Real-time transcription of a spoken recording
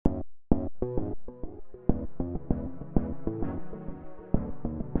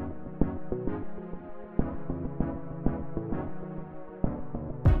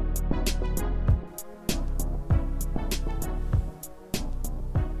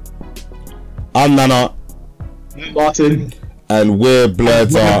I'm Nana. Martin. And we're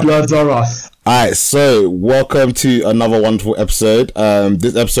Bloods Are Us. Alright, so welcome to another wonderful episode.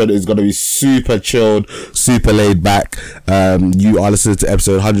 This episode is going to be super chilled, super laid back. You are listening to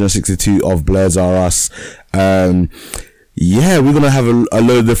episode 162 of Bloods Are Us. Yeah, we're going to have a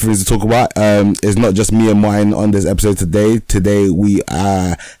load of different things to talk about. It's not just me and Martin on this episode today. Today we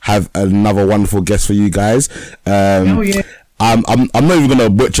have another wonderful guest for you guys. Oh yeah. I'm not even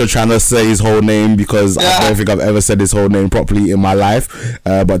gonna butcher trying to say his whole name because I don't think I've ever said his whole name properly in my life.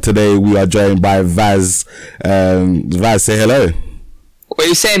 But today we are joined by Vaz. Vaz, say hello. What are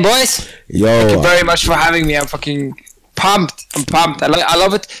you saying, boys? Yo, thank you very much for having me. I'm fucking pumped. I'm pumped. I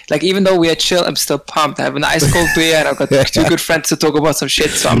love it. Like, even though we are chill, I'm still pumped. I have an ice cold beer and I've got two good friends to talk about some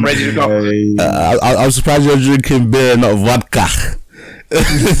shit, so I'm ready to go. I'm surprised you're drinking beer, not vodka.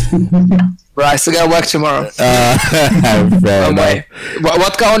 Bro, I still gotta work tomorrow. Fair enough.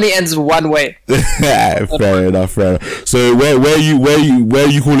 Vodka only ends one way. Fair enough. So where are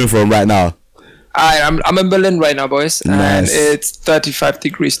you calling from right now? I'm in Berlin right now, boys. Nice. And it's 35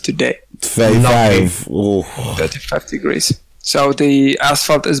 degrees today. 35. Oh. 35 degrees. So the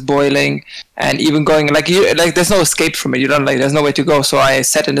asphalt is boiling, and even going like there's no escape from it. There's no way to go. So I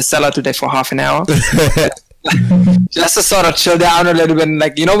sat in the cellar today for half an hour. Just to sort of chill down a little bit, and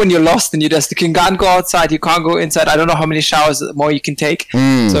like, you know, when you're lost and you can't go outside, you can't go inside. I don't know how many showers more you can take.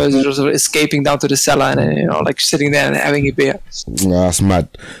 So it's just escaping down to the cellar and, you know, like sitting there and having a beer. That's mad.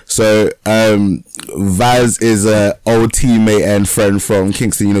 So Vaz is a old teammate and friend from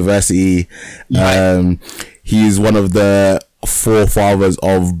Kingston University. He's one of the forefathers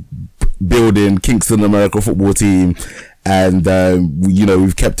of building Kingston American football team. And you know,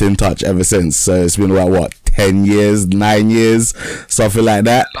 we've kept in touch ever since. So it's been about what, 10 years, 9 years, something like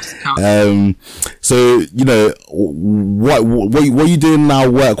that. So you know, what are you doing now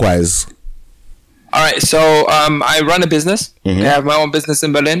work wise? All right, so I run a business. I have my own business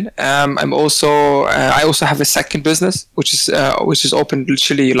in Berlin. I also have a second business which is opened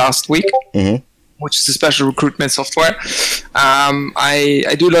literally last week. Which is a special recruitment software.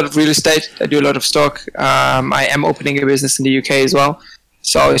 I do a lot of real estate. I do a lot of stock. I am opening a business in the UK as well.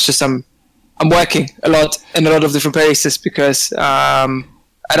 So it's just I'm working a lot in a lot of different places because I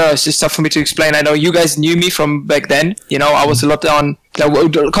don't know. It's just tough for me to explain. I know you guys knew me from back then. You know, I was a lot on,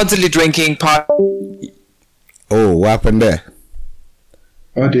 constantly drinking. Oh, what happened there?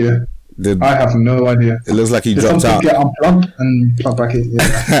 Oh dear. I have no idea. It looks like he dropped out. Get unplugged and plug back in.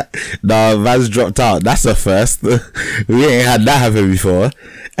 Yeah. No, Vaz dropped out. That's a first. We ain't had that happen before.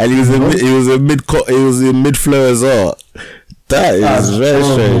 And he was in mid flow as well. That is very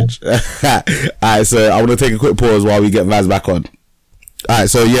strange. Alright, so I want to take a quick pause while we get Vaz back on.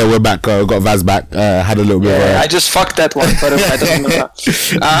 Alright, so yeah, we're back. Got Vaz back. Had a little bit. I just fucked that one, but it doesn't matter.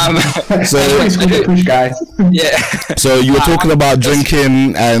 So it's good to push, guys. Yeah. So you were talking about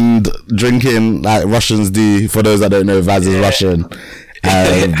drinking like Russians do. For those that don't know, Vaz is Russian.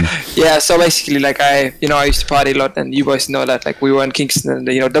 Yeah. So basically, like I used to party a lot, and you guys know that. Like, we were in Kingston, and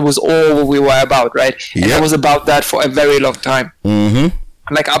that was all we were about, right? And I was about that for a very long time.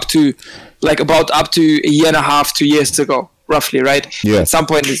 Like up to a year and a half, 2 years ago. Roughly, right? Yeah. At some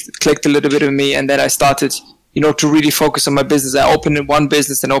point, it clicked a little bit of me, and then I started, to really focus on my business. I opened one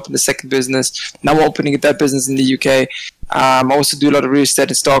business, then opened the second business. Now I'm opening that business in the UK. I also do a lot of real estate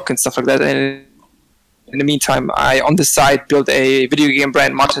and stock and stuff like that. And in the meantime, I, on the side, built a video game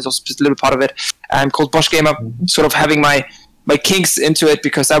brand. Martin is also just a little part of it. Called Bosch Gamer, sort of having my kinks into it,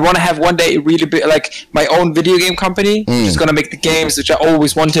 because I want to have one day really big, like my own video game company, which is going to make the games which I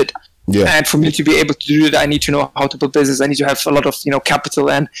always wanted. Yeah. And for me to be able to do that, I need to know how to build business. I need to have a lot of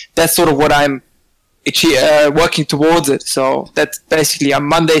capital, and that's sort of what I'm working towards it. So that's basically, on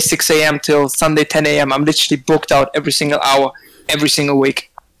Monday 6 a.m. till Sunday 10 a.m. I'm literally booked out every single hour, every single week.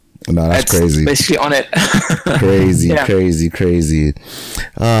 No, that's crazy. Basically on it. Crazy.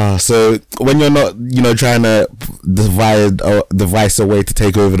 So when you're not, trying to devise a way to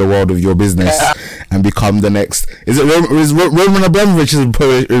take over the world of your business and become the next, is Roman Abramovich is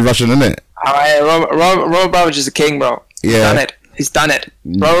Russian, isn't it? Roman Abramovich is a king, bro. Yeah. He's done it.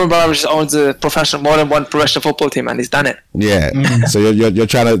 Roman Abramovich owns more than one professional football team, and he's done it. Yeah. So you're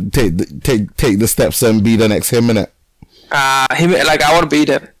trying to take the steps and be the next him, innit? I want to beat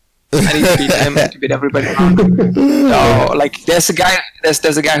him. I need to beat him to beat everybody around. So, like, there's a guy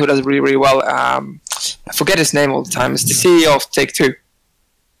who does really, really well. I forget his name all the time. It's the CEO of Take-Two.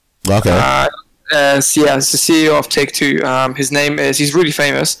 Okay. It's the CEO of Take-Two. His name is, he's really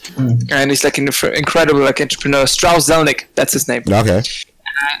famous, and he's like an incredible entrepreneur. Strauss Zelnick, that's his name. Okay.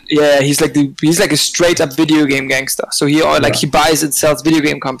 Yeah, he's like a straight up video game gangster. So he buys and sells video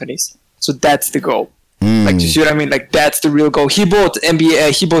game companies. So that's the goal. Like, you see what I mean? Like, that's the real goal. He bought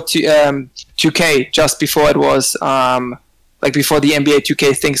NBA. He bought 2K just before it was like before the NBA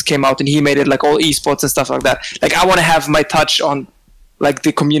 2K things came out, and he made it like all esports and stuff like that. Like, I want to have my touch on like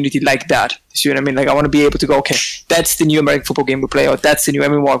the community like that. You see what I mean? Like, I want to be able to go, okay, that's the new American football game we play, or that's the new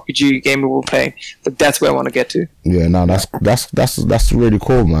MMORPG game we're playing. But that's where I want to get to. Yeah, no, that's really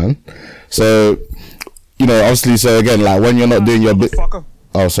cool, man. So, you know, obviously, so again, like when you're not doing your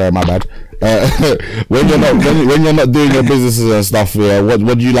oh, sorry, my bad. When you're not doing your businesses and stuff, yeah,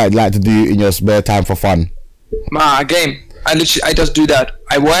 what do you like to do in your spare time for fun? Game. I just do that.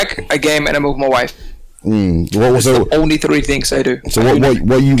 I work, I game, and I move my wife. What was the only 3 things I do. So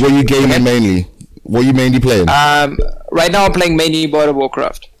what you gaming mainly? What are you mainly playing? Right now I'm playing mainly World of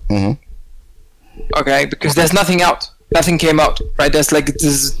Warcraft. Okay, because there's nothing out. Nothing came out, right? There's like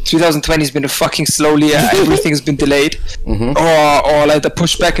this 2020 has been a fucking slow year. Everything's been delayed, or like the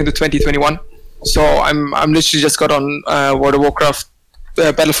pushback into 2021. So I'm literally just got on World of Warcraft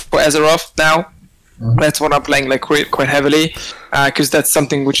Battle for Azeroth now. That's what I'm playing like quite heavily, because that's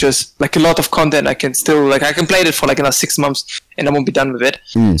something which is like a lot of content. I can play it for like another 6 months and I won't be done with it.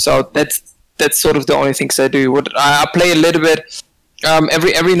 So that's sort of the only things I do. I play a little bit.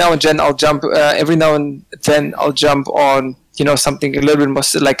 Every now and then I'll jump. I'll jump on, you know, something a little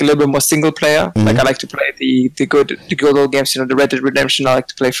bit more single player. Like, I like to play the good old games. You know, the Red Dead Redemption. I like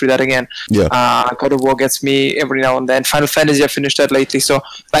to play through that again. Yeah. God of War gets me every now and then. Final Fantasy, I finished that lately. So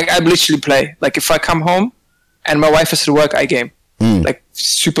like, I literally play. Like, if I come home and my wife is at work, I game. Like,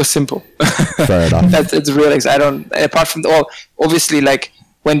 super simple. Fair enough. It's real. I don't. Apart from obviously, like,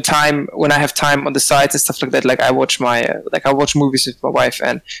 when I have time on the sides and stuff like that, like I watch movies with my wife,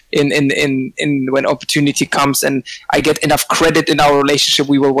 and in when opportunity comes and I get enough credit in our relationship,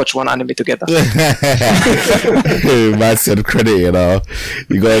 we will watch one anime together. Man said credit, you know.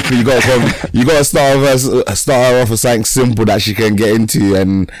 You got to start her off with something simple that she can get into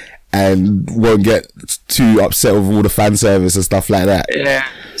and won't get too upset with all the fan service and stuff like that. Yeah.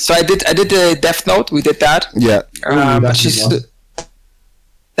 So I did the Death Note. We did that. Yeah.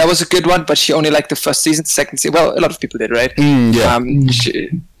 That was a good one, but she only liked the first season. The second season, well, a lot of people did, right? Yeah.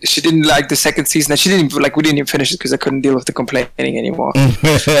 She didn't like the second season, and she didn't we didn't even finish it because I couldn't deal with the complaining anymore.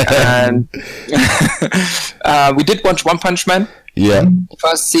 And we did watch One Punch Man. Yeah.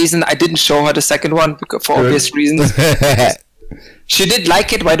 First season, I didn't show her the second one for obvious reasons. She did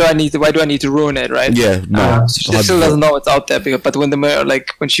like it. Why do I need to ruin it, right? Yeah, no. She still doesn't know it's out there. But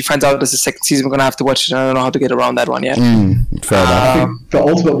when she finds out there's a second season, we're gonna have to watch it. I don't know how to get around that one yet. Fair enough. I think the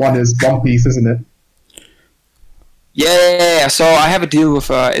ultimate one is One Piece, isn't it? Yeah. So I have a deal with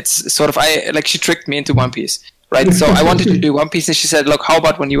her. It's sort of she tricked me into One Piece. Right, so I wanted to do One Piece, and she said, "Look, how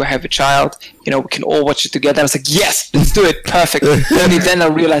about when you have a child? You know, we can all watch it together." And I was like, "Yes, let's do it, perfect." Only then I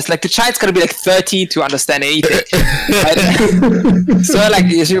realized, like, the child's gonna be like 13 to understand anything. Right? So, like,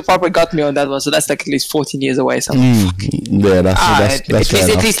 she probably got me on that one. So that's like at least 14 years away. So yeah, that's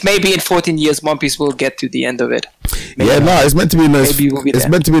at least maybe in 14 years, One Piece will get to the end of it. Maybe it's meant to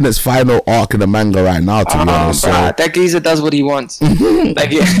be in its final arc in the manga right now. To be honest, that geezer does what he wants.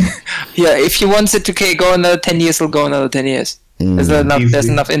 Like, yeah, if he wants it to go another 10 years, will go another 10 years. There's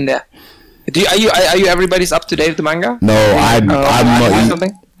enough in there. Are you everybody's up to date with the manga? No, I'm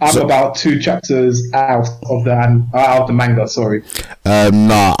not. I'm about 2 chapters out of the manga. Sorry.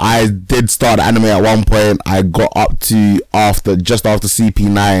 No, I did start the anime at one point. I got up to just after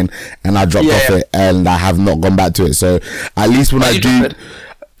CP9, and I dropped off it, and I have not gone back to it. So at least when I do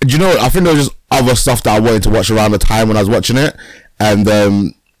you know, I think there was just other stuff that I wanted to watch around the time when I was watching it, and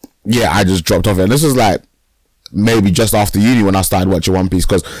I just dropped off it. And this was like maybe just after uni when I started watching One Piece,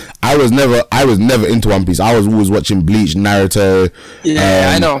 because I was never into One Piece. I was always watching Bleach, Naruto.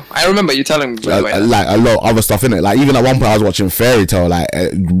 I know. I remember you telling me. Like a lot of other stuff in it. Like even at one point I was watching Fairy Tail. Like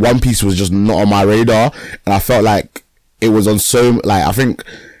One Piece was just not on my radar, and I felt like it was on I think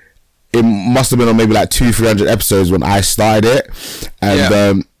it must have been on maybe like 200-300 episodes when I started it,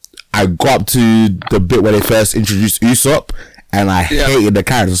 and I got up to the bit where they first introduced Usopp, and I hated the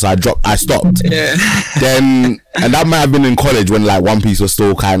character, so I stopped. Then, and that might have been in college when like One Piece was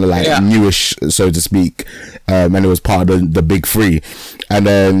still kind of like newish, so to speak, and it was part of the big 3. And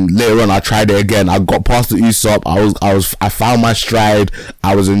then later on, I tried it again. I got past the Usopp. I found my stride.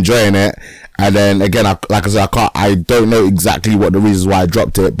 I was enjoying it. And then again, I don't know exactly what the reasons why I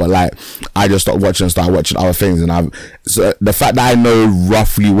dropped it, but like I just stopped watching and started watching other things. And so the fact that I know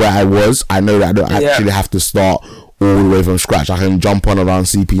roughly where I was, I know that I don't actually have to start all the way from scratch. I can jump on around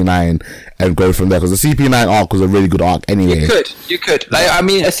CP9 and go from there, because the CP9 arc was a really good arc anyway. You could. Like, I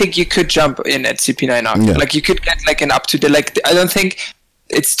mean, I think you could jump in at CP9 arc. Like you could get like an up to the, like, I don't think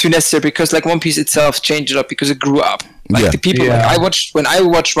it's too necessary because like One Piece itself changed a lot because it grew up. Like the people like when I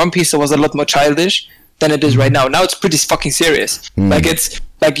watched One Piece, it was a lot more childish than it is right now. Now it's pretty fucking serious. Like it's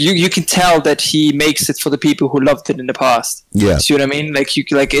like you can tell that he makes it for the people who loved it in the past. Yeah. See what I mean? Like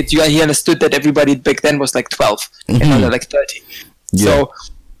he understood that everybody back then was like 12 and now they're like 30. Yeah. So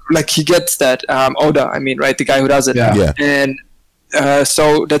like he gets that. Oda, I mean, right, the guy who does it. Yeah. And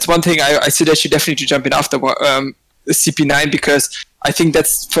so that's one thing I suggest you definitely to jump in after CP9 because I think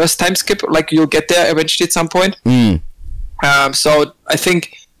that's first time skip. Like you'll get there eventually at some point. So I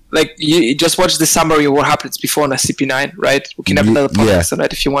think like you just watch the summary of what happens before in a CP9, right? We can have another podcast on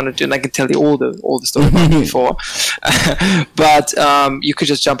that if you wanted to, and I can tell you all the story about before. But you could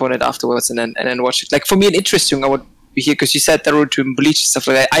just jump on it afterwards and then watch it. Like for me, an interesting I would be here because you said the road to Bleach and stuff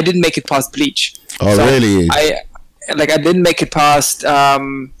like that. I didn't make it past Bleach. Oh, so really? I didn't make it past.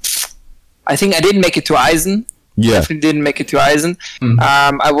 I think I didn't make it to Aizen. Yeah, definitely didn't make it to Aizen.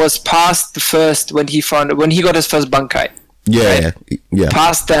 I was past the first when he got his first Bankai. Yeah, right? yeah.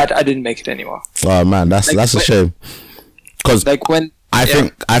 Past that, I didn't make it anymore. Oh man, that's a shame. Because like when I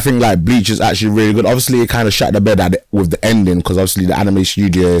think like Bleach is actually really good. Obviously, it kind of shut the bed with the ending because obviously the anime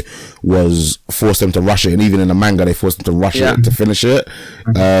studio was forced them to rush it, and even in the manga they forced them to rush it to finish it.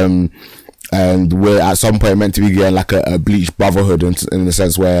 And we're at some point meant to be getting like a Bleach Brotherhood in the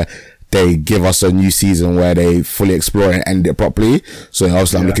sense where they give us a new season where they fully explore and end it properly. So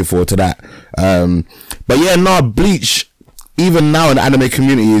obviously I'm looking forward to that. But yeah, no, Bleach, even now in the anime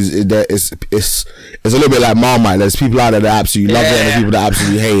community is a little bit like Marmite. There's people out there that absolutely love it and there's people that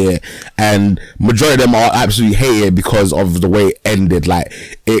absolutely hate it. And majority of them are absolutely hate it because of the way it ended. Like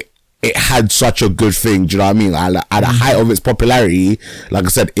it had such a good thing, do you know what I mean? At the height of its popularity, like I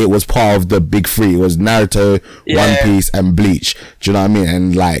said, it was part of the big three. It was Naruto, One Piece, and Bleach. Do you know what I mean?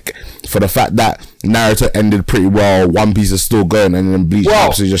 And like, for the fact that Naruto ended pretty well, One Piece is still going, and then Bleach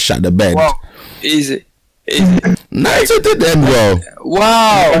absolutely just shut the bed. Wow. Easy. Naruto did end well.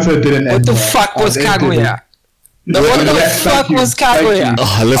 Wow. What the fuck was Kaguya? What the fuck was Kaguya?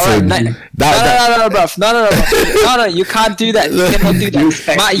 Oh, listen. No, bruv. No, you can't do that. You cannot do that.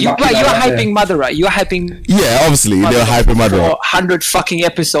 You're hyping Madara. You're hyping... Yeah, obviously. They're hyping Madara. 100 fucking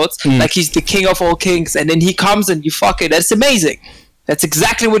episodes. Like he's the king of all kings. And then he comes and you fuck it. That's amazing. That's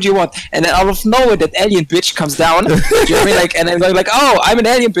exactly what you want. And then out of nowhere, that alien bitch comes down. Do you know what I mean? Like, and then going like, oh, I'm an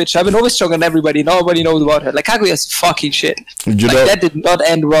alien bitch. I've been always stronger than everybody. Nobody knows about her. Like, Kaguya's fucking shit. That did not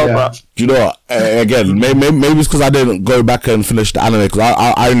end well, bro. Do you know what? Again, maybe it's because I didn't go back and finish the anime because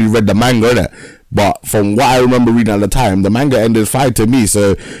I only read the manga, innit? But from what I remember reading at the time, the manga ended fine to me.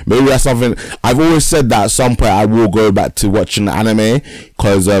 So maybe that's something. I've always said that at some point I will go back to watching the anime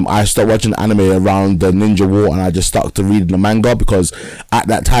because I stopped watching the anime around the Ninja War and I just stuck to reading the manga because at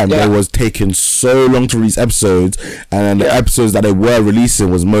that time they was taking so long to release episodes, and then the episodes that they were releasing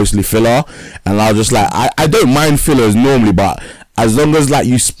was mostly filler. And I was just like, I don't mind fillers normally, but as long as like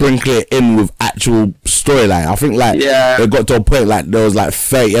you sprinkle it in with actual storyline. I think like it got to a point like there was like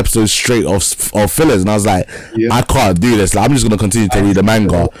 30 episodes straight of fillers, and I was like, I can't do this. Like, I'm just gonna continue to read the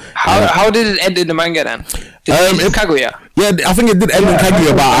manga. How did it end in the manga then? Kaguya? Yeah, I think it did end in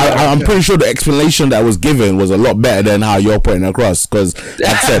Kaguya, but I'm pretty sure the explanation that was given was a lot better than how you're putting it across. Because like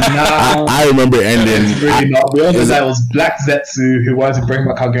I said, I remember it ending. It's really not. We all know that it was Black Zetsu who wanted to bring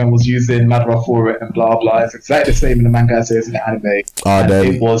back Kaguya and was using Madara for it and blah blah. It's exactly the same in the manga as it is in the anime.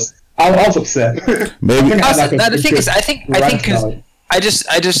 It was. I was upset. Maybe. The thing is, I think because I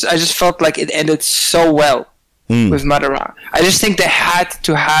just felt like it ended so well with Madara. I just think they had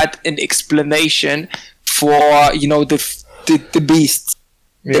to had an explanation for the beasts.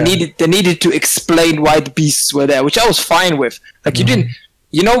 They needed to explain why the beasts were there, which I was fine with. Like you didn't.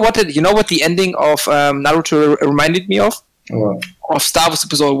 You know what the ending of Naruto reminded me of? What? Of Star Wars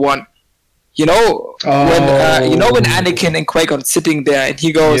Episode 1. When Anakin and Qui-Gon sitting there and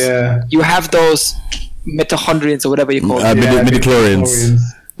he goes, you have those mitochondrians or whatever you call them. Midichlorians.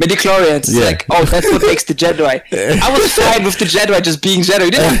 It's like, oh, that's what makes the Jedi. I was fine with the Jedi just being Jedi.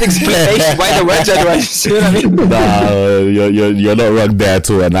 You didn't have an explanation why they were Jedi. You see what I mean? Nah, you're not wrong there at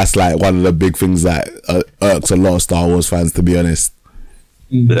all, and that's like one of the big things that irks a lot of Star Wars fans, to be honest.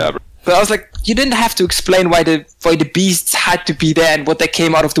 Yeah, but I was like, you didn't have to explain why the beasts had to be there and what they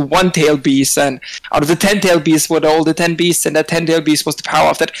came out of the one-tailed beast and out of the 10-tailed beast were all the 10 beasts and that 10-tailed beast was the power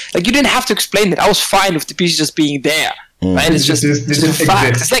of that. Like, you didn't have to explain it. I was fine with the beasts just being there. Right? It's just a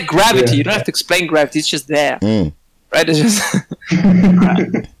fact. It's like gravity. You don't have to explain gravity. It's just there. Right? It's just...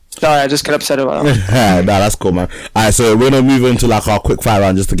 Sorry, I just got upset about that. Nah, that's cool, man. Alright, so we're gonna move into like our quick fire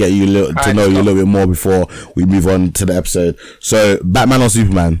round just to get you to know you a little bit more before we move on to the episode. So, Batman or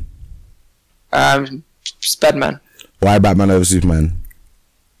Superman? It's Batman. Why Batman over Superman?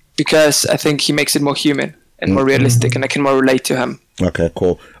 because I think he makes it more human and more realistic, and I can more relate to him. Okay,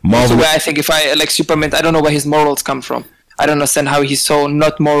 cool. So where I think if I like Superman, I don't know where his morals come from. I don't understand how he's so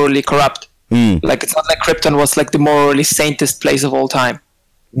not morally corrupt. Like, it's not like Krypton was like the morally saintest place of all time.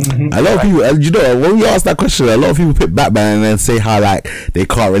 A lot of people, you know, when we ask that question, a lot of people pick Batman and then say how like they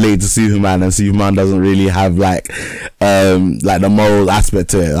can't relate to Superman, and Superman doesn't really have like the moral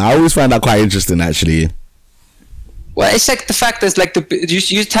aspect to it. I always find that quite interesting, actually. Well, it's like the fact is like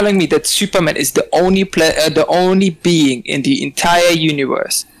you're telling me that Superman is the only being in the entire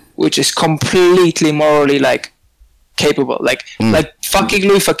universe which is completely morally like capable. Like fucking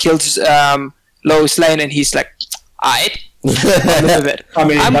Luthor kills Lois Lane, and he's like, alright. I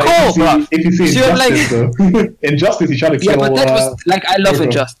mean, I'm like, cool, bro. If you see Injustice, though, Injustice, he tried to kill. Yeah, but that was like, I love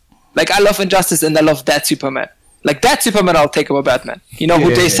Injustice. Like, I love Injustice, and I love that Superman. Like, that Superman, I'll take over Batman. You know,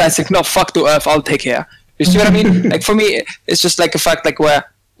 who says like, no, fuck the Earth, I'll take care. You see what I mean? Like, for me, it's just like a fact, like where,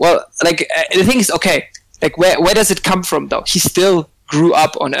 well, like the thing is, okay, like where does it come from though? He still grew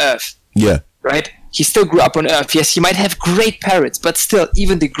up on Earth. Yeah. Right. He still grew up on Earth. Yes, he might have great parents, but still,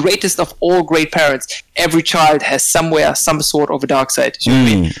 even the greatest of all great parents, every child has somewhere some sort of a dark side. You know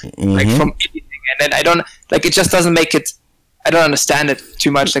what I mean? Like from anything, and then I don't like. It just doesn't make it. I don't understand it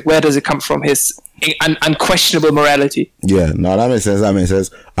too much. Like, where does it come from? His unquestionable morality. Yeah, no, that makes sense.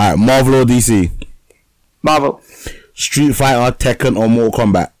 All right, Marvel or DC? Marvel. Street Fighter, Tekken, or Mortal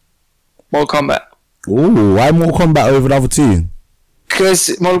Kombat? Mortal Kombat. Ooh, why Mortal Kombat over the other two?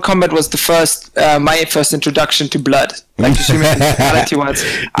 Because Mortal Kombat was the first, my first introduction to blood. Like, just reality once.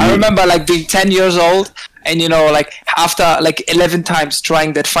 I remember like being 10 years old, and you know, like after like 11 times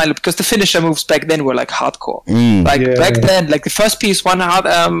trying that final, because the finisher moves back then were like hardcore. Back then, like the first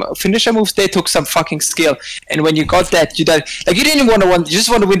PS1 finisher moves, they took some fucking skill, and when you got that, you died. Like, you didn't even want to you just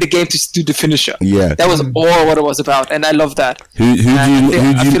want to win the game to do the finisher. Yeah, that was all what it was about, and I love that.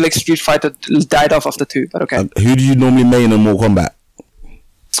 I feel like Street Fighter died off after 2, but okay. Who do you normally main in Mortal Kombat?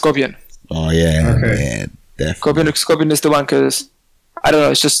 Scorpion. Oh yeah, yeah, definitely. Scorpion is the one, because I don't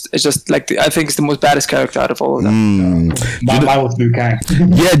know. It's just like I think it's the most baddest character out of all of them. Mine was Liu Kang.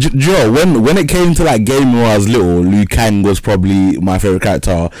 Yeah, Joe. When it came to like gaming when I was little, Liu Kang was probably my favorite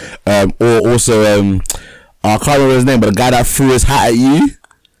character. Or also I can't remember his name, but the guy that threw his hat at you.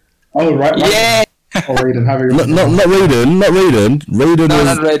 Oh right. Yeah. Oh, Raiden. Not Raiden. Raiden no, was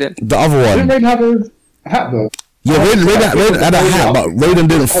not Raiden. The other one. Didn't Raiden have a hat though? Yeah, Raiden had a hat, but Raiden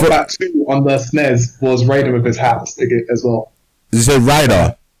didn't. Combat 2 on the SNES was Raiden with his hat as well. You said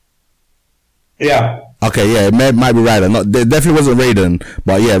Ryder? Yeah. Okay, yeah, it might be Ryder. It definitely wasn't Raiden,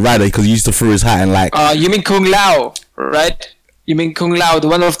 but yeah, Ryder, because he used to throw his hat and like. You mean Kung Lao, right? You mean Kung Lao, the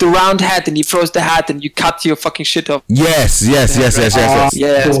one with the round hat, and he throws the hat and you cut your fucking shit off. Yes. Yeah,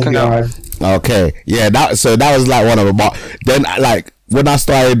 it's Kung Lao. Okay, yeah, that was like one of them. But then, like, when I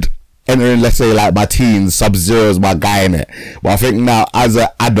started entering, let's say, like my teens, Sub-Zero is my guy in it. But I think now, as an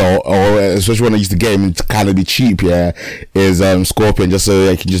adult, or especially when I used to game to kind of be cheap, yeah, is Scorpion, just so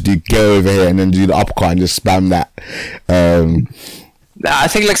I can just get over here and then do the uppercut and just spam that. I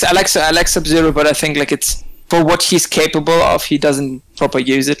think I like Sub-Zero, but I think like it's for what he's capable of, he doesn't properly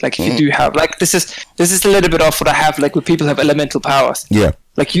use it. Like, if you do have like this is a little bit of what I have like when people have elemental powers. Yeah.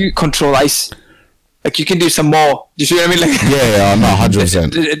 Like, you control ice. Like, you can do some more. You see what I mean? Like, yeah, no,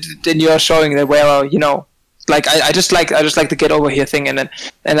 100%. Then you're showing that, well, you know, like I just like the get over here thing, and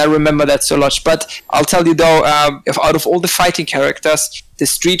I remember that so much. But I'll tell you though, if out of all the fighting characters, the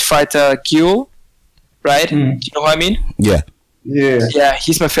Street Fighter Guile, right? Do you know what I mean? Yeah. Yeah,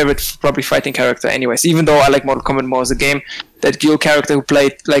 he's my favorite probably fighting character. Anyways, even though I like Mortal Kombat more as a game, that Guile character who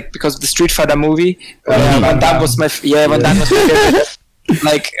played like because of the Street Fighter movie, Van Damme was my favorite.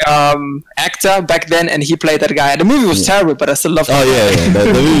 Like actor back then, and he played that guy. The movie was terrible, but I still loved it. Oh yeah.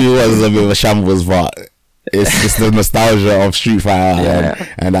 The movie was a bit of a shambles, but it's just the nostalgia of Street Fighter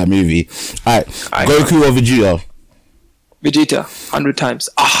and that movie. Alright, Goku or Vegeta? Vegeta, 100 times,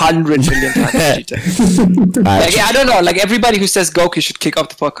 100 million times Vegeta. Like, I don't know, like everybody who says Goku should kick off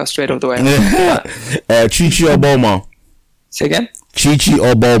the podcast straight off the way. Chi-Chi or Bulma? Say again? Chi-Chi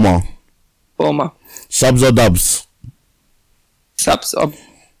or Bulma? Bulma. Subs or dubs? Subs or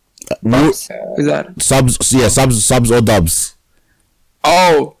dubs? Who's that? Subs or dubs?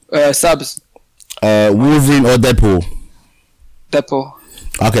 Oh, subs. Wolverine or Deadpool? Deadpool.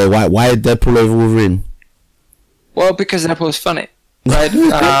 Okay, why Deadpool over Wolverine? Well, because Deadpool is funny, right?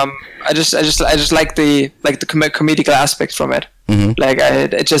 I just like the comedical aspect from it. Like,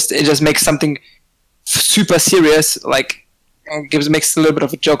 it just makes something super serious, like makes a little bit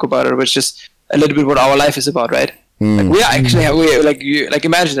of a joke about it, which is a little bit what our life is about, right? Like, we are actually like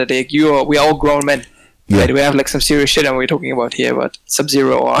imagine that we are all grown men. Right? We have like some serious shit and we're talking about here, but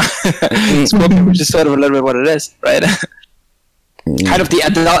Sub-Zero or Scorpion, which is sort of a little bit what it is, right? Kind of the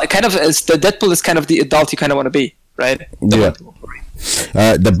adult, the Deadpool is kind of the adult you kind of want to be, right?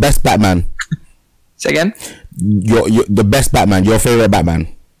 The best Batman. Say again? The best Batman, your favorite Batman.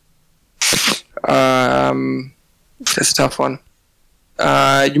 That's a tough one.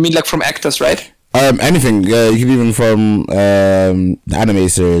 You mean like from actors, right? Anything. You can even from the anime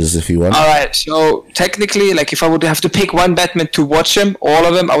series if you want. Alright, so technically, like if I would have to pick one Batman to watch him, all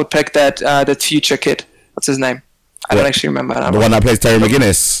of them, I would pick that future kid. What's his name? I don't actually remember. The one that plays Terry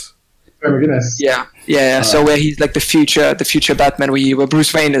McGinnis. Yeah. So where he's like the future Batman, where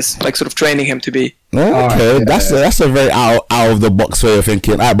Bruce Wayne is like sort of training him to be. Okay, that's a very out of the box way of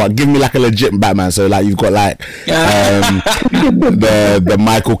thinking. Alright, but give me like a legit Batman. So like you've got like the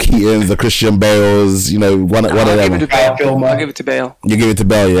Michael Keatons, the Christian Bales, you know, one of them. I'll give it to Bale. You give it to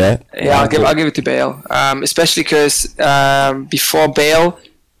Bale, yeah? Yeah, I'll give it to Bale. Especially because before Bale,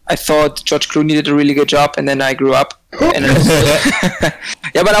 I thought George Clooney did a really good job, and then I grew up. And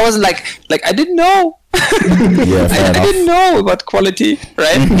yeah, but I wasn't like I didn't know. I didn't know about quality,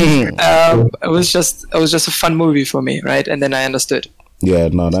 right? It was just a fun movie for me, right? And then I understood. Yeah,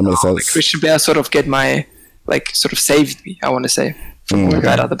 no, that makes sense. Like Christian Bale sort of saved me, I want to say, from all the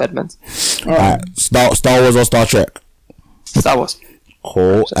other Batmans. Alright, Star Wars or Star Trek? Star Wars.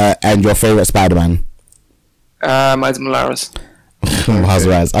 Cool. And your favorite Spider-Man? Miles Morales.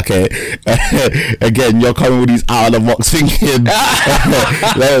 Okay. Again, you're coming with these out of the box thinking.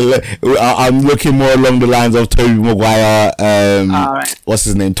 I'm looking more along the lines of Tobey Maguire. What's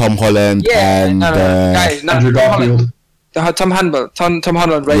his name? Tom Holland and Andrew Garfield. Tom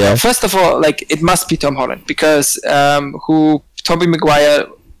Holland, right? Yeah. First of all, like it must be Tom Holland because Tobey Maguire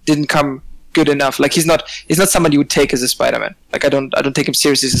didn't come good enough. Like he's not somebody you would take as a Spider-Man. Like I don't take him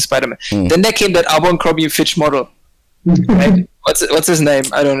seriously as a Spider-Man. Then there came that Abercrombie and Fitch model. Right? What's his name?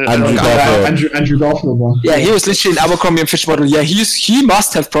 I don't know. Andrew Garfield one. Yeah, he was literally an Abercrombie and Fitch model. Yeah, he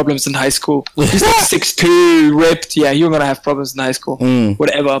must have problems in high school. He's like 6'2", ripped. Yeah, you're gonna have problems in high school.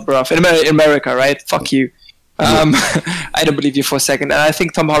 Whatever, bro. In America, right? Fuck you. I don't believe you for a second. And I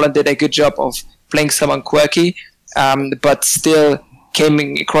think Tom Holland did a good job of playing someone quirky, but still came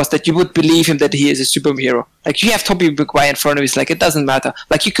across that you would believe him that he is a superhero. Like you have Tobey Maguire in front of you, it's like it doesn't matter.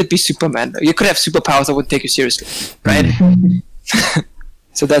 Like you could be Superman, you could have superpowers. I wouldn't take you seriously, right?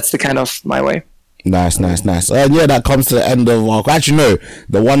 So that's the kind of my way. Nice. Yeah, that comes to the end of our. Actually, no.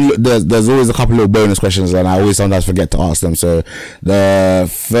 There's always a couple of bonus questions, and I always sometimes forget to ask them. So the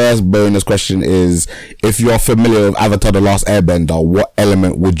first bonus question is: if you're familiar with Avatar: The Last Airbender, what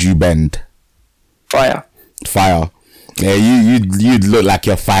element would you bend? Fire. Yeah, you'd look like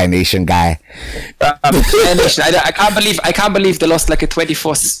your Fire Nation guy. Fire Nation. I can't believe they lost like a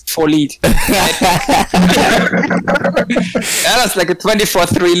 24-4 lead. That was like a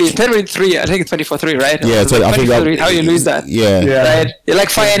 24-3 lead. 23, I think it's 24-3, right? Yeah, so I think how you lose that? Yeah. Right. You're like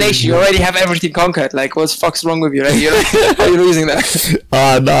Fire Nation. You already have everything conquered. Like, what the fuck's wrong with you? Right? How are you losing that?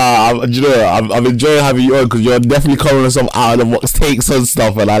 I'm enjoying having you on because you're definitely coming with some out of the box takes and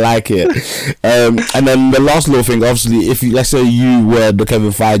stuff, and I like it. And then the last little thing, obviously, if let's say you were the Kevin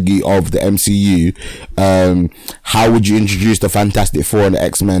Feige of the MCU, how would you introduce the Fantastic Four and the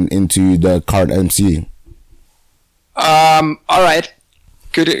X-Men into the current MCU? All right,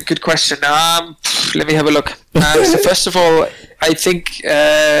 good question. Let me have a look. So first of all, I think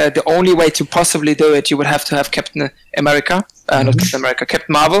the only way to possibly do it, you would have to have Captain America, not Captain America,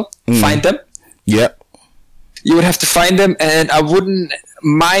 Captain Marvel. Find them. Yep. You would have to find them, and I wouldn't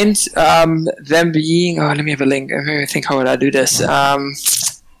mind them being. Oh, let me have a link. Let me think. How would I do this? Are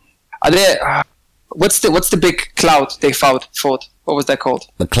there? What's the big cloud they fought? What was that called?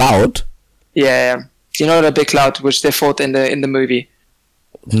 The Cloud. Yeah. Do you know the big cloud which they fought in the movie?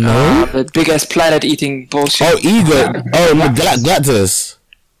 No. The big ass planet eating bullshit. Oh, Eagle. Galactus.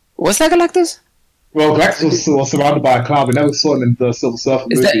 Was that Galactus? Well, Galactus was surrounded by a cloud. We never saw him in the Silver Surfer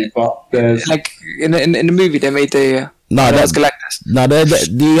movie, but there's like in the movie they made the. No, that's Galactus. No,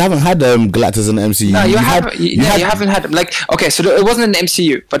 you haven't had Galactus in the MCU. No, you haven't had him. Like, okay, so it wasn't in the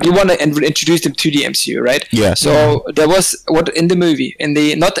MCU, but you want to introduce them to the MCU, right? Yeah. So there was in the movie,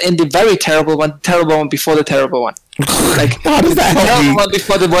 not in the very terrible one before the terrible one. Like how does that the help terrible you? one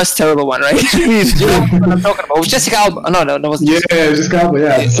before the worst terrible one, right? You know what I'm talking about? It was Jessica Alba. No, that wasn't. Yeah, it was Jessica Alba.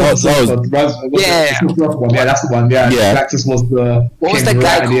 Yeah, yeah, that's the one. Yeah, Galactus was the. What was that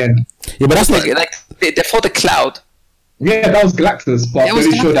guy at the end. Yeah, but that's like they fought a cloud. Yeah, that was Galactus, but they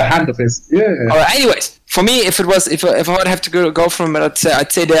really showed a hand of his. Yeah. Alright, anyways, for me, if I would have to go from it,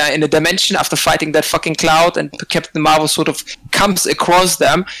 I'd say they're in a dimension after fighting that fucking cloud, and Captain Marvel sort of comes across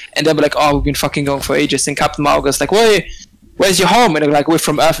them, and they'll be like, "Oh, we've been fucking going for ages." And Captain Marvel goes like, "Where's your home?" And they're like, "We're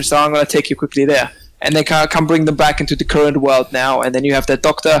from Earth, so I'm gonna take you quickly there." And they come bring them back into the current world now. And then you have that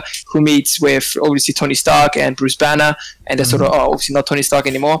Doctor who meets with obviously Tony Stark and Bruce Banner, and they're sort of obviously not Tony Stark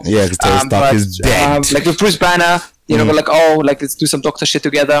anymore. Yeah, because Tony Stark is dead. Like with Bruce Banner, we're like, let's do some Doctor shit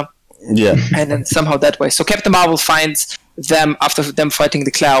together. Yeah. And then somehow that way. So Captain Marvel finds them after them fighting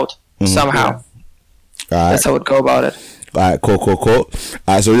the Cloud somehow. Right. That's how I would go about it. Alright, cool.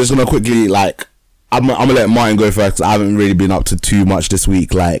 Alright, so we're just gonna quickly I'm gonna let Martin go first, 'cause I haven't really been up to too much this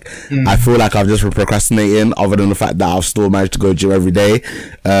week. I feel like I've just been procrastinating, other than the fact that I've still managed to go gym every day.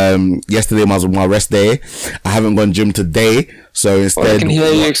 Yesterday was my rest day. I haven't gone gym today, so instead. I can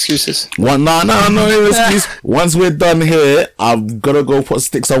hear your excuses. No excuse. Once we're done here, I'm gonna go put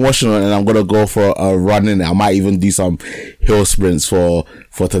sticks on washing on, and I'm gonna go for a run in it. I might even do some hill sprints for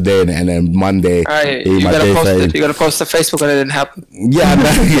today, and then Monday. You gotta post it. You gotta post to Facebook, and it didn't happen.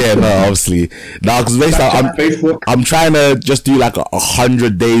 Yeah, obviously. Now, because basically, I'm trying to just do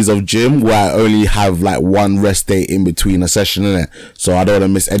 100 days of gym where I only have one rest day in between a session, innit? So I don't want to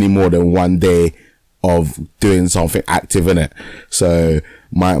miss any more than one day of doing something active, innit? So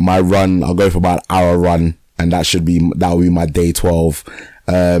my run, I'll go for about an hour run, and that will be my day 12.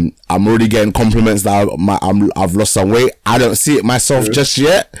 I'm already getting compliments that I've lost some weight. I don't see it myself just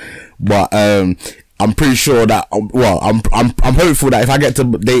yet, but I'm pretty sure that I'm hopeful that if I get to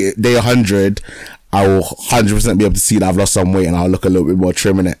day 100, I will 100% be able to see that I've lost some weight, and I'll look a little bit more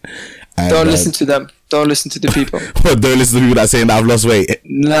trim in it. And, don't listen to them. Don't listen to the people. Don't listen to people that are saying that I've lost weight.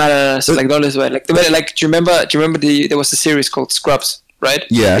 No. So don't listen. Do you remember? There was a series called Scrubs, right?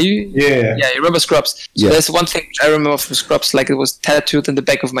 Yeah. You remember Scrubs? So there's one thing I remember from Scrubs, it was tattooed in the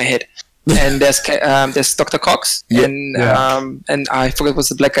back of my head. And there's Dr. Cox and I forget what's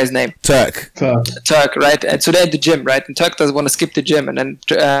the black guy's name. Turk, right? And so they're at the gym, right? And Turk doesn't want to skip the gym, and then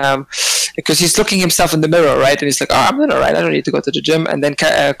because he's looking himself in the mirror, right? And he's like, "Oh, I'm doing alright. I don't need to go to the gym." And then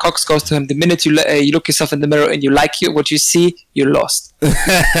Cox goes to him. The minute you look yourself in the mirror and you like what you see, you're lost.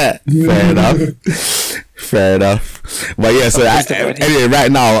 Fair enough. But yeah, so anyway,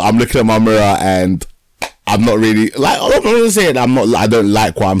 right now I'm looking at my mirror and I'm not really I'm not gonna say it. I don't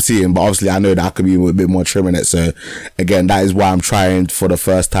like what I'm seeing, but obviously I know that I could be a bit more trim in it. So again, that is why I'm trying for the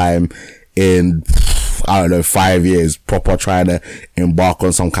first time in 5 years, proper trying to embark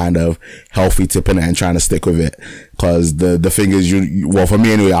on some kind of healthy tip in it and trying to stick with it. Because the thing is, for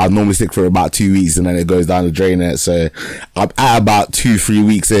me anyway, I'll normally stick for about 2 weeks and then it goes down the drain in it. So I'm at about 2-3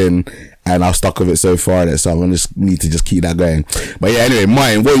 weeks in, and I've stuck with it so far in it. So I'm gonna need to just keep that going. But yeah, anyway,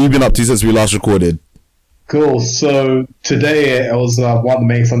 Martin, what have you been up to since we last recorded? Cool. So today it was one of the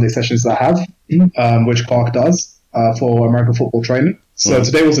main Sunday sessions that I have, which Clark does for American football training. So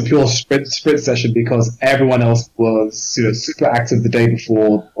today was a pure sprint session because everyone else was super active the day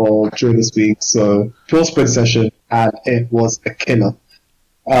before or during this week. So pure sprint session, and it was a killer.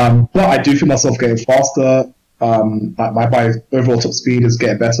 But I do feel myself getting faster. My overall top speed is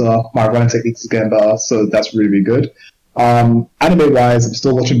getting better. My running technique is getting better. So that's really, really good. Anime wise, I'm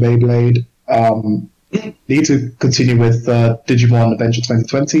still watching Beyblade. Need to continue with Digimon Adventure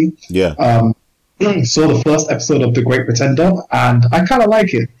 2020. Yeah. Saw the first episode of The Great Pretender, and I kind of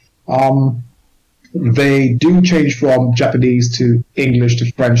like it. They do change from Japanese to English to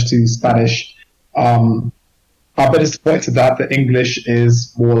French to Spanish. I'm a bit disappointed that the English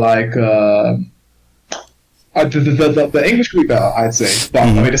is more like the English could be better, I'd say. But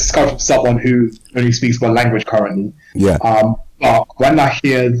I mean, this is coming from someone who only speaks one language currently. Yeah. But when I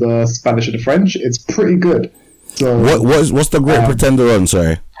hear the Spanish and the French, it's pretty good. So what's The Great Pretender on?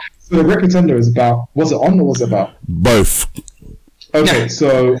 Sorry. So The Great Pretender is about. Was it on or was it about? Both. Okay,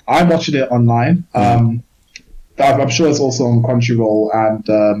 so I'm watching it online. I'm sure it's also on Crunchyroll,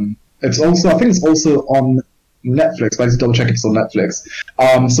 and it's also. I think it's also on Netflix. But I need to double check if it's on Netflix.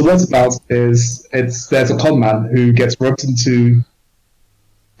 So what it's about is there's a con man who gets roped into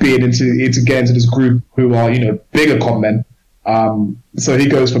getting into this group who are bigger con men. So he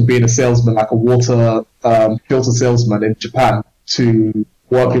goes from being a salesman, like a water filter salesman in Japan, to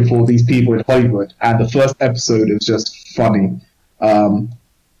working for these people in Hollywood. And the first episode is just funny. I'll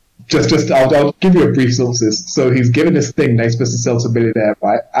give you a brief synopsis. So he's given this thing that he's supposed to sell to a millionaire,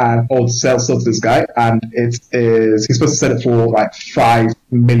 right? Or sell to this guy, and he's supposed to sell it for like $5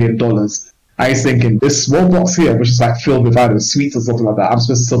 million. And he's thinking, this small box here, which is like filled with either sweets or something like that, I'm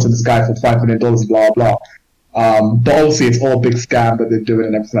supposed to sell to this guy for $5 million, blah blah. But obviously it's all a big scam that they're doing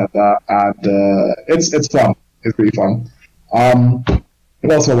and everything like that, and it's fun. is really fun.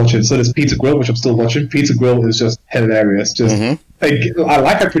 What else am I watching? So there's Peter Grill, which I'm still watching. Peter Grill is just hilarious. Just I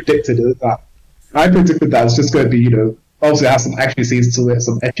predicted it. I predicted that it's just going to be, obviously have some action scenes to it,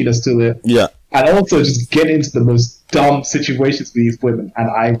 some etchiness to it. Yeah. And also just get into the most dumb situations with these women. And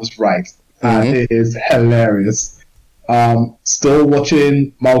I was right. And it is hilarious. Still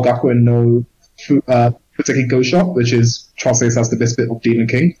watching Maogaku no Fuseki Go Shop, which is translates as the Misfit of Demon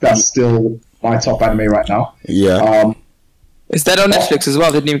King. That's still my top anime right now. Yeah. Is that on Netflix as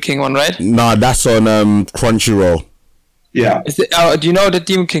well, the Demon King one, right? Nah, that's on Crunchyroll. Yeah. Do you know the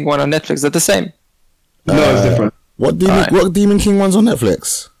Demon King one on Netflix? Is that the same? No, it's different. What Demon King one's on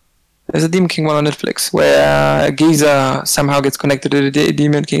Netflix? There's a Demon King one on Netflix where Giza somehow gets connected to the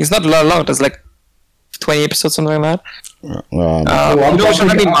Demon King. It's not a lot long. There's like 20 episodes, something like that. You know what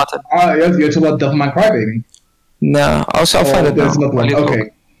I mean, Martin? You're talking about Devilman Crybaby? No, I'll find it there's now. another one.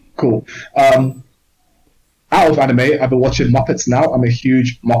 Okay, cool. Out of anime, I've been watching Muppets now. I'm a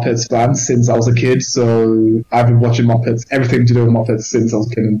huge Muppets fan since I was a kid, so I've been watching Muppets, everything to do with Muppets since I was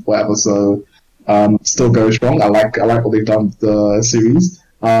a kid and whatever, so still going strong. I like what they've done with the series.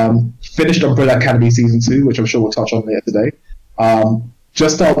 Finished Umbrella Academy Season 2, which I'm sure we'll touch on later today.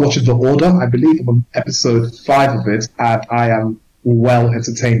 Just started watching The Order. I believe I'm on episode 5 of it, and I am well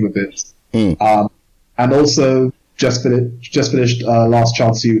entertained with it. And also just finished Last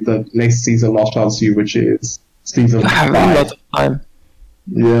Chance U, the latest season of Last Chance U, which is season 5. I have a lot of time.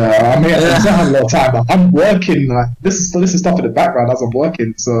 Yeah, I mean, I don't have a lot of time, but I'm working. This is stuff in the background as I'm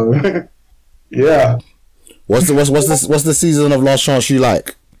working, so yeah. What's the season of Last Chance you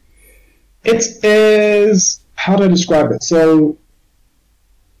like? It is, how do I describe it? So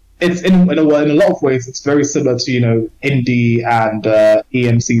it's in a lot of ways it's very similar to indie and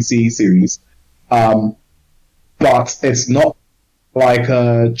EMCC series, but it's not like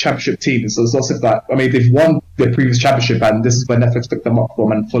a championship team. So it's also that they've won their previous championship, and this is where Netflix picked them up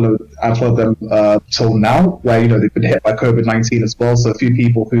from and followed them till now, where they've been hit by COVID-19 as well. So a few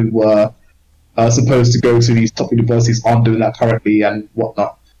people who were supposed to go to these top universities aren't doing that currently and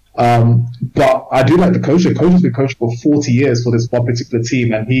whatnot. But I do like the coach. The coach has been coaching for 40 years for this one particular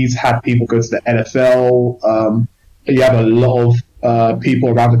team, and he's had people go to the NFL. You have a lot of people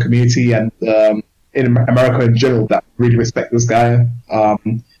around the community and in America in general that really respect this guy,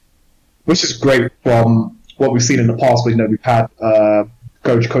 which is great from what we've seen in the past. Where we've had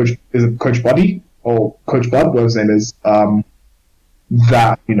Coach Buddy or Coach Bud, whatever his name is.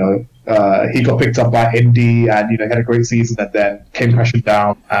 That he got picked up by Indy and had a great season and then came crashing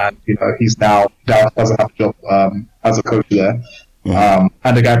down, and he's now doesn't have a job as a coach there, and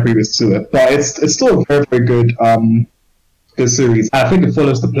the guy previous to it. But it's still a very, very good series. And I think it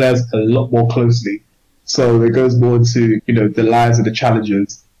follows the players a lot more closely, so it goes more into the lives and the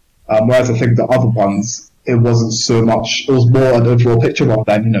challenges. Whereas I think the other ones, it wasn't so much. It was more an overall picture rather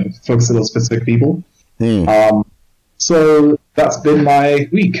than focusing on specific people. So that's been my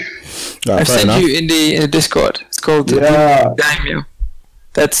week. I've sent you in the Discord. It's called Daimyo.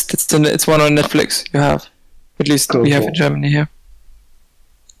 It's one on Netflix. You have, at least we have in Germany here.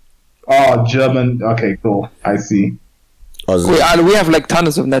 Oh, German. Okay, cool. I see. We have like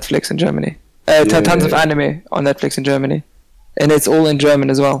tons of Netflix in Germany. Tons of anime on Netflix in Germany, and it's all in German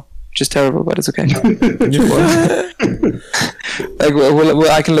as well. Which is terrible, but it's okay. Like,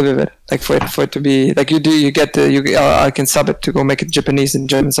 I can live with it. Like for it to be like I can sub it to go make it Japanese and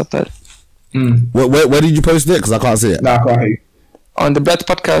German subtitle. Where did you post it? Because I can't see it. Nah, I can't hear you. On the Bread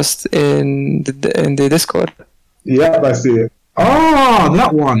podcast in the Discord. Yeah, I see it. Oh,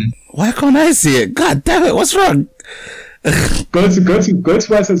 that one. Why can't I see it? God damn it! What's wrong? Go to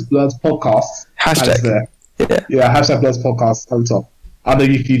where it says Blur's podcast. Hashtag. Yeah. Hashtag Blur's podcast on top. Other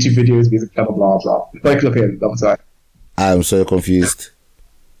YouTube videos, music, blah blah blah. Look at it. I'm sorry. I am so confused.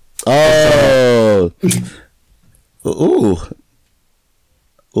 Oh. Ooh.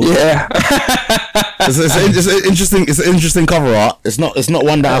 Yeah. it's an interesting cover art. It's not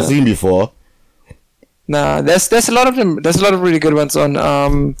one that I've seen before. Nah, there's a lot of them. There's a lot of really good ones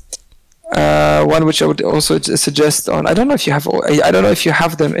on. One which I would also suggest on. I don't know if you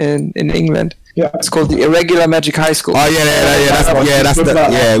have them in England. Yeah. It's called The Irregular Magic High School. Oh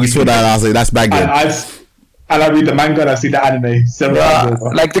we saw that last week. That's bagging. And I read the manga and I see the anime several times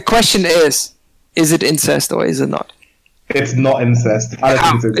over. Like the question is it incest or is it not? It's not incest. I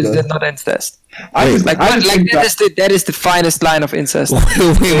don't think it's incest. Is it not incest? That is the finest line of incest. Wait.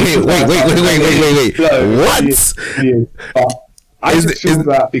 What? I just feel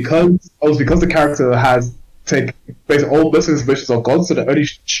that because the character has basically most of his emotions are gone, so the only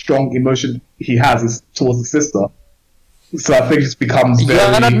strong emotion he has is towards his sister. So I think it just becomes very...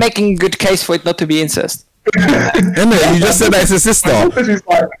 You're not making a good case for it not to be incest. Innit? You just said that it's a sister. She's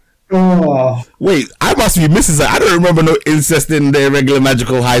like, oh. Wait, I must be missing something. I don't remember no incest in the regular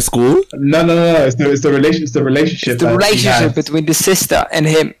magical high school. No. It's the relationship. The relationship between the sister and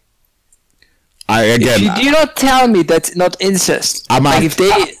him. Again, If you do not tell me that's not incest, I will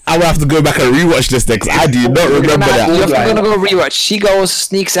have to go back and rewatch this thing because I do not remember that. You're gonna go rewatch. She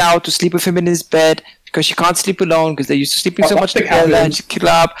sneaks out to sleep with him in his bed because she can't sleep alone because they used to sleeping so much together. And she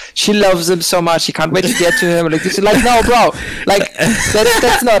club. She loves him so much. She can't wait to get to him. Like this is like, no, bro. Like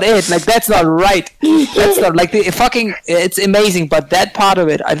that's not it. Like that's not right. That's not like the fucking. It's amazing, but that part of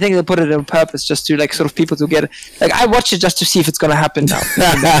it, I think they put it on purpose just to like sort of people to get. Like I watch it just to see if it's gonna happen now.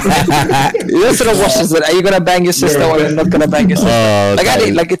 You sort of watch this. Are you gonna bang your sister or you're not gonna bang your sister? Like I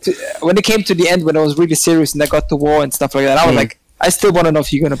did. Like when it came to the end when it was really serious and they got to war and stuff like that, I was like. I still want to know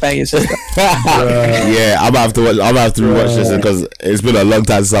if you're gonna bang your sister. Yeah, I'm gonna have to rewatch this because it's been a long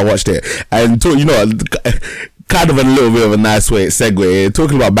time since I watched it. And kind of a little bit of a nice way segue.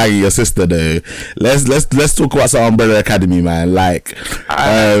 Talking about banging your sister though, let's talk about some Umbrella Academy, man. Like,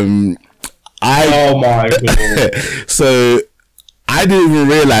 oh my god. So I didn't even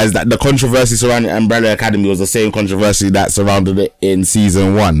realize that the controversy surrounding Umbrella Academy was the same controversy that surrounded it in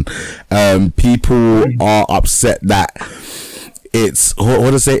season 1. People are upset that it's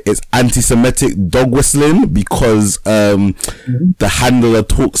it's anti-Semitic dog whistling because the handler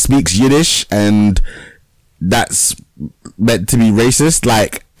speaks Yiddish and that's meant to be racist.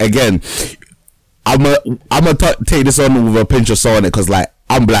 Like again, I'm gonna take this on with a pinch of salt in it because like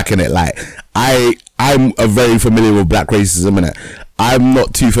I'm black in it. Like I'm very familiar with black racism in it. I'm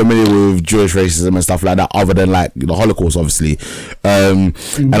not too familiar with Jewish racism and stuff like that, other than like the Holocaust, obviously. And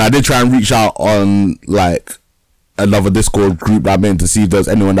I did try and reach out on like another Discord group that I'm in to see if there was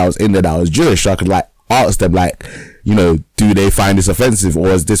anyone that was in there that was Jewish, so I could like ask them like, do they find this offensive, or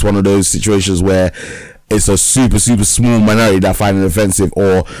is this one of those situations where it's a super small minority that find it offensive,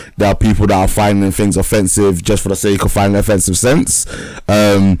 or there are people that are finding things offensive just for the sake of finding offensive sense?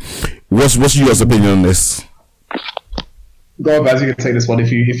 What's your opinion on this? Go on, Baz, you can take this one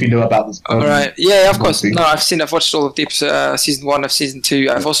if you know about this. All right. Yeah, of course. No, I've watched all of the season 1 of season 2.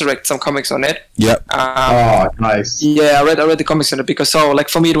 I've also read some comics on it. Yep. Nice. Yeah, I read the comics on it because like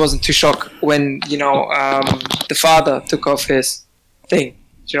for me it wasn't too shock when the father took off his thing.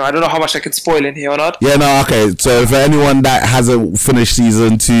 I don't know how much I can spoil in here or not. Yeah, no, okay. So for anyone that hasn't finished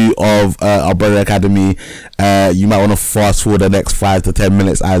season 2 of Umbrella Academy, you might want to fast forward the next 5 to 10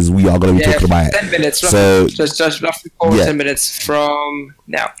 minutes as we are going to be talking about it. 10 minutes. So just roughly 10 minutes from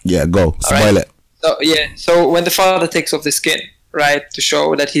now. Yeah, go. Spoil it. So when the father takes off the skin, right, to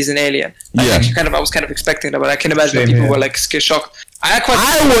show that he's an alien. I was kind of expecting that, but I can imagine that people were like shocked. I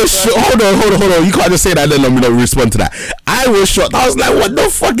was shocked. Hold on. You can't just say that and then let me not respond to that. I was shocked. I was like, what the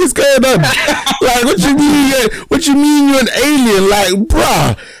fuck is going on? Like, what you mean? What you mean you're an alien? Like,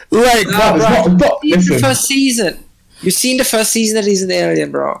 bruh. Like, the first season. You've seen the first season that he's an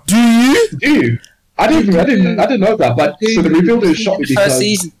alien, bro. Do you? I didn't know that. But so the reveal is shocked me because first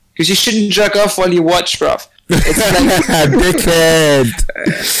season. Because you shouldn't jerk off while you watch, bro. It's like dickhead.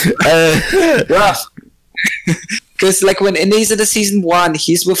 Because like when in the season 1,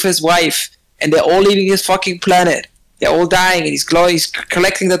 he's with his wife and they're all leaving his fucking planet. They're all dying and he's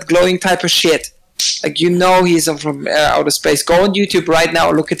collecting that glowing type of shit. Like he's from outer space. Go on YouTube right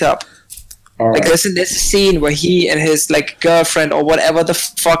now, look it up. Like there's a scene where he and his like girlfriend or whatever the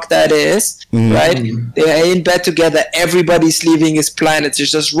fuck that is, right? They're in bed together. Everybody's leaving his planet.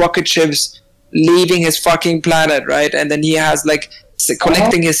 There's just rocket ships leaving his fucking planet, right? And then he has like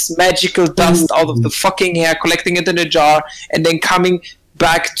collecting his magical dust out of the fucking air, collecting it in a jar, and then coming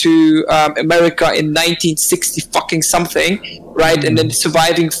back to America in 1960 fucking something, right? And then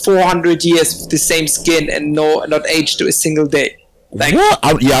surviving 400 years with the same skin and not aged to a single day. Like, what?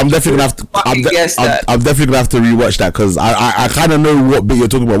 I'm definitely gonna have to. I'm definitely gonna have to rewatch that because I kind of know what bit you're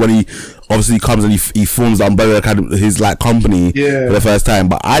talking about when he obviously comes and he forms the Umbrella Academy, his like company for the first time.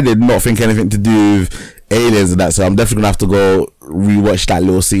 But I did not think anything to do with aliens and that, so I'm definitely gonna have to go rewatch that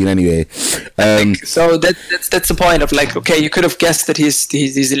little scene anyway. So that's the point of like, okay, you could have guessed that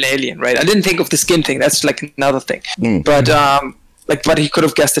he's an alien, right? I didn't think of the skin thing. That's like another thing. But but he could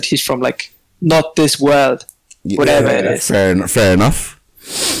have guessed that he's from like not this world. Whatever it is. Fair enough.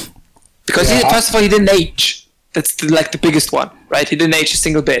 Because first of all, he didn't age. That's the biggest one, right? He didn't age a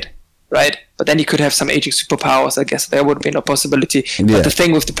single bit, right? But then he could have some aging superpowers. I guess there would be no possibility. But the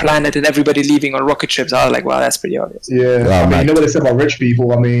thing with the planet and everybody leaving on rocket ships, I was like, well, that's pretty obvious. Yeah, you know what they said about rich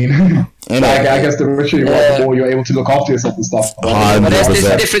people. I mean, I guess the richer you are, the more you're able to look after yourself and stuff. But there's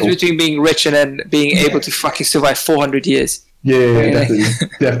a difference between being rich and then being able to fucking survive 400 years. Yeah,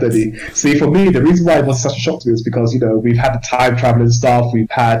 definitely. See, for me, the reason why it was such a shock to me is because, we've had the time traveling stuff, we've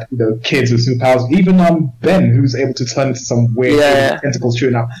had, kids with superpowers, even Ben, who's able to turn into some weird tentacles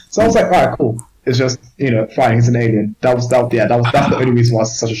shooting out. So I was like, all right, cool. It's just, fine, he's an alien. That's the only reason why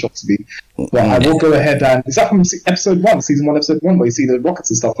it's such a shock to me. But I will go ahead and, is that from season 1, episode 1, where you see the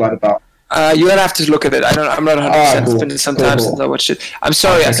rockets and stuff flying about? You're gonna have to look at it. I'm not 100%. Cool. It's been some time since I watched it. I'm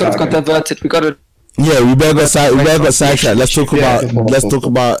sorry, I sort of got diverted. We got to. Yeah, we better got sidetracked. Let's talk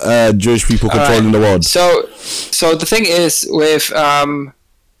about Jewish people controlling the world. So the thing is with the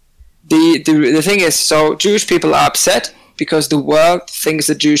thing is, so Jewish people are upset because the world thinks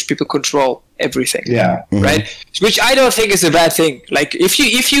that Jewish people control everything. Yeah. Right? Which I don't think is a bad thing. Like if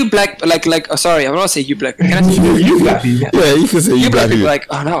you black sorry, I'm not saying you black. Can I say you black people? Yeah, you can say you black people. Like,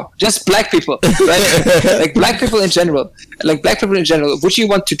 oh no, just black people. Right? Like black people in general. Would you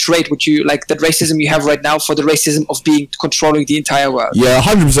want to trade that racism you have right now for the racism of being controlling the entire world? Yeah,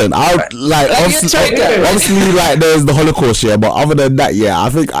 100%. Obviously like there's the Holocaust, but other than that, I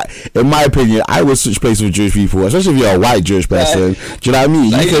think in my opinion I would switch places with Jewish people, especially if you're a white Jewish person. Do you know what I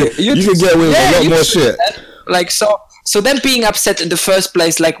mean? You can get away with a lot more shit. So them being upset in the first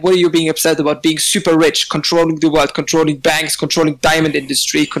place, like, what are you being upset about? Being super rich, controlling the world, controlling banks, controlling diamond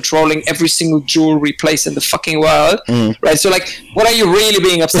industry, controlling every single jewelry place in the fucking world, right? So, like, what are you really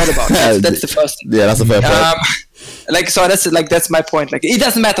being upset about? That's the first thing. Yeah, that's a fair point. That's my point. Like, it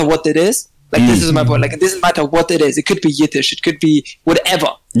doesn't matter what it is. Like, this is my point. Like, it doesn't matter what it is. It could be Yiddish. It could be whatever,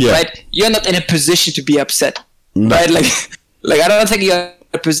 right? You're not in a position to be upset, right? Like, I don't think you're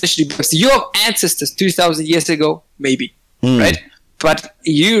a position because your ancestors 2,000 years ago, maybe, right? But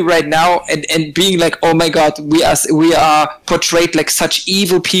you right now and being like, oh my god, we are portrayed like such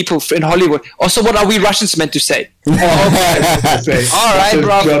evil people in Hollywood. Also, what are we Russians meant to say? All right,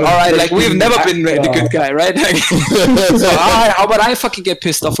 bro. All right, like we've never been the good guy, right? So how about I fucking get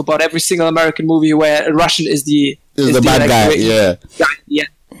pissed off about every single American movie where a Russian is the bad guy? Yeah.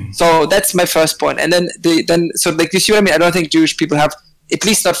 So that's my first point. And then so like you see what I mean? I don't think Jewish people have, at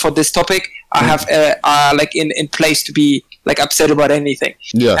least not for this topic, have like in place to be like upset about anything.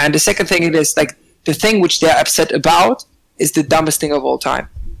 Yeah. And the second thing is like the thing which they're upset about is the dumbest thing of all time.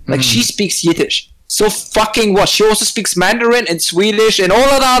 Like she speaks Yiddish. So fucking what? She also speaks Mandarin and Swedish and all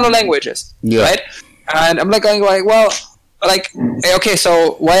of the other languages. Yeah. Right? And I'm like going like, well, like, okay,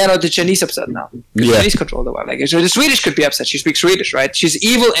 so why are not the Chinese upset now? The Chinese control the world. Like, so the Swedish could be upset. She speaks Swedish, right? She's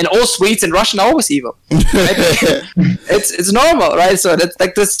evil, and all Swedes and Russian are always evil. Right? It's normal, right? So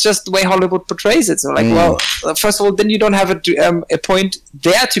that's just the way Hollywood portrays it. So like, well, first of all, then you don't have a point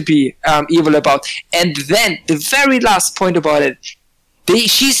there to be evil about. And then the very last point about it,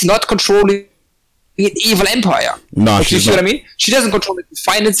 she's not controlling an evil empire. No, like, you see what I mean? She doesn't control the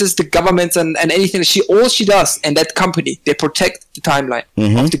finances, the governments, and anything. All she does, and that company, they protect the timeline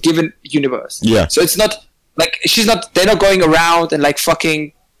of the given universe. Yeah. So it's not like they're not going around and like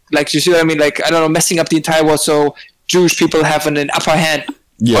fucking, like, you see what I mean? Like, I don't know, messing up the entire world so Jewish people have an upper hand,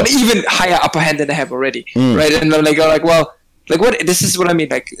 or an even higher upper hand than they have already, right? And they're like, well, like, what? This is what I mean.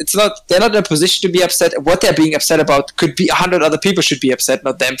 Like, they're not in a position to be upset. What they're being upset about could be 100 other people should be upset,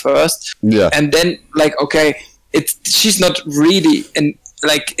 not them first. Yeah. And then, like, okay, she's not really an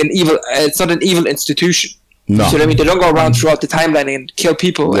evil. It's not an evil institution. No. So I mean, they don't go around throughout the timeline and kill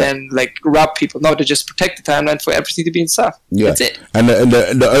people and like rob people. No, they just protect the timeline for everything to be in stuff. Yeah. That's it. And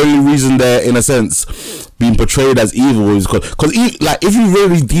the only reason they're, in a sense, being portrayed as evil is because like, if you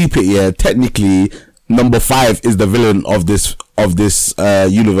really deep it, technically, number 5 is the villain of this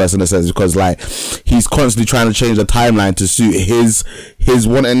universe in a sense, because like he's constantly trying to change the timeline to suit his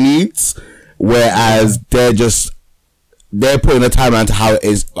want and needs, whereas they're putting the timeline to how it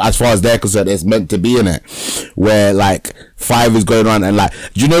is, as far as they're concerned, it's meant to be in it. Where like 5 is going on, and like,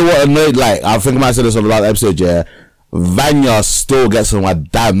 do you know what annoyed? Like, I think I might have said this on the last episode. Vanya still gets on my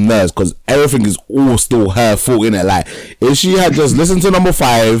damn nerves because everything is all still her fault in it. Like, if she had just listened to number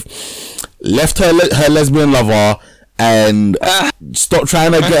 5, left her lesbian lover, and stop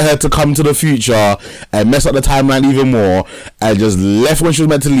trying to get her to come to the future and mess up the timeline even more, and just left when she was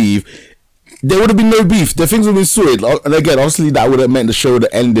meant to leave, there would have been no beef. The things would have been sorted. And again, obviously that would have meant the show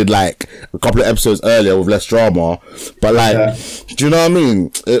that ended like a couple of episodes earlier with less drama. But like, do you know what I mean?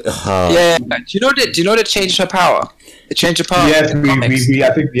 Do you know that changed her power? It changed her power. Yes, we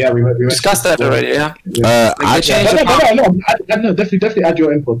discussed that already. Yeah. No, definitely add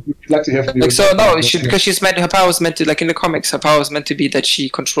your input. We'd like to hear from you. Like, so no, because her power is meant to, like in the comics, her power is meant to be that she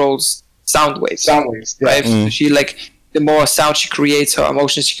controls sound waves. Right. So she like, the more sound she creates, her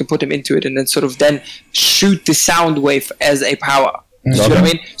emotions, she can put them into it, and then sort of then shoot the sound wave as a power. You know what I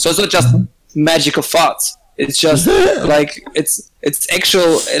mean? So it's not just magical thoughts. It's just like it's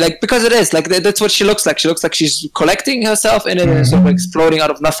actual, like, because it is like that's what she looks like. She looks like she's collecting herself and then sort of exploding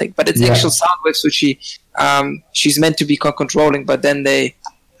out of nothing. But it's actual sound waves which she's meant to be controlling. But then I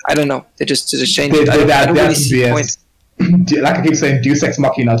don't know, they just change it. I don't really see the point. Like I keep saying, Deus Ex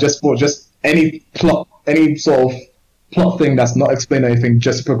Machina, just any plot, any sort of plot thing that's not explaining anything,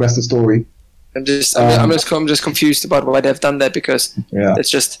 just to progress the story. I'm just confused about why they've done that, because it's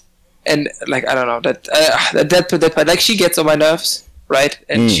just, and like, I don't know, that like, she gets on my nerves, right?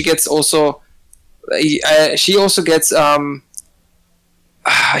 And she gets also, she gets a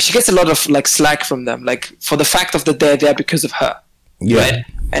lot of like slack from them, like for the fact of that they're there because of her, right?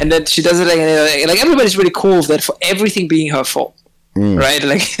 And then she does it like everybody's really cool with that, for everything being her fault, right?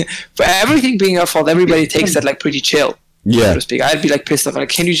 Like for everything being her fault, everybody takes that like pretty chill. So to speak. I'd be like pissed off. Like,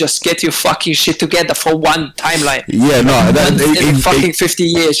 can you just get your fucking shit together for one timeline? Yeah, no, fucking 50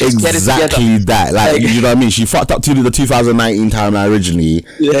 years. Just exactly, get it together. That. Like, you know what I mean? She fucked up to the 2019 timeline originally,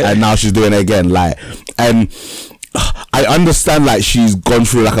 and now she's doing it again. Like, and I understand, like, she's gone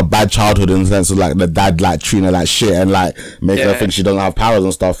through like a bad childhood in the sense of like the dad like treating her like shit and like making her think she doesn't have powers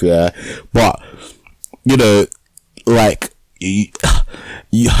and stuff. But you know, like,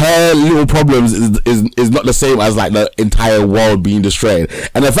 her little problems is not the same as like the entire world being destroyed.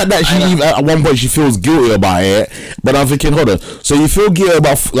 And the fact that she even at one point she feels guilty about it, but I'm thinking, hold on, so you feel guilty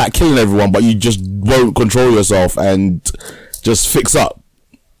about like killing everyone, but you just won't control yourself and just fix up?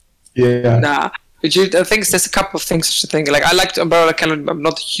 Nah, I think there's a couple of things to think. Like, I liked Umbrella Academy. I'm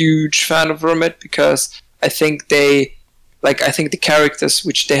not a huge fan of Rumit, because I think the characters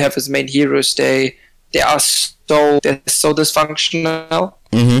which they have as main heroes, they're so dysfunctional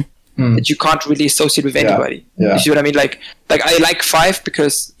that you can't really associate with anybody. You see what I mean? Like I like Five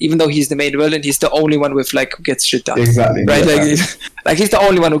because even though he's the main villain, he's the only one with like who gets shit done. Exactly. Right? Like he's the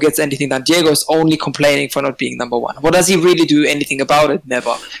only one who gets anything done. Diego's only complaining for not being number one. What does he really do anything about it?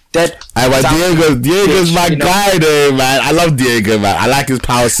 Never. Diego's my guy though, man. I love Diego, man. I like his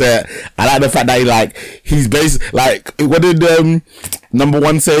power set. I like the fact that he's based like, what did number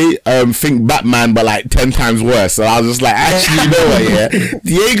one say? Think Batman, but like 10 times worse. So I was just like, actually, you know what?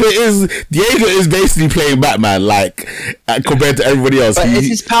 Diego is basically playing Batman, like compared to everybody else. But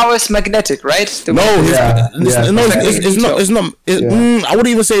his power is magnetic, right? It's not. I wouldn't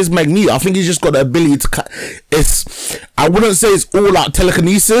even say it's magnetic. I think he's just got the ability to. I wouldn't say it's all out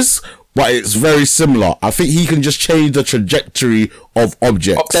telekinesis, but it's very similar. I think he can just change the trajectory of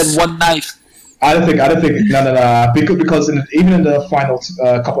objects. Of that one knife. I don't think. No. Because even in the final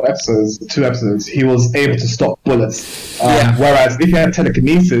two episodes, he was able to stop bullets. Whereas if he had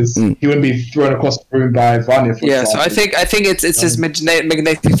telekinesis, he wouldn't be thrown across the room by Vanya. For example. So I think it's his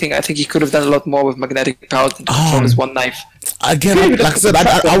magnetic thing. I think he could have done a lot more with magnetic powers than control his one knife. Again, like I said,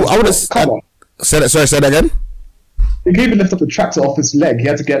 I would have. Come on. Say that again. He could even lift up the tractor off his leg. He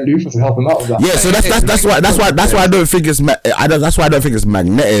had to get Luther to help him out with that. Yeah, so that's why I don't think it's that's why I don't think it's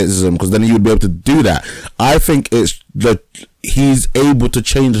magnetism, because then he would be able to do that. I think it's he's able to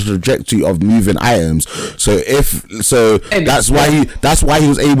change the trajectory of moving items. That's why he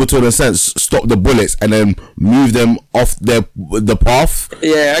was able to, in a sense, stop the bullets and then move them off the path.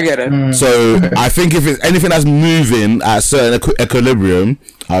 Yeah, I get it. So I think if it's anything that's moving at a certain equilibrium,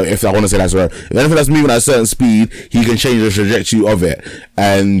 if I want to say that's right, if anything that's moving at a certain speed, he can change the trajectory of it,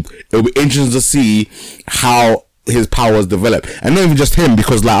 and it'll be interesting to see how his powers develop. And not even just him,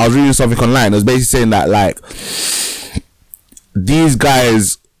 because like I was reading something online, it was basically saying that like these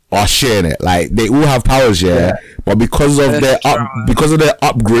guys are sharing it, like they all have powers, but because of their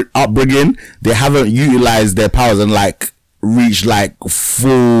upbringing, they haven't utilized their powers and like reached like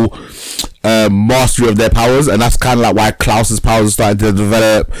full mastery of their powers, and that's kind of like why Klaus's powers are starting to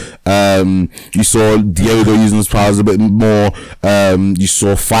develop. You saw Diego using his powers a bit more. You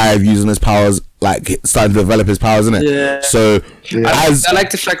saw Five using his powers, like starting to develop his powers, isn't it? Yeah. So I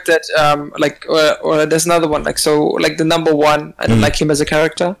like the fact that or there's another one, like, so like the number one, I don't like him as a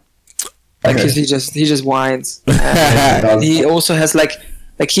character, like cause he just whines. And he also has like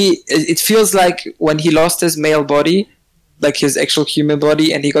it feels like when he lost his male body, like his actual human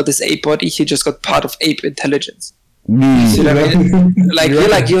body, and he got this ape body, he just got part of ape intelligence. You see what I mean?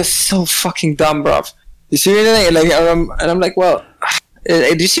 Like you're so fucking dumb, bruv. You see what I mean? Like and I'm like, well,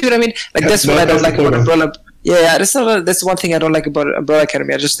 do you see what I mean? Like that's what I don't like about Umbrella. Yeah, that's one thing I don't like about Umbrella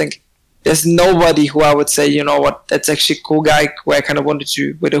Academy. I just think there's nobody who I would say, you know what, that's actually a cool guy who I kind of wanted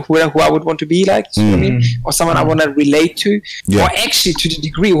to, who I would want to be like, you know what I mean? Or someone I want to relate to, or actually to the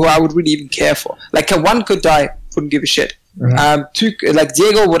degree who I would really even care for. Like one could die, wouldn't give a shit. Two, like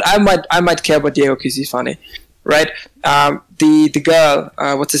Diego would, I might care about Diego because he's funny, right? The girl,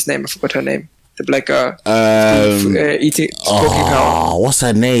 what's his name? I forgot her name. the black girl, eating smoking power. What's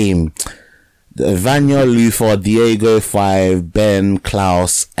her name? Vanya, Luther, Diego, 5, Ben,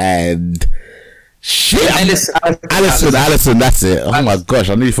 Klaus, and Alison, that's it. Oh my gosh,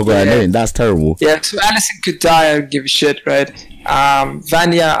 I nearly forgot her name. That's terrible. Yeah, so Alison could die, I would give a shit, right?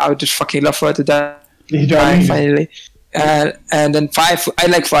 Vanya, I would just fucking love for her to die. Finally. And then 5, I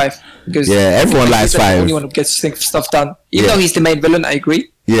like 5 because everyone likes 5. The only one who gets stuff done, even though he's the main villain. I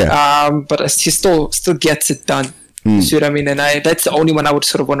agree. But he still gets it done. You see what I mean? And that's the only one I would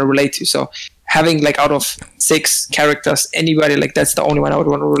sort of want to relate to. So having like out of 6 characters, anybody like that's the only one I would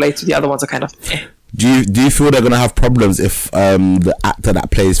want to relate to. The other ones are kind of. Do you feel they're gonna have problems if the actor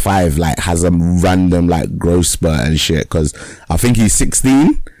that plays 5 like has a random like growth spurt and shit? Because I think he's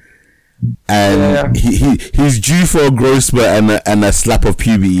 16. And he's due for a growth spurt and a slap of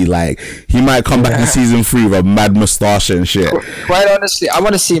puberty. Like he might come back in season 3 with a mad moustache and shit. Quite honestly, I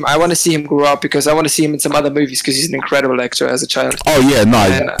want to see him grow up because I want to see him in some other movies because he's an incredible actor as a child. Oh yeah,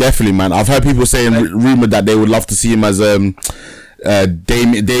 no, definitely, man. I've heard people saying rumored that they would love to see him as Damian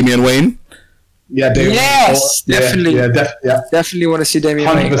Wayne. Yeah, Damian. Yes, definitely. Definitely want to see Damian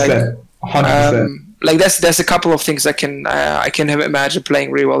 100%, Wayne. 100%. Like there's a couple of things I can imagine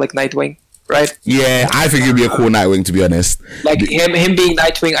playing really well, like Nightwing, right? Yeah, I think it'd be a cool Nightwing, to be honest. Like him being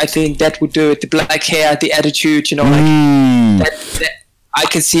Nightwing, I think that would do it. The black hair, the attitude, you know, like that I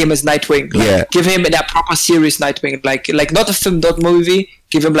can see him as Nightwing. Like, give him that proper serious Nightwing, like not a film, not movie.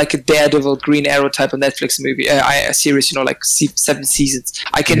 Give him like a Daredevil, Green Arrow type of Netflix movie, a series, you know, like 7 seasons.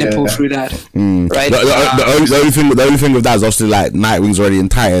 I can pull through that, right? The only thing with that is obviously like Nightwing's already in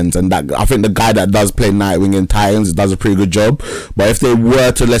Titans, and that I think the guy that does play Nightwing in Titans does a pretty good job. But if they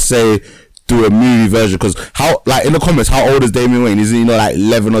were to, let's say, do a movie version, because how, like in the comments, how old is Damian Wayne? Is he, like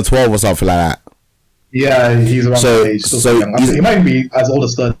 11 or 12 or something like that? Yeah, he's around that age. He might be as old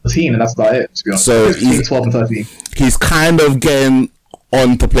as 13, and that's about it, to be honest. So he's 12 and 13. He's kind of getting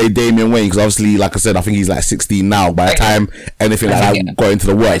on to play Damian Wayne, because obviously, like I said, I think he's like 16 now. By the time anything like that got into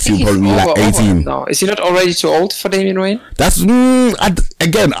the works, he'll probably be like 18. No, is he not already too old for Damian Wayne? That's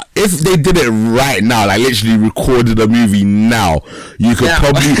again, if they did it right now, like literally recorded a movie now, you could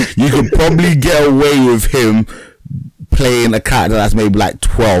probably get away with him playing a character that's maybe like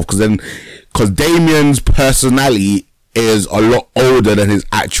 12, because Damian's personality is a lot older than his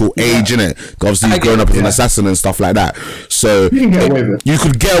actual age, innit? Obviously he's grown up as an assassin and stuff like that, so you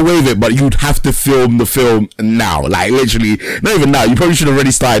could get away with it, but you'd have to film the film now, like literally not even now. You probably should have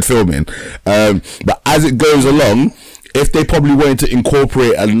already started filming, but as it goes along, if they probably wanted to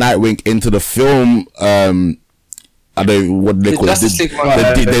incorporate a Nightwing into the film, I don't know what they call it,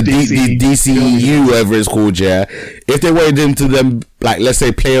 the DCEU, whatever it's called, if they wanted him to then, like, let's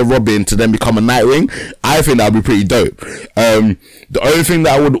say, play a Robin to then become a Nightwing, I think that would be pretty dope. The only thing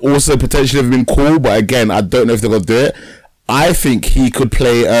that would also potentially have been cool, but again, I don't know if they're going to do it, I think he could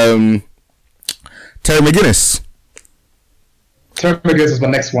play Terry McGinnis. Terry McGinnis was my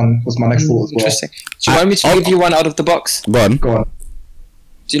next thought as well. Interesting. Do you want me to give you one out of the box? Go on.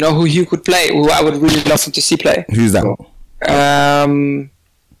 Do you know who you could play? Who I would really love him to see play? Who's that?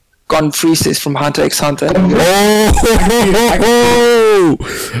 Gon Freezes from Hunter x Hunter.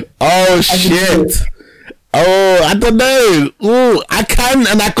 Oh shit! Oh, I don't know. Oh, I can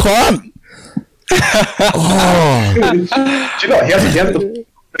and I can't. Do you know he has the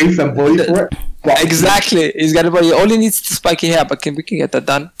face and body for it? Exactly. He's got a body. He only needs the spiky hair, but we can get that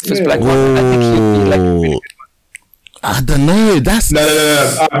done. First Black one. I think he'd be like really good. I don't know. That's no.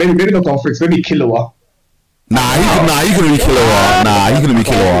 Maybe not Conflicts. Maybe Killua. He couldn't be Killua. He couldn't be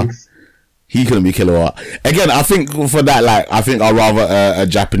Killua. He couldn't be Killua. Again, I think for that, like, I think I'd rather a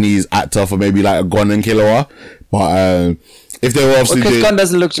Japanese actor for maybe like a Gon and Killua. But if they were obviously because Gon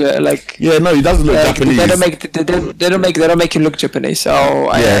doesn't look like he doesn't look Japanese. They don't make him look Japanese. So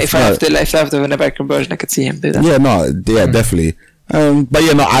if I have to have an American version, I could see him do that. Definitely. But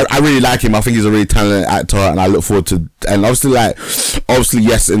I really like him. I think he's a really talented actor, and I look forward to. And obviously,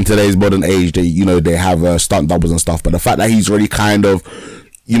 yes, in today's modern age, they have stunt doubles and stuff. But the fact that he's really kind of,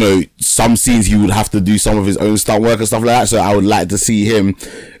 some scenes he would have to do some of his own stunt work and stuff like that. So I would like to see him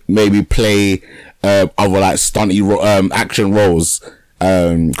maybe play other like stunty action roles.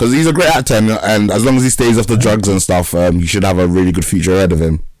 Because he's a great actor, and as long as he stays off the drugs and stuff, he should have a really good future ahead of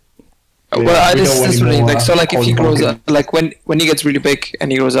him. Well, this really like so. Like if he grows up, like when he gets really big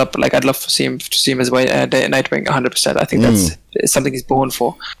and he grows up, like I'd love to see him as Nightwing 100%. I think that's something he's born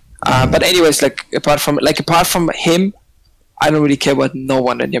for. But anyways, like apart from him, I don't really care about no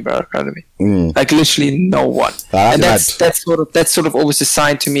one in the Umbrella Academy. Like literally no one. And that's sort of always a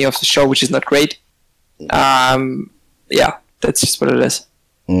sign to me of the show, which is not great. Yeah, that's just what it is.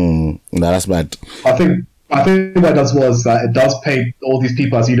 No, that's bad. I think what it does was that it does paint all these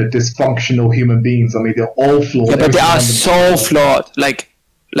people as dysfunctional human beings. I mean, they're all flawed. Yeah, but they are so flawed. Like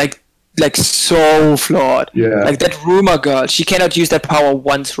so flawed. Yeah. Like that rumor girl, she cannot use that power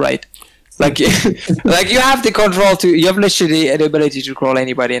once, right? Like, like you have the control you have literally the ability to control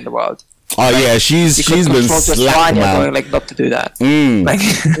anybody in the world. Oh yeah, she's been slack, man. Going, like, not to do that. Like,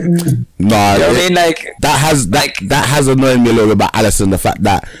 nah, you know what I mean? Like that has annoyed me a little bit about Alison. The fact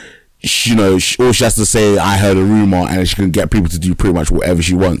that all she has to say, I heard a rumor, and she can get people to do pretty much whatever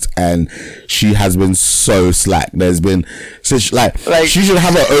she wants, and she has been so slack. There's been such like she should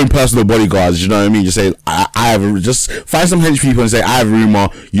have her own personal bodyguards. You know what I mean? Just say just find some hench people and say, I have a rumor,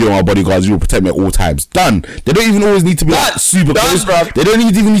 you're my bodyguards, you will protect me at all times. Done. They don't even always need to be super close. Bro. They don't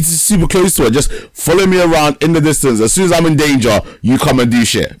even need to be super close to her. Just follow me around in the distance. As soon as I'm in danger, you come and do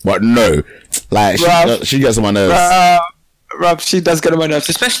shit. But no, like she gets on my nerves. Rob, she does get on my nerves.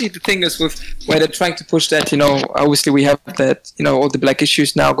 Especially the thing is with where they're trying to push that, obviously we have that, all the black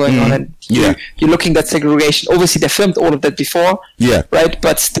issues now going on, and you're looking at segregation. Obviously they filmed all of that before, right?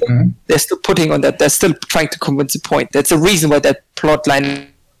 But still, they're still putting on that. They're still trying to convince a point. That's the reason why that plot line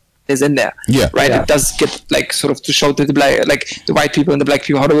is in there, right? It does get like sort of to show to the black, like the white people and the black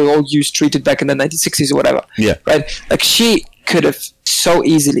people, how they were all treated back in the 1960s or whatever, right? Like she could have so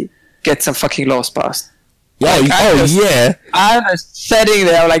easily get some fucking laws passed. I was sitting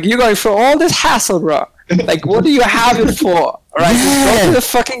there like, you're going through all this hassle, bro. Like, what do you have it for? Right? Just go to the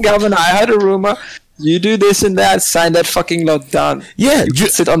fucking governor. I heard a rumor. You do this and that. Sign that fucking law. Done. Yeah. You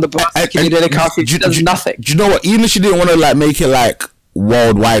sit on the bus. Can you get a coffee? Does nothing. Do you know what? Even if she didn't want to like make it like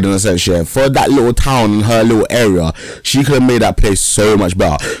worldwide in a sense, for that little town in her little area, she could have made that place so much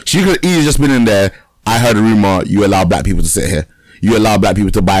better. She could have easily just been in there. I heard a rumor. You allow black people to sit here. You allow black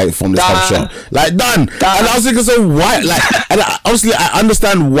people to buy it from this top shop. Like, done. And I was thinking, so why? Like, and obviously, I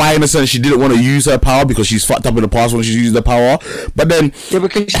understand why, in a sense, she didn't want to use her power because she's fucked up in the past when she's used the power. But then,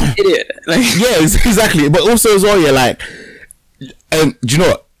 because she's an idiot. Like, exactly. But also as well, do you know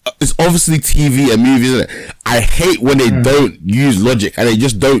what? It's obviously TV and movies, isn't it? I hate when they don't use logic and they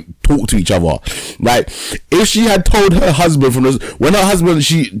just don't talk to each other. Like, if she had told her husband when her husband,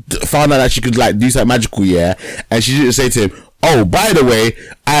 she found out that she could like do something magical, and she didn't say to him, oh, by the way,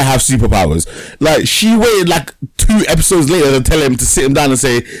 I have superpowers. Like, she waited like 2 episodes later to tell him to sit him down and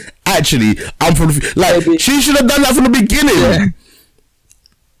say, actually, I'm from the like, she should have done that from the beginning. Yeah.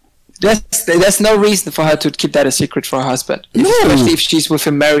 There's no reason for her to keep that a secret for her husband. No. Especially if she's with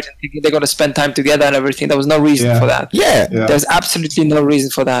him married and they're going to spend time together and everything. There was no reason for that. Yeah. There's absolutely no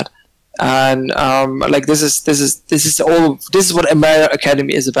reason for that. And like this is what Umbrella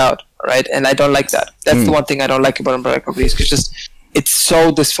Academy is about, right? And I don't like that. That's the one thing I don't like about Umbrella Academy, is it's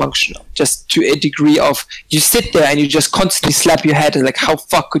so dysfunctional, just to a degree of you sit there and you just constantly slap your head and like, how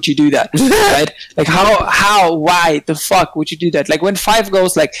fuck could you do that? Right? Like why the fuck would you do that? Like when 5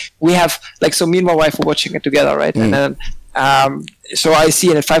 goes, like we have like, so me and my wife were watching it together, right? And then so I see,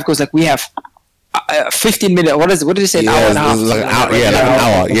 and at 5 goes, like we have 15 minutes. What did you say? An hour and a half. Like an hour, like an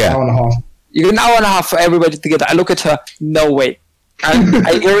hour. Yeah. Hour and a half. You get an hour and a half for everybody together. I look at her, no way. And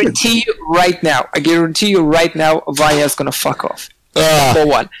I guarantee you right now, Vaya's gonna fuck off. Number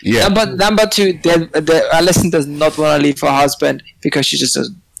 1. Yeah. Number 2, Alison does not want to leave her husband because she just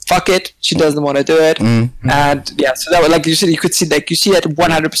doesn't. Fuck it. She doesn't want to do it. And so that was, like you said, you see that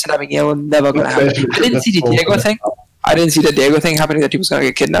 100% happening. It was never gonna happen. I didn't see the Diego thing. I didn't see the Diego thing happening, that he was gonna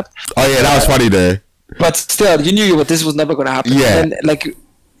get kidnapped. Oh yeah, that was funny though. But still, you knew this was never gonna happen. Yeah. And like,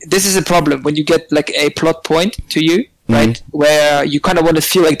 this is a problem when you get like a plot point to you, right? Where you kind of want to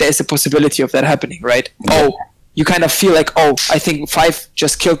feel like there is a possibility of that happening, right? Oh, you kind of feel like, oh, I think 5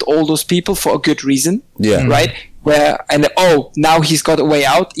 just killed all those people for a good reason. Yeah. Right? Now he's got a way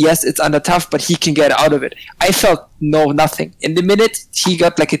out. Yes, it's under tough, but he can get out of it. I felt nothing. In the minute he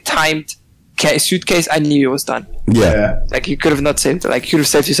got like a timed suitcase, I knew it was done. Yeah. Like you could have not saved it. Like you could have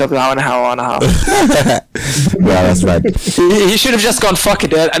saved yourself an hour and a half. Yeah, that's right. He should have just gone, fuck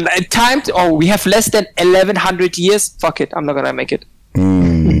it. And timed, we have less than 1100 years. Fuck it. I'm not going to make it.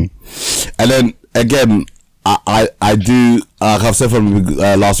 And then again, I do, like I've said from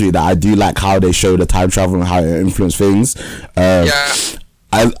last week, that I do like how they show the time travel and how it influenced things.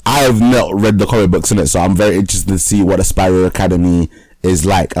 I have not read the comic books in it, so I'm very interested to see what the Spiral Academy is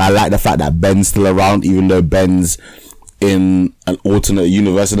like. And I like the fact that Ben's still around, even though Ben's in an alternate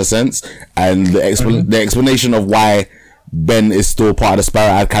universe in a sense, and the explanation of why Ben is still part of the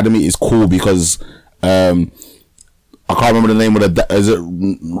Spiral Academy is cool, because I can't remember the name of the. Is it?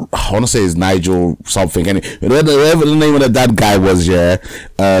 I want to say it's Nigel something. And whatever the name of the dad guy was, yeah.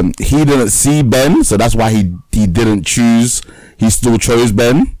 He didn't see Ben, so that's why he didn't choose. He still chose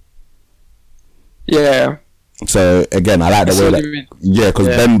Ben. Yeah. So again, I like the way that. Yeah, because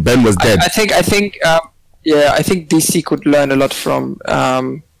Ben was dead. I think DC could learn a lot from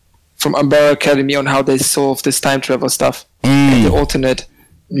Umbrella Academy on how they solve this time travel stuff and the alternate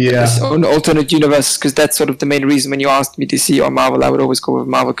universes, because that's sort of the main reason when you asked me DC or Marvel, I would always go with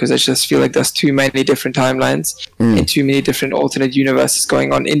Marvel, because I just feel like there's too many different timelines and too many different alternate universes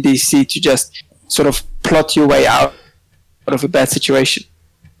going on in DC to just sort of plot your way out of a bad situation,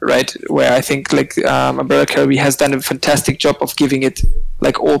 right? Where I think like Umbrella Academy has done a fantastic job of giving it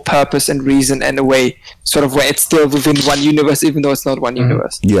like all purpose and reason and a way sort of where it's still within one universe even though it's not one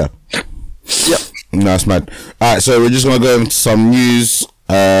universe. Yeah. No, that's mad. Alright, so we're just gonna go into some news.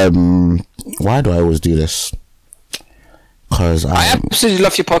 Why do I always do this? Because I absolutely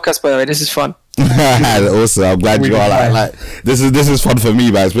love your podcast, by the way. This is fun. Also, I'm glad you are like this is fun for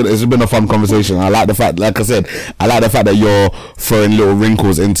me, but it's been a fun conversation. I like the fact, like I said, that you're throwing little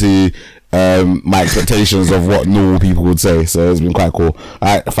wrinkles into my expectations of what normal people would say. So it's been quite cool.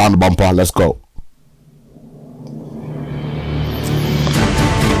 Alright, I found the bumper. Let's go.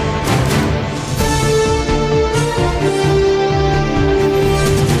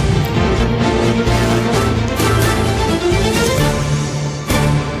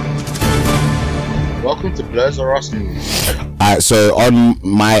 Welcome to Blurs or Us News. Alright, so on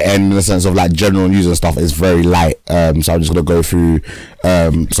my end, in the sense of like general news and stuff, it's very light. So I'm just gonna go through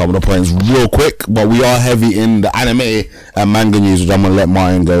some of the points real quick. But we are heavy in the anime and manga news, which I'm gonna let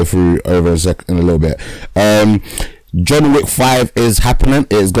Martin go through over in a little bit. John Wick 5 is happening.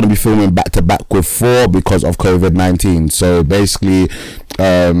 It's going to be filming back to back with 4 because of COVID-19. So basically,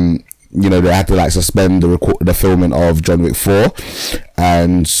 they had to like suspend the filming of John Wick 4,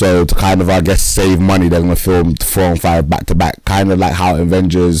 and so to kind of, I guess, save money, they're going to film 4 and 5 back to back, kind of like how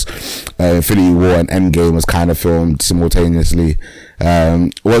Avengers, Infinity War and Endgame was kind of filmed simultaneously.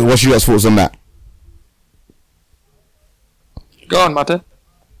 What's your guys' thoughts on that? Go on, Martin.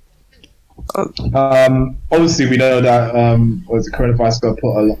 Obviously, we know that the coronavirus is going to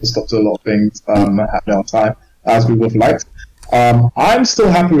put a stop to a lot of things happening on time, as we would have liked. I'm still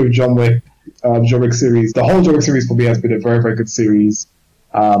happy with John Wick series. The whole John Wick series for me has been a very, very good series.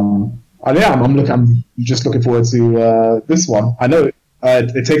 I'm just looking forward to this one. I know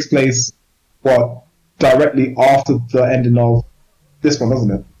it takes place directly after the ending of this one,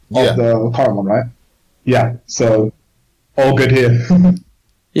 doesn't it? Of the current one, right? Yeah. So all good here.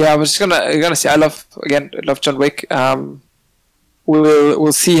 Yeah, I was just gonna say I love John Wick.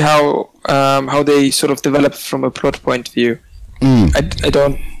 We'll see how they sort of develop from a plot point of view. I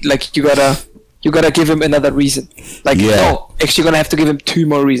don't like you gotta give him another reason. No, actually gonna have to give him 2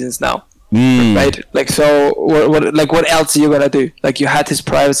 more reasons now. Right? Like, so what else are you gonna do? Like, you had his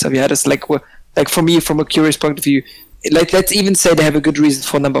private stuff, you had his for me, from a curious point of view, like, let's even say they have a good reason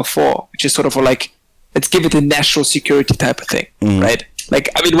for number 4, which is sort of like, let's give it a national security type of thing, right? Like,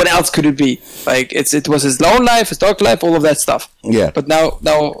 I mean, what else could it be? Like, it was his lone life, his dark life, all of that stuff. Yeah. But now,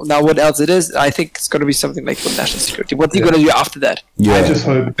 what else it is? I think it's going to be something like for national security. What's he going to do after that? Yeah. I just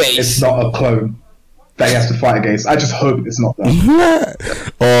hope it's not a clone that he has to fight against. I just hope it's not that.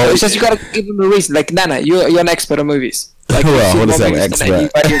 It's just you got to give him a reason. Like, Nana, you're an expert on movies. Like, well, what is that, expert?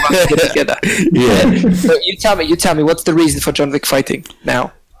 Together. Yeah. So you tell me, what's the reason for John Wick fighting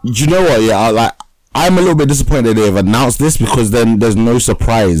now? Do you know what? Yeah, I'm a little bit disappointed they've announced this, because then there's no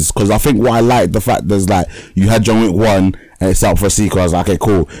surprise. Because I think what I like, the fact there's like, you had John Wick 1 and it's out for a sequel. I was like, okay,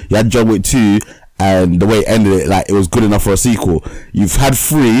 cool. You had John Wick 2 and the way it ended, it, like, it was good enough for a sequel. You've had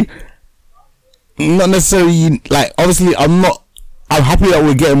 3, not necessarily, like, obviously I'm happy that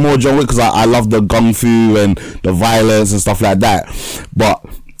we're getting more John Wick, because I love the gung fu and the violence and stuff like that. But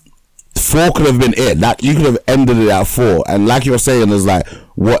 4 could have been it. Like, you could have ended it at 4, and like you're saying, there's like,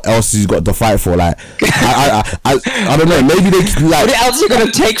 what else he's got to fight for? Like, I don't know. Maybe they like. What else are you gonna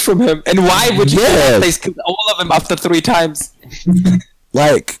take from him? And why would you kill all of them after 3 times?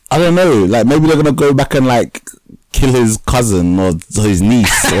 Like, I don't know. Like, maybe they're gonna go back and like kill his cousin or his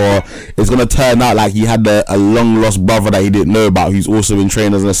niece, or it's gonna turn out like he had a long lost brother that he didn't know about, who's also been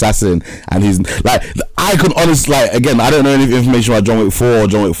trained as an assassin, and he's like, I can honestly, like, again, I don't know any information about John Wick 4 or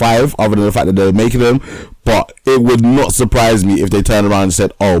John Wick 5 other than the fact that they're making them, but it would not surprise me if they turned around and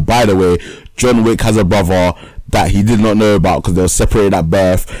said, oh, by the way, John Wick has a brother that he did not know about because they were separated at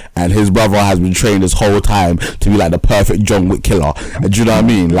birth, and his brother has been trained this whole time to be like the perfect John Wick killer. Do you know what I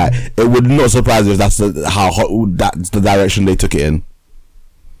mean? Like, it would not surprise me if that's that's the direction they took it in.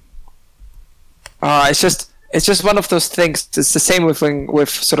 It's just it's just one of those things. It's the same with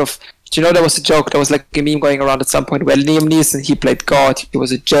sort of. Do you know there was a joke? There was like a meme going around at some point where Liam Neeson, he played God, he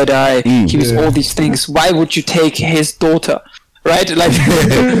was a Jedi, he was all these things. Why would you take his daughter? Right? Like,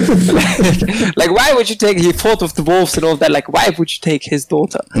 like why would you take, he fought with the wolves and all that, like why would you take his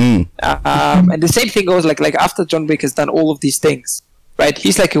daughter? And the same thing goes like after John Wick has done all of these things, right?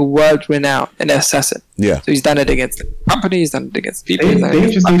 He's like a world-renowned assassin. Yeah. So he's done it against the company, he's done it against people, They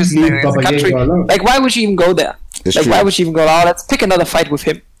just need to leave Baba Yaga alone. like why would you even go there? It's like true. why would you even go, oh, let's pick another fight with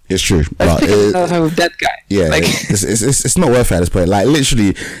him. It's true. Let's But pick another fight with that guy. yeah, like, it's not worth it at this point. Like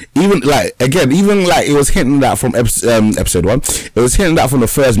literally, even like it was hinting that from episode 1. It was hinting that from the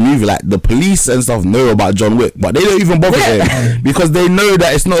first movie. Like the police and stuff know about John Wick, but they don't even bother him because they know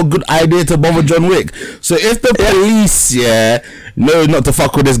that it's not a good idea to bother John Wick. So if the police, know not to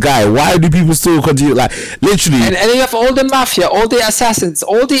fuck with this guy, why do people still continue? Like literally, and you have all the mafia, all the assassins,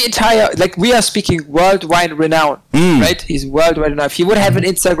 all the entire, like we are speaking worldwide renown, right? He's worldwide renowned. If he would have an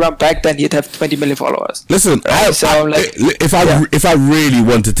Instagram back then, he'd have 20 million followers. listen, if I really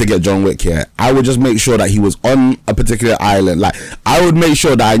wanted to get John Wick here, I would just make sure that he was on a particular island. Like I would make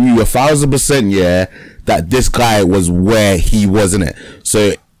sure that I knew 1,000% that this guy was where he was in it.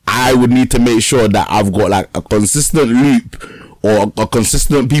 So I would need to make sure that I've got like a consistent loop or a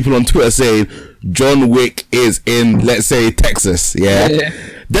consistent people on Twitter saying John Wick is in, let's say, Texas.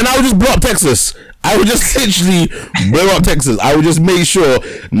 Then I would just blow up Texas. I would just literally blow up Texas. I would just make sure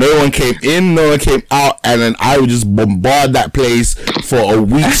no one came in, no one came out, and then I would just bombard that place for a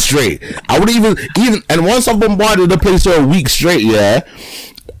week straight. I would even and once I bombarded the place for a week straight,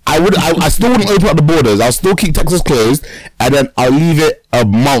 I still wouldn't open up the borders. I'll still keep Texas closed, and then I'll leave it a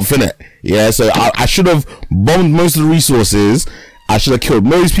month in it. Yeah, so I should have bombed most of the resources. I should have killed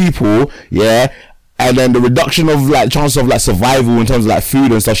most people. Yeah, and then the reduction of like chance of like survival in terms of like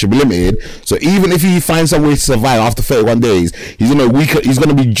food and stuff should be limited. So even if he finds some way to survive after 31 days, he's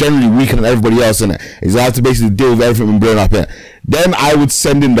gonna be generally weaker than everybody else in it. He's gonna have to basically deal with everything being blown up in it. Then I would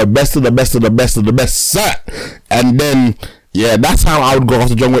send in the best of the best of the best of the best, sir, and then. Yeah, that's how I would go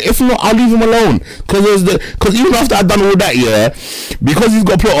after John Wick. If not, I'll leave him alone. Because even after I've done all that, because he's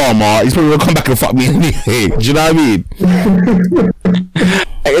got plot armor, he's probably gonna come back and fuck me anyway. Do you know what I mean?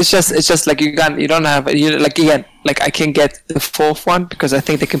 It's just like you don't have like I can get the 4th one because I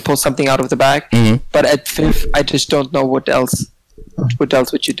think they can pull something out of the bag. But at 5th, I just don't know what else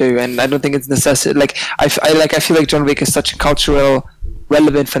would you do, and I don't think it's necessary. Like I feel like John Wick is such a cultural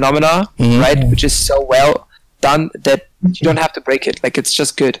relevant phenomena, right? Which is so well done that you don't have to break it. Like it's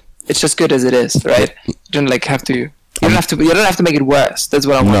just good. It's just good as it is, right? You don't have to. You don't have to make it worse. That's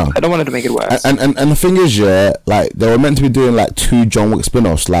what I want. No. I don't want it to make it worse. And the thing is, like they were meant to be doing like 2 John Wick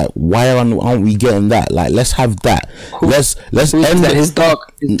spin-offs. Like why aren't we getting that? Like let's have that. Let's end that? His dog.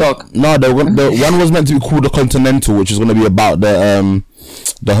 No, the one was meant to be called the Continental, which is going to be about the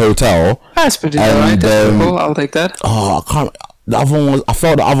hotel. That's pretty alright. That's cool. I'll take that. Oh, I can't. The other one I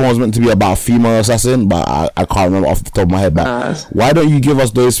felt the other one was meant to be about a female assassin, but I can't remember off the top of my head. But why don't you give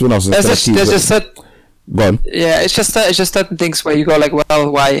us those spin-offs instead of go on. Yeah, it's just certain things where you go like,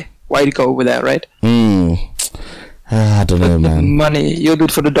 well, why go with that, right? I don't know, man. Money, you'll do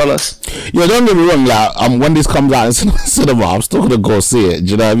it for the dollars. Yeah, don't get me wrong. Like, when this comes out in cinema, I'm still gonna go see it.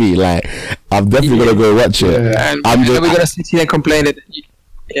 Do you know what I mean? Like, I'm definitely gonna go watch it. And we're gonna sit here and complain it.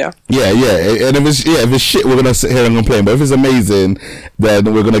 Yeah. And if it's shit, we're gonna sit here and complain. But if it's amazing,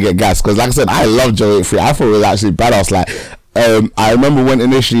 then we're gonna get gas. Because like I said, I love John Wick 3. I thought it was actually badass. Like, I remember when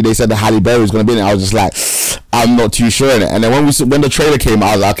initially they said that Halle Berry was gonna be in it. I was just like, I'm not too sure in it. And then when the trailer came out,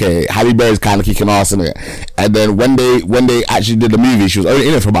 I was like, okay, Halle Berry's kind of kicking ass in it. And then when they actually did the movie, she was only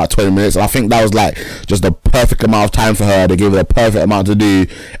in it for about 20 minutes. And I think that was like just the perfect amount of time for her. They gave her the perfect amount to do,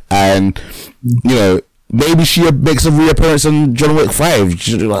 and maybe she makes a reappearance in John Wick 5.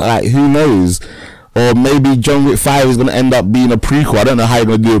 Like, who knows? Or maybe John Wick 5 is going to end up being a prequel. I don't know how you're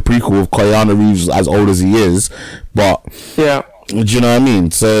going to do a prequel with Keanu Reeves as old as he is. But, yeah. Do you know what I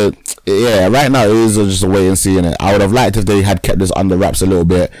mean? So, yeah, right now it is just a wait and see. I would have liked if they had kept this under wraps a little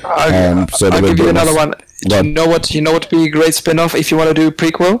bit. I'll give you another one. You know what would be a great spin-off if you want to do a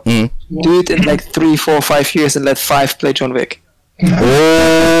prequel? Do it in like 3, 4, 5 years and let 5 play John Wick.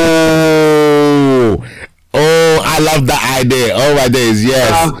 Oh, I love that idea. Oh my days,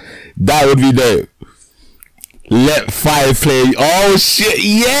 yes. That would be dope. Let 5 play. Oh shit,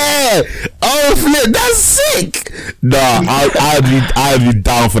 yeah. Oh flip, that's sick. No, I'd be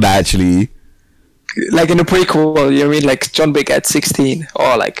down for that actually. Like in a prequel, you mean like John Wick at 16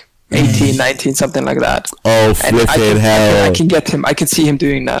 or like 18, 19, something like that. Oh flipping hell. I can get him. I can see him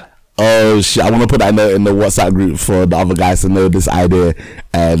doing that. Oh shit! I want to put that in the WhatsApp group for the other guys to know this idea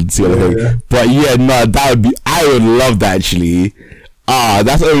and see what they think. But yeah, no, that would be I would love that actually.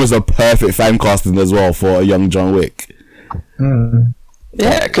 That's almost a perfect fan casting as well for a young John Wick.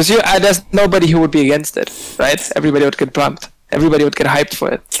 Yeah, because there's nobody who would be against it, right? Everybody would get pumped. Everybody would get hyped for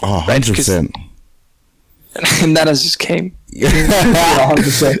it. Oh, 100%. And that just came. Yeah,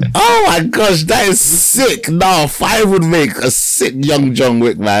 100%. Oh my gosh, that is sick. No, 5 would make a sick young John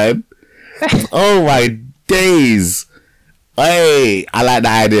Wick, man. Oh my days. Hey, I like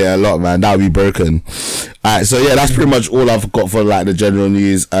that idea a lot, man. That would be broken. Alright, so yeah, that's pretty much all I've got for like the general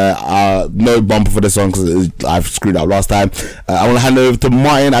news. No bumper for this one because I've screwed up last time. I want to hand over to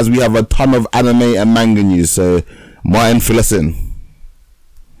Martin as we have a ton of anime and manga news. So, Martin, fill us in.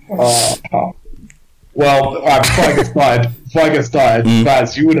 Well, before I get started,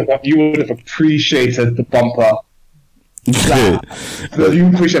 Baz, you would have appreciated the bumper. So you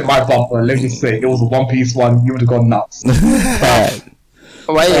appreciate my bumper. Let me just say, it was a One Piece one. You would have gone nuts.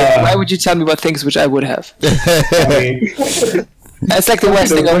 Why would you tell me about things which I would have? I mean, that's like the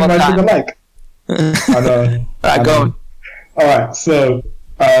worst thing of all time. I know. Alright, go on. Alright, so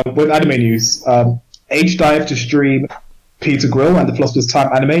with anime news, H-Dive to stream Peter Grill and the Philosopher's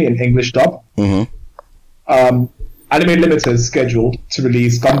Time anime in English dub. Anime Limited is scheduled to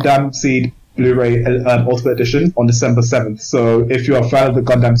release Gundam Seed Blu-ray Ultimate Edition on December 7th. So if you're a fan of the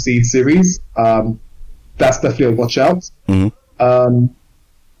Gundam Seed series, that's definitely a watch out.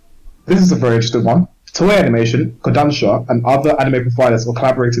 This is a very interesting one. Toei Animation, Kodansha, and other anime providers are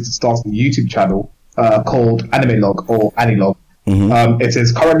collaborated to start a YouTube channel called Animelog or Anilog. It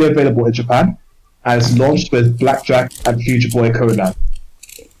is currently available in Japan and it's launched with Blackjack and Future Boy Conan.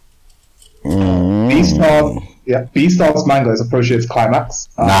 Beastar's manga is approaching its climax.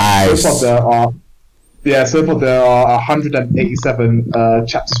 Nice. So far there are 187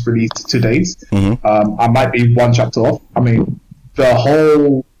 chapters released to date. I might be one chapter off. I mean, the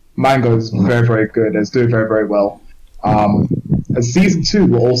whole manga is very, very good. It's doing very, very well. And season 2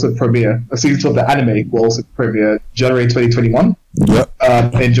 will also premiere. Season 2 of the anime will also premiere January 2021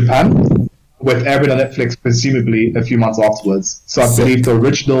 in Japan, with airing on Netflix presumably a few months afterwards. So I believe the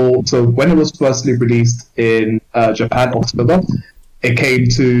original, so when it was firstly released in Japan, October, it came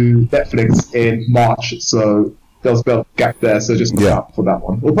to Netflix in March, so there was a bit of a gap there, so just look out for that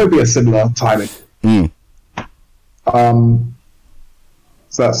one. It'll probably be a similar timing.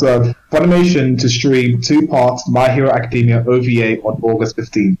 So Funimation to stream 2-part My Hero Academia OVA on August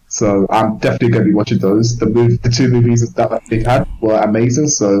 15th. So I'm definitely going to be watching those. The 2 movies that they've had were amazing,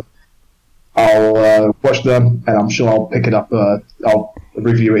 so I'll watch them, and I'm sure I'll pick it up. I'll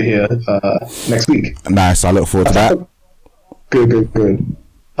review it here next week. Nice, I look forward to that. Good.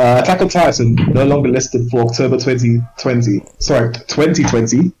 Attack on Titan no longer listed for October 2020. Sorry,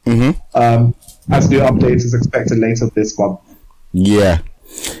 2020. As new updates is expected later this month. Yeah.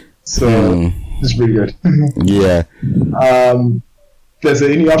 So it's really good. Yeah. There's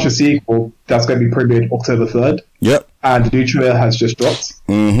an Inuyasha sequel that's going to be premiered October 3rd. Yep. And the new trailer has just dropped.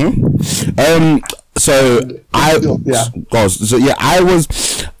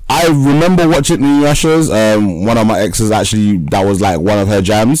 I remember watching Inuyasha's. One of my exes actually, that was like one of her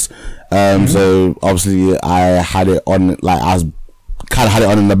jams. So obviously I had it on, like I was kind of had it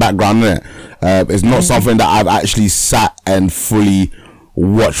on in the background, innit? It's not something that I've actually sat and fully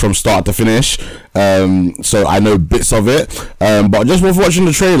watched from start to finish. So I know bits of it. But just with watching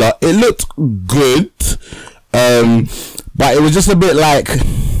the trailer, it looked good. But it was just a bit like,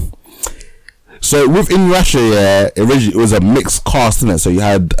 so with Inuyasha, originally it was a mixed cast, innit? So you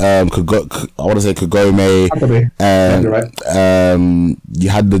had Kagome, you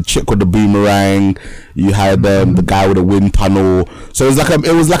had the chick with the boomerang, you had the guy with the wind tunnel. So it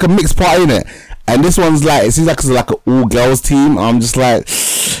was like a mixed party, innit? And this one's like, it seems like it's like an all girls team. I'm just like,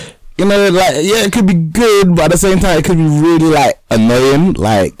 you know, like, yeah, it could be good, but at the same time it could be really like annoying,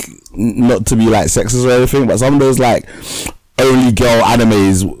 like not to be like sexist or anything, but some of those like only girl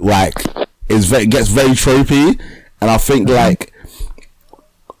animes like gets very tropey, and I think like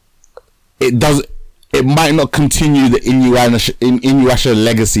it might not continue the Inuyasha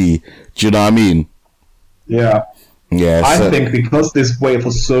legacy. Do you know what I mean? Yeah. Yeah, I think because this waited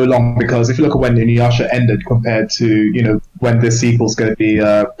for so long, because if you look at when Inuyasha ended compared to, you know, when this sequel's going to be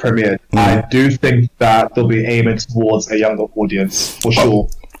premiered, I do think that they'll be aiming towards a younger audience for sure.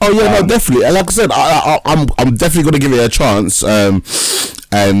 Oh yeah, no, definitely. And like I said, I'm definitely going to give it a chance.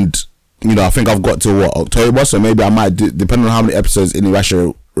 And you know, I think I've got to October, so maybe I might do, depending on how many episodes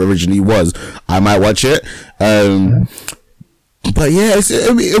Inuyasha originally was, I might watch it. But yeah,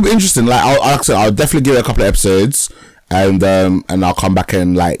 it'll be interesting. Like I'll definitely give it a couple of episodes, and I'll come back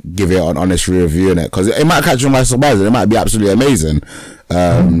and like give it an honest review on it, because it might catch you by surprise and it might be absolutely amazing.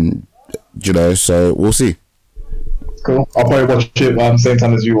 You know, so we'll see. Cool. I'll probably watch it same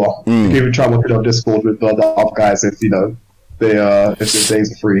time as you are. Give it a try watch it on Discord with the other guys if if the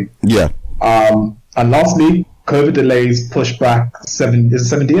days are free. Yeah. And lastly, COVID delays push back 7 years?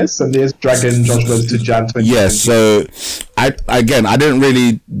 7 years, Dragon Judgment to Jan 2020. Yeah, so I didn't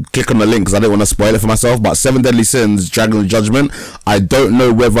really click on the link because I didn't want to spoil it for myself, but Seven Deadly Sins, Dragon Judgment, I don't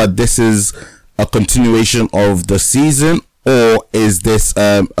know whether this is a continuation of the season or is this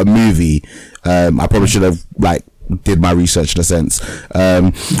a movie. I probably should have did my research in a sense.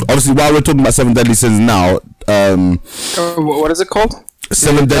 Obviously, while we're talking about Seven Deadly Sins now, what is it called?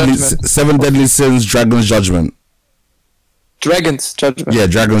 Seven Deadly Sins, Dragon's Judgment. Dragon's Judgment. Yeah,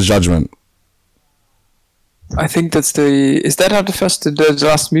 Dragon's Judgment. I think that's is that how the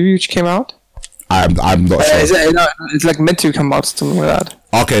last movie which came out? I'm not sure. It's like meant to come out, something like that.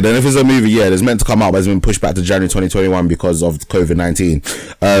 Okay, then if it's a movie, yeah, it's meant to come out, but it's been pushed back to January 2021 because of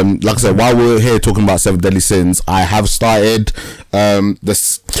COVID-19. Like I said, while we're here talking about Seven Deadly Sins, I have started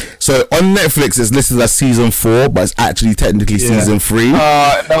this. So on Netflix, it's listed as season 4, but it's actually technically season 3.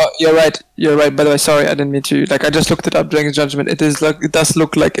 No, you're right. By the way, sorry, I didn't mean to. I just looked it up. Dragon's Judgment. It does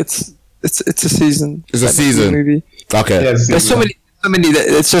look like it's a season. It's a season movie. Okay. Yeah, There's so many.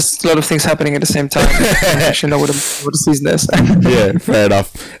 It's just a lot of things happening at the same time. I don't actually know what a season is. Yeah, fair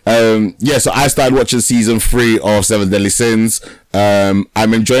enough. So I started watching season 3 of Seven Deadly Sins. I'm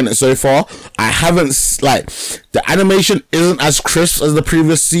enjoying it so far. I haven't the animation isn't as crisp as the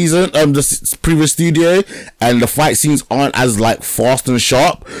previous season, the previous studio, and the fight scenes aren't as fast and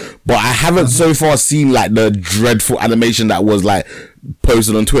sharp. But I haven't so far seen the dreadful animation that was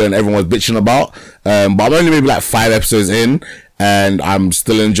posted on Twitter and everyone was bitching about. But I'm only maybe 5 episodes in, and I'm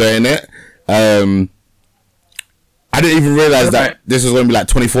still enjoying it. I didn't even realize that this was going to be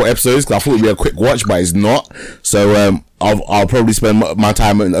 24 episodes because I thought it would be a quick watch, but it's not. So I'll probably spend my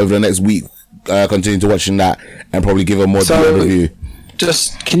time over the next week continuing to watching that and probably give a more detailed review.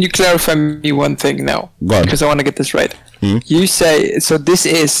 Just can you clarify me one thing now? Go on. Because I want to get this right. You say so this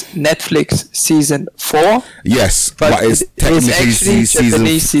is Netflix season 4? Yes, but it's technically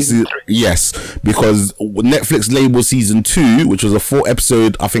season 3. Yes, because Netflix labeled season 2, which was a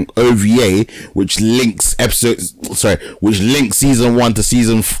 4-episode, I think, OVA, which links season 1 to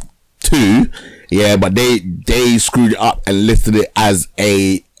season 2. Yeah, but they screwed it up and listed it as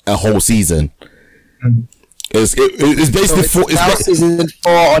a whole season. It's basically season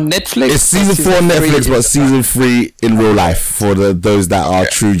 4 on Netflix. It's season 4 on Netflix, but season 3 in real life for those that are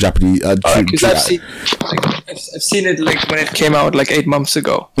true Japanese. I've seen it when it came out 8 months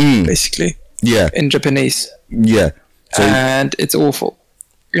ago, basically. Yeah. In Japanese. Yeah. So, and it's awful.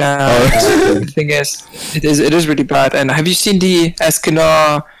 The thing is, it is really bad. And have you seen the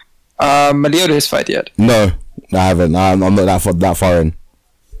Escanor Meliodas fight yet? No, I haven't. I'm not that far in.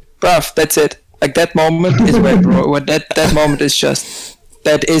 Bruv, that's it. That moment is where, bro. That moment is just.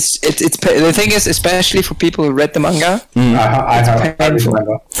 That is. It's. The thing is, especially for people who read the manga. I have read the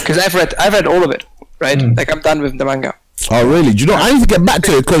manga because I've read all of it. Right. I'm done with the manga. Oh really? Do you know? I need to get back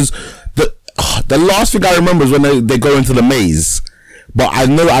to it because the last thing I remember is when they go into the maze. But I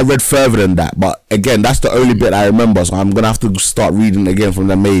know I read further than that. But again, that's the only bit I remember. So I'm gonna have to start reading again from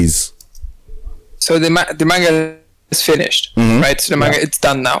the maze. So the manga is finished, right? So the manga it's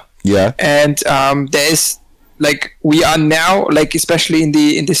done now. Yeah. And there is we are now especially in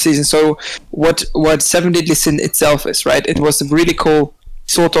the season. So what Seven Deadly Sin itself is, right? It was a really cool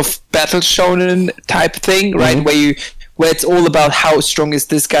sort of battle shonen type thing, right? Where it's all about how strong is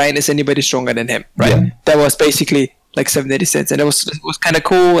this guy and is anybody stronger than him, right? Yeah. That was basically Seven Deadly Sins, and it was kind of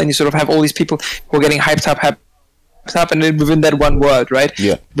cool. And you sort of have all these people who are getting hyped up, and then within that one world, right?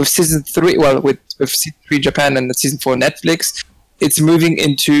 Yeah. With season 3, with season 3 Japan and season 4 Netflix, it's moving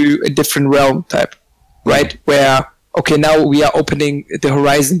into a different realm type, right? Where now we are opening the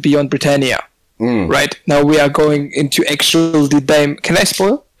horizon beyond Britannia, right? Now we are going into actual game. Can I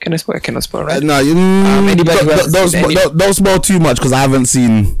spoil? I cannot spoil, right? No, don't spoil too much because I haven't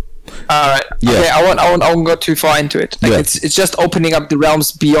seen. All right. Yeah. Okay, I won't go too far into it. It's just opening up the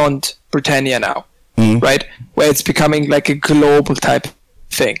realms beyond Britannia now, right? Where it's becoming a global type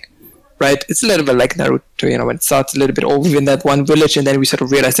thing, right? It's a little bit like Naruto, when it starts a little bit all within that one village, and then we sort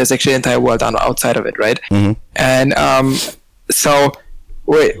of realize there's actually an entire world outside of it, right? And so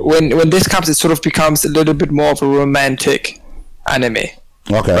when this comes, it sort of becomes a little bit more of a romantic anime.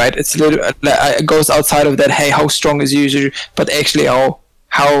 Okay. Right? It's a little. It goes outside of that. Hey, how strong is user? But actually,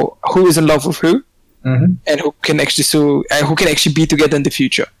 who is in love with who, and who can actually be together in the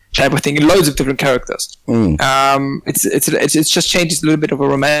future, type of thing. Loads of different characters. It's just changes a little bit of a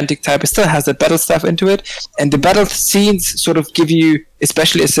romantic type. It still has that battle stuff into it, and the battle scenes sort of give you,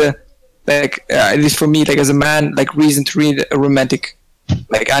 especially as a like at least for me, like as a man, like reason to read a romantic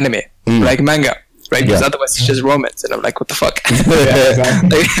like anime, like manga, right? Because otherwise it's just romance, and I'm like, what the fuck?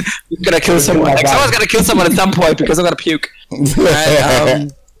 Like, you're gonna kill someone. Like someone's gonna kill someone at some point because I'm gonna puke.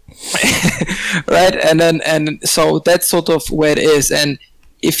 And, right, and so that's sort of where it is. And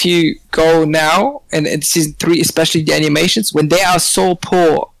if you go now and in season 3, especially the animations, when they are so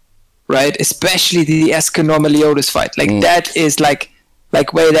poor, right, especially the Asuka Meliodas fight, like that is like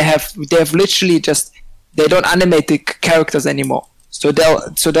where they have literally just, they don't animate the characters anymore. So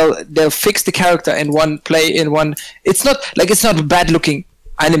they'll fix the character in one play, in one. It's not a bad looking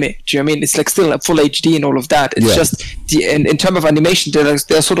anime. Do you know what I mean? It's like still a full HD and all of that. It's just in terms of animation, they'll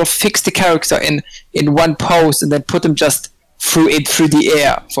sort of fix the character in one pose and then put them just through the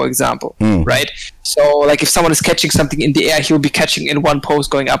air, for example, right? So like if someone is catching something in the air, he'll be catching in one pose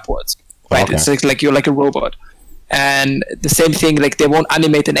going upwards, right? Okay. It's like you're like a robot. And the same thing, like they won't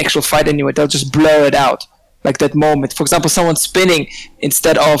animate an actual fight anyway. They'll just blur it out, like that moment. For example, someone spinning,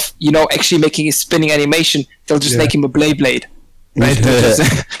 instead of actually making a spinning animation, they'll just make him a blade, right?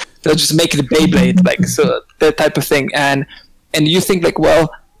 They'll just make it a Beyblade, like so that type of thing. And you think like, well,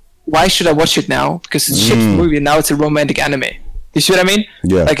 why should I watch it now? Because it's a shit movie. Now it's a romantic anime. You see what I mean?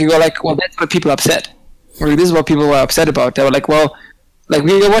 Yeah. Like you go like, well, that's what people are upset. Or this is what people were upset about. They were like, well, like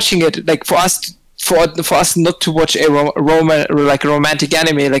we were watching it, like for us not to watch a romantic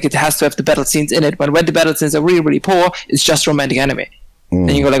anime, like it has to have the battle scenes in it. But when the battle scenes are really, really poor, it's just romantic anime.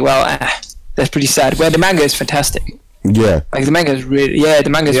 And you go like, well, that's pretty sad. Where the manga is fantastic. Yeah, like the manga is really, really,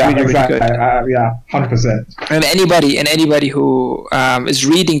 exactly. really good. 100%. And anybody who is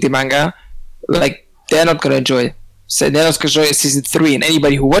reading the manga, like they're not gonna enjoy it. So they're not gonna enjoy season 3. And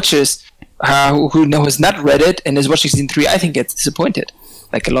anybody who watches, who has not read it and is watching season 3, I think gets disappointed.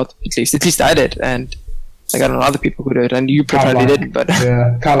 Like a lot, at least I did, and like I don't know other people who did, and you probably didn't, but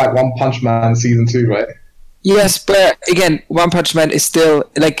yeah, kind of like One Punch Man season 2, right? Yes, but again, One Punch Man is still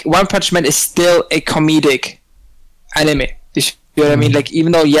a comedic anime. You know what I mean? Like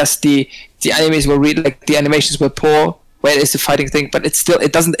even though yes, the animes were really, like the animations were poor, where it is the fighting thing, but it's not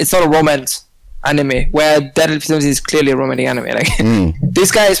a romance anime. Where Deaadly is clearly a romantic anime. Like this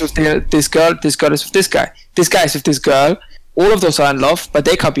guy is with this girl is with this guy is with this girl. All of those are in love, but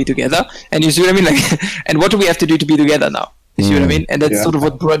they can't be together. And you see what I mean? Like, and what do we have to do to be together now? You see what I mean? And that's sort of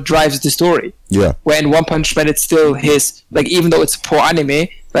what drives the story. Yeah. Where in One Punch Man, it's still his, like, even though it's a poor anime,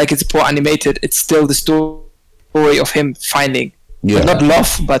 like it's poor animated, it's still the story of him finding, but not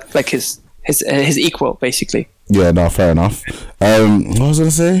love, but like his equal, basically. Yeah, no, fair enough. What was I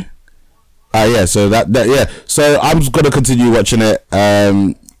gonna say? So so I'm just gonna continue watching it.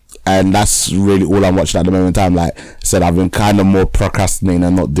 And that's really all I'm watching at the moment in time. Like I said, I've been kind of more procrastinating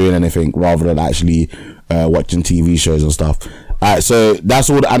and not doing anything rather than actually watching TV shows and stuff. Alright, so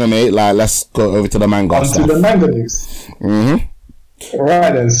that's all the anime. Like, let's go over to the manga stuff. To the manga news.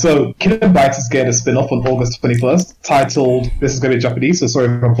 Alright then, so Kill and Bites is getting a spin-off on August 21st, titled, this is going to be Japanese, so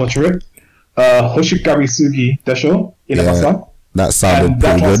sorry if I'm butchering it, Hoshikari Sugi Desho Inamasa. That sounded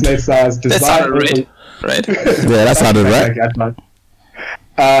pretty good. That sounded right. Yeah, that sounded right.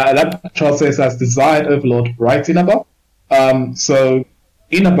 That translates as Design Overlord, right, Inaba? So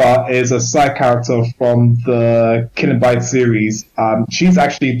Inaba is a side character from the Kill and Bite series. She's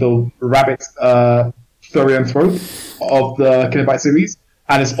actually the rabbit Thorian Throat of the Kill and Bite series,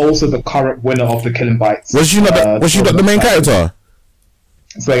 and is also the current winner of the Kill and Bite. Was she not the main character?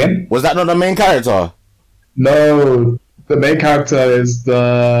 Say again? Was that not the main character? No, the main character is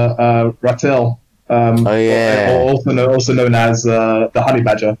the Ratel. Also known as the Honey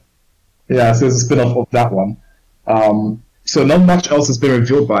Badger. Yeah, so it's a spin-off of that one. So not much else has been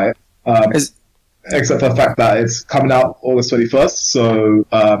revealed by it, except for the fact that it's coming out August 21st. So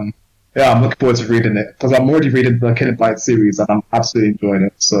I'm looking forward to reading it because I'm already reading the Kill and Bite series and I'm absolutely enjoying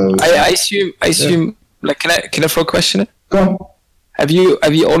it. So I assume. Like, can I throw a question? Go on. Have you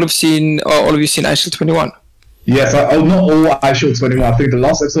all of you seen iShield 21? Yes, not all iShield 21. I think the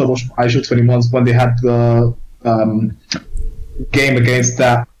last episode I watched iShield 21 is when they had the game against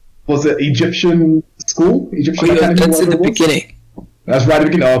that. Was it Egyptian school? That's in the beginning. That's right at the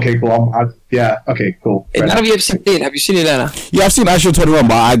beginning. Oh, okay, cool. Okay, cool. And none of you have seen it. Have you seen it, Anna? Yeah, I've seen iShield 21,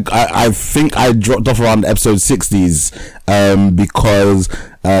 but I think I dropped off around episode 60s because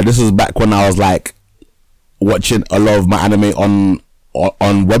this was back when I was like watching a lot of my anime on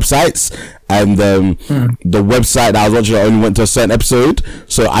websites, and the website that I was watching only went to a certain episode,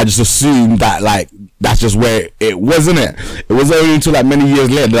 so I just assumed that like that's just where it wasn't it. It was only until like many years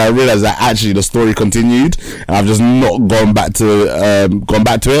later that I realized that actually the story continued, and I've just not gone back to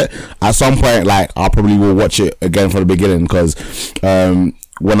it. At some point, like I probably will watch it again from the beginning, because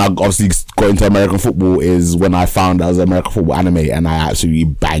when I obviously got into American football is when I found that was an American football anime, and I absolutely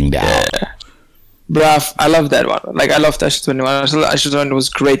banged it out. Bruh, I love that one. Like, I loved Ashes 21. Ashes 21 was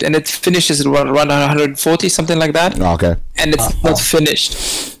great. And it finishes at around 140, something like that. Oh, okay. And it's not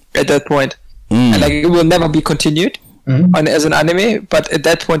finished at that point. And like, it will never be continued as an anime. But at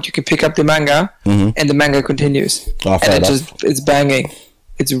that point, you can pick up the manga, and the manga continues. Oh, and it's banging.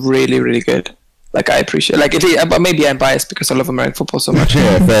 It's really, really good. Like, I appreciate like maybe I'm biased because I love American football so much.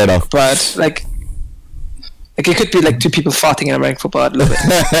 Yeah, fair enough. But like it could be like two people farting in American football. I'd love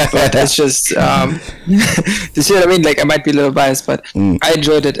it. But it's just, you see what I mean? Like, I might be a little biased, but I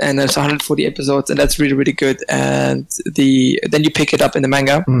enjoyed it, and it's 140 episodes, and that's really, really good. And then you pick it up in the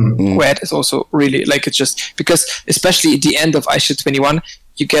manga, where it is also really, like, it's just, because especially at the end of Aisha 21,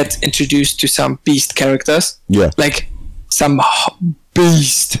 you get introduced to some beast characters. Yeah. Like, some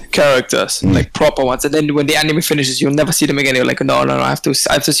beast characters, like proper ones, and then when the anime finishes, you'll never see them again. You're like, no, I have to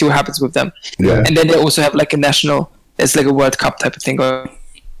see what happens with them. Yeah. And then they also have like there's like a World Cup type of thing going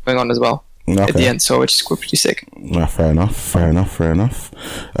on as well at the end, so it's pretty sick. No, fair enough. Yeah,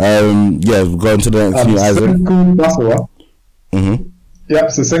 we're going to the next new Isaac. Sengoku Basara.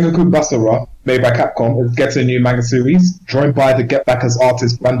 Yep, so Sengoku Basara, made by Capcom, is getting a new manga series, drawn by the Get Backers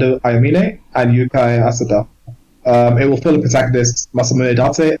artists Rando Ayamine and Yukai Asada. It will follow protagonists Masamune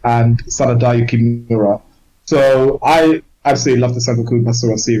Date and Sanada Yukimura. So I absolutely love the Sengoku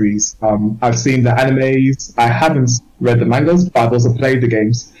Basara series. I've seen the animes. I haven't read the mangas, but I've also played the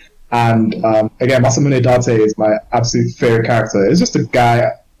games. And again, Masamune Date is my absolute favorite character. It's just a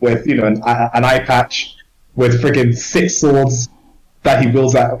guy with, you know, an eye patch with freaking 6 swords that he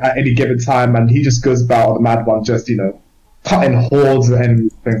wields at any given time, and he just goes about on a mad one, just, you know, cutting hordes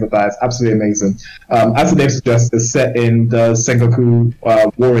and things like that. It's absolutely amazing. As the name suggests, it's set in the Sengoku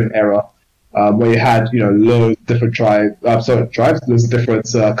warring era, where you had, you know, loads of different tribes, loads of different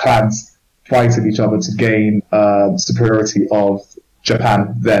clans fighting each other to gain superiority of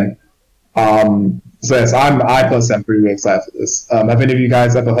Japan then. So yes, I personally am pretty excited for this. Have any of you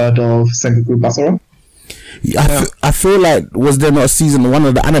guys ever heard of Sengoku Basara? I feel like, was there not a season 1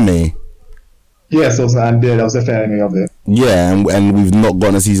 of the anime? Yes, also, and there was a fair anime of it. Yeah, and we've not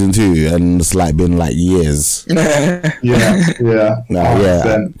gotten a season 2, and it's like been like years. Yeah. But yeah,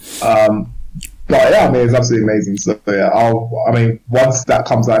 I mean, it's absolutely amazing. So yeah, once that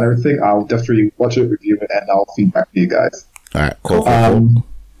comes out and everything, I'll definitely watch it, review it, and I'll feedback to you guys. All right, cool.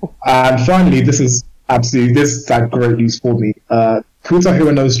 And finally, this is like great news for me. Kuta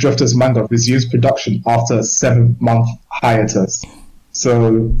Hirono's Drifters manga resumes production after a 7-month hiatus.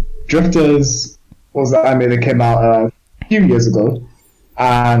 So Drifters was the anime that came out a few years ago,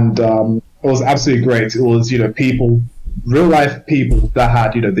 and it was absolutely great. It was, you know, real life people that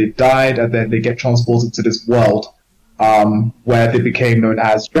had, you know, they died and then they get transported to this world where they became known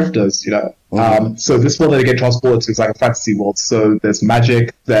as drifters, you know. So this world that they get transported to is like a fantasy world. So there's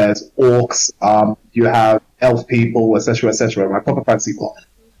magic, there's orcs, you have elf people, etc., like proper fantasy world.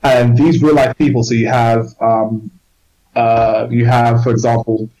 And these real life people, so you have, for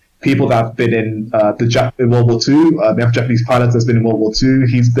example, people that have been in World War II. They have Japanese pilots that's been in World War II.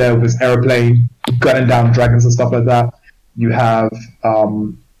 He's there with his aeroplane, gunning down dragons and stuff like that. You have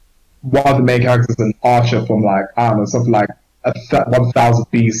one of the main characters, an archer from like, I don't know, something like 1000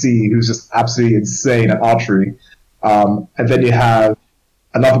 BC, who's just absolutely insane at archery. And then you have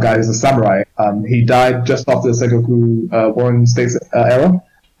another guy who's a samurai. He died just after the Sengoku Warring States era,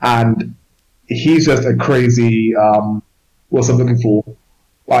 and he's just a crazy, what's I'm looking for?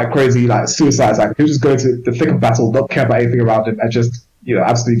 Like crazy, like suicide attack. He'll just go to the thick of battle, not care about anything around him, and just, you know,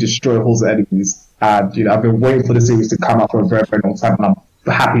 absolutely destroy hordes of enemies. And, you know, I've been waiting for the series to come out for a very, very long time, and I'm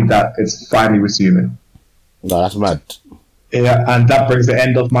happy that it's finally resuming. No, that's mad. Yeah, and that brings the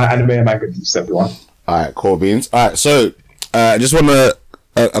end of my anime and manga news, everyone. Alright, cool beans. Alright, so just want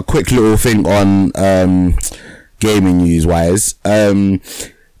a quick little thing on gaming news wise.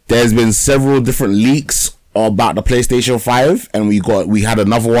 There's been several different leaks about the PlayStation 5, and we had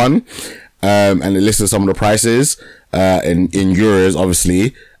another one, and it listed some of the prices in euros,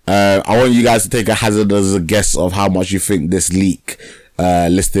 obviously. I want you guys to take a hazard as a guess of how much you think this leak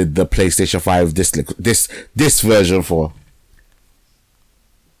listed the PlayStation 5 this version for.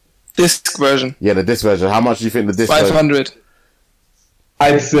 Disc version. Yeah, the disc version. How much do you think the disc 500. version?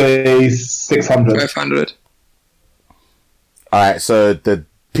 I'd say 600. 500. Alright, so the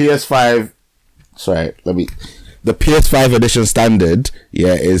PS5... Sorry, let me... the PS5 edition standard,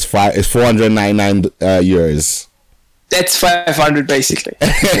 is 499 euros. That's 500 basically.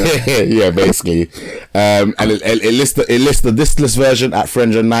 Yeah, basically. And it lists the discless version at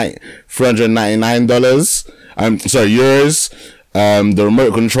 $399. Euros. The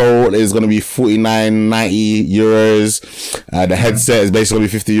remote control is going to be 49.90 euros. The headset is basically going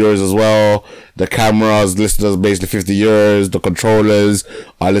to be 50 euros as well. The cameras listed as basically 50 euros. The controllers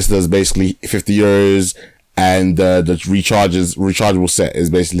are listed as basically 50 euros. And the rechargeable set is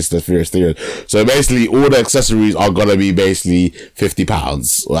basically listed as 50 euros. So basically, all the accessories are gonna be basically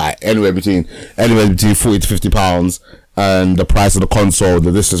 £50, like anywhere between £40 to £50. And the price of the console,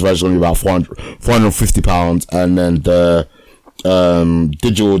 the distance version, is gonna be about £450, and then the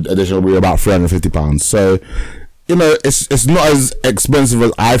digital edition will be about £350. So, it's not as expensive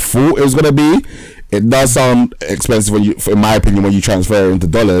as I thought it was gonna be. It does sound expensive in my opinion, when you transfer it into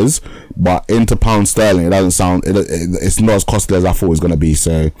dollars, but into pound sterling, it doesn't sound. It's not as costly as I thought it was gonna be.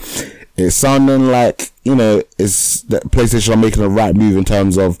 So it's sounding like it's the PlayStation are making the right move in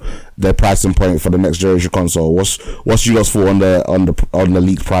terms of their pricing point for the next generation console. What's you guys thought on the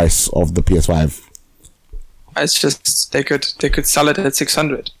leaked price of the PS5? It's just they could sell it at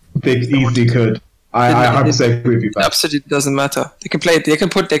 600. Big easy could. I 100% agree with you. Absolutely doesn't matter. They can play it. They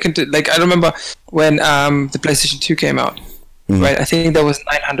can do. Like, I remember when the PlayStation 2 came out, right? I think that was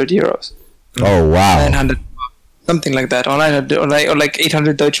 900 euros. Oh wow! 900, something like that, or 900, or like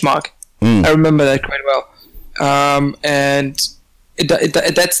 800 Deutschmark. I remember that quite well. And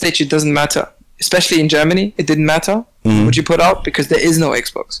at that stage, it doesn't matter. Especially in Germany, it didn't matter what you put out because there is no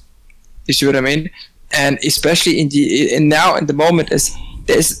Xbox. You see what I mean? And especially in the moment is.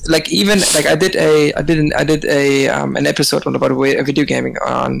 There's like, even like I did an episode about video gaming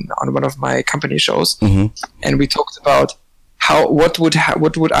on one of my company shows, and we talked about what would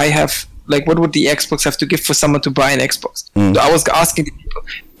I have, like, what would the Xbox have to give for someone to buy an Xbox. So I was asking the people,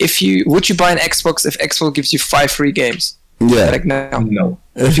 would you buy an Xbox if Xbox gives you 5 free games? Yeah. Like, no.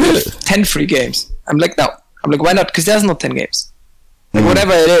 If you get 10 free games, I'm like, no. I'm like, why not? Because there's no 10 games. Like,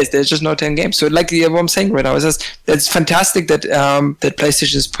 whatever it is, there's just no 10 games. So, like, what I'm saying right now is that's fantastic that that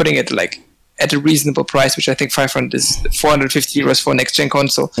PlayStation is putting it like at a reasonable price, which I think 450 euros for a next gen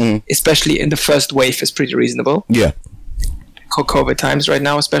console, especially in the first wave, is pretty reasonable. Yeah. COVID times right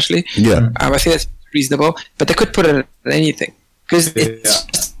now, especially. Yeah. I think that's reasonable, but they could put it on anything because it's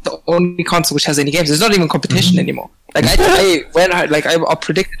just the only console which has any games. There's not even competition anymore. Like I'll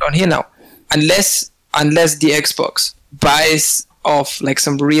predict it on here now, unless the Xbox buys of like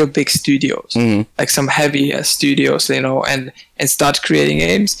some real big studios, like some heavy studios, and start creating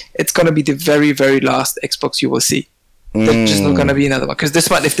games, it's gonna be the very, very last Xbox you will see. There's just not gonna be another one, because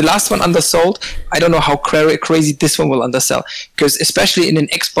this one, if the last one undersold, I don't know how crazy this one will undersell, because especially in an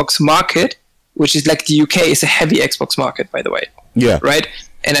Xbox market, which is like the UK is a heavy Xbox market, by the way. Yeah. Right.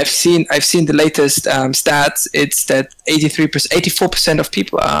 And I've seen the latest stats. It's that 84% of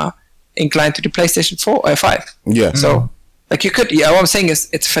people are inclined to the PlayStation 4 or 5. Yeah. So. Like, you could, what I'm saying is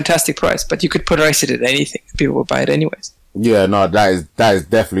it's a fantastic price, but you could price it at anything. People will buy it anyways. Yeah, no, that is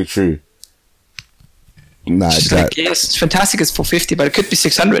definitely true. Yes, it's fantastic. It's 450, but it could be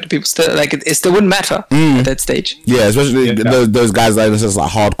 600. People still it still wouldn't matter at that stage. Yeah, especially those guys like this is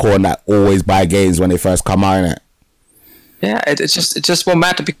like hardcore and that always buy games when they first come out, innit? Yeah, it just won't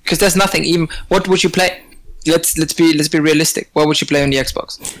matter because there's nothing. Even what would you play? Let's be realistic. What would you play on the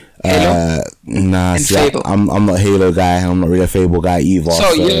Xbox? Halo? Nah, and Fable. I'm not a Halo guy. I'm not really a Fable guy either.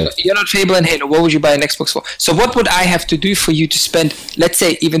 So you're not Fable and Halo. What would you buy an Xbox for? So what would I have to do for you to spend, let's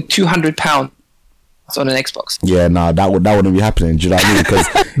say, even £200 on an Xbox? Yeah, no, that wouldn't be happening. Do you know what I mean? Because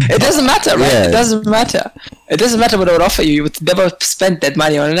it doesn't matter, right? Yeah. It doesn't matter. It doesn't matter what I would offer you. You would never spend that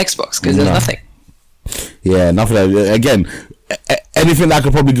money on an Xbox because there's nothing. Yeah, nothing. Again, anything that I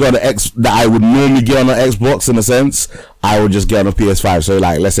could probably get on that I would normally get on an Xbox, in a sense, I would just get on a PS5. So,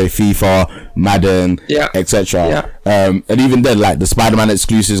 like, let's say FIFA, Madden, etc. Yeah. And even then, like, the Spider-Man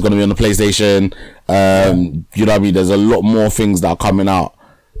exclusive is going to be on the PlayStation. You know what I mean? There's a lot more things that are coming out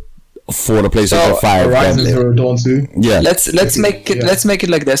for the PlayStation 5. Horizon Zero Dawn 2. Yeah. Let's make it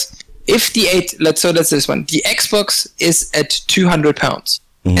like this. If that's this one. The Xbox is at £200.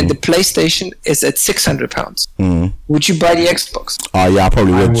 And the PlayStation is at £600. Would you buy the Xbox? Oh yeah, I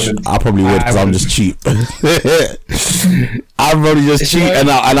probably would because I'm just cheap. I'm probably just cheap,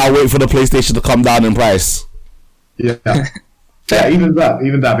 and I'll wait for the PlayStation to come down in price. Yeah, yeah, even that.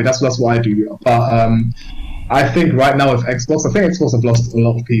 But that's what I do. But I think right now with Xbox, I think Xbox have lost a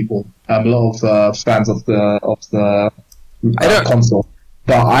lot of people, a lot of fans of the console.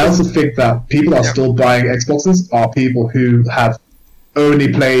 But I also think that people are still buying Xboxes are people who have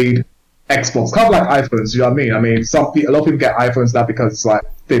only played Xbox, kind of like iPhones. You know what I mean? I mean, a lot of people get iPhones now because it's like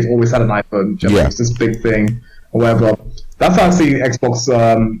they've always had an iPhone. You know, it's this big thing or whatever. That's how I see Xbox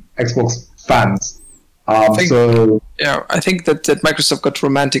fans. I think that Microsoft got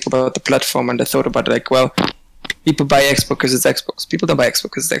romantic about the platform, and they thought about it like, well, people buy Xbox because it's Xbox. People don't buy Xbox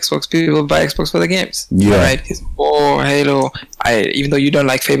because it's Xbox. People buy Xbox for the games. Yeah. Right? Halo. Even though you don't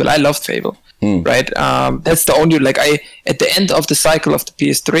like Fable, I loved Fable. Right? That's the only, like, at the end of the cycle of the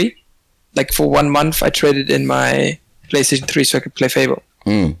PS3, like for 1 month, I traded in my PlayStation 3 so I could play Fable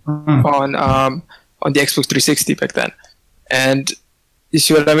on the Xbox 360 back then. And you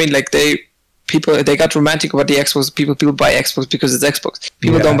see what I mean? Like, they got romantic about the Xbox. People buy Xbox because it's Xbox.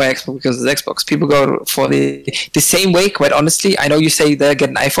 People don't buy Xbox because it's Xbox. People go for the same way, quite honestly. I know you say they get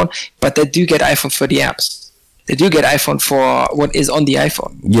an iPhone, but they do get iPhone for the apps. They do get iPhone for what is on the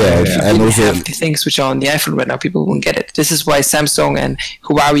iPhone. And also have the things which are on the iPhone right now, people won't get it. This is why Samsung and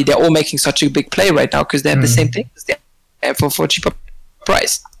Huawei, they're all making such a big play right now, because they have the same thing as the iPhone for a cheaper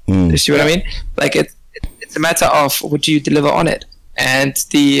price. You see what I mean? Like, it's a matter of what do you deliver on it. And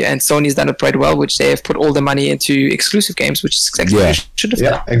Sony's done it quite well, which they have put all the money into exclusive games, which is exactly what you should have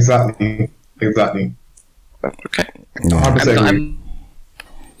done. Yeah, exactly. Okay.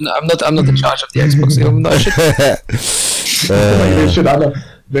 I'm not in charge of the Xbox. Even though I should.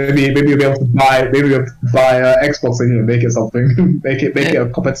 Maybe you'll be able to buy Xbox and make it something, make it a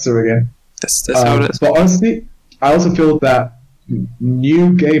competitor again. That's how it is. But honestly, I also feel that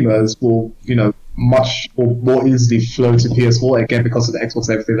new gamers will, much more easily flow to PS4 again because of the Xbox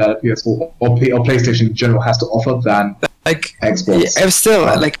and everything that a PS4 or PlayStation in general has to offer than Xbox. Yeah, still,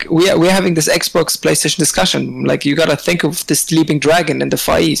 like we're having this Xbox PlayStation discussion. Like, you gotta think of the sleeping dragon in the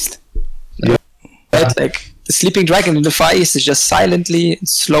Far East. Right? Like, the sleeping dragon in the Far East is just silently and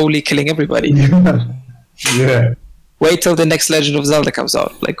slowly killing everybody. Yeah. Wait till the next Legend of Zelda comes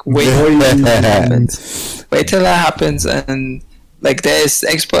out. Like, wait till that happens. Wait till that happens, and like, there's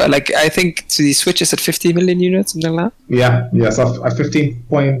Xbox. Like, I think the Switch is at 50 million units, something like that. Yeah. So at 15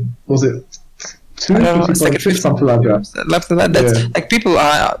 point, was it? I don't know, it's like 50, something like that. That's like, people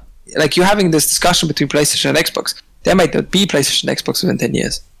are like, you're having this discussion between PlayStation and Xbox. There might not be PlayStation and Xbox within 10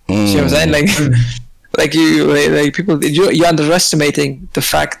 years. See what I'm saying? Like, you're underestimating the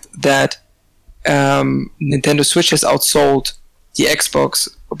fact that Nintendo Switch has outsold the Xbox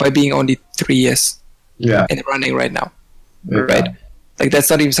by being only 3 years in running right now. Right? Like, that's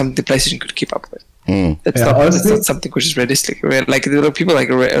not even something the PlayStation could keep up with. That's not something which is realistic. Like, people like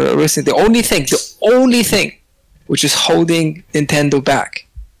the only thing which is holding Nintendo back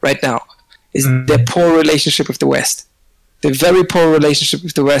right now is their poor relationship with the West. The very poor relationship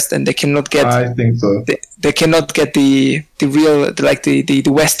with the West, and they cannot get. I think so. They cannot get the real, like the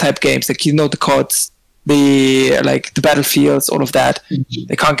West type games, like, the CODs, the Battlefields, all of that.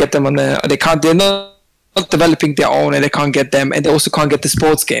 They can't get them on the. They're not developing their own, and they can't get them, and they also can't get the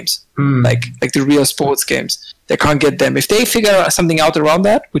sports games, like the real sports games. They can't get them. If they figure something out around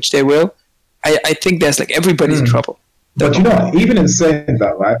that, which they will, I think there's like, everybody's in trouble. But even in saying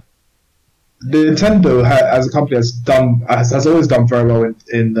that, right, Nintendo as a company has always done very well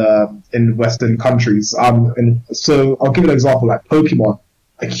in Western countries. So I'll give you an example, like Pokemon,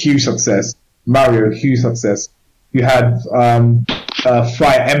 a huge success. Mario, huge success. You had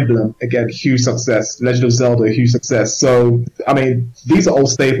Fire Emblem, again, huge success. Legend of Zelda, huge success. So, I mean, these are all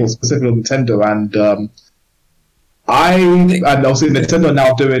staples, specifically on Nintendo. And also Nintendo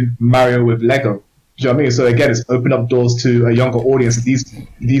now doing Mario with Lego. Do you know what I mean? So again, it's opened up doors to a younger audience.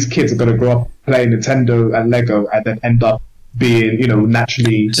 These kids are going to grow up playing Nintendo and Lego, and then end up being,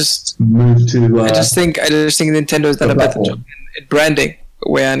 naturally moved to. I just think Nintendo's done a better job in branding,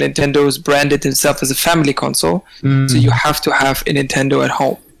 where Nintendo's branded itself as a family console. So you have to have a Nintendo at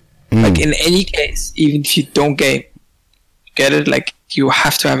home. Like, in any case, even if you don't game, get it? Like, you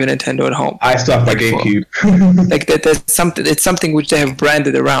have to have a Nintendo at home. I still have my GameCube. Like, it's something which they have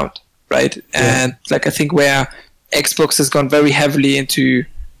branded around, right? And like, I think where Xbox has gone very heavily into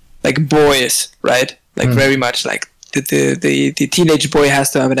like boys, right? Like, very much like the teenage boy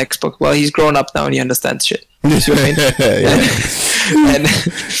has to have an Xbox. Well, he's grown up now and he understands shit. You see what I mean? And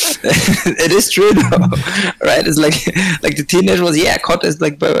it is true though, right? It's like the teenage was, COD is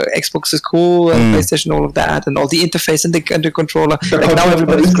like, Xbox is cool, and PlayStation, all of that, and all the interface and the controller. Like, now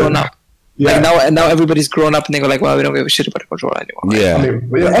everybody's grown up. Yeah. Like, now everybody's grown up and they go like, well, we don't give a shit about the controller anymore. Right? Yeah. I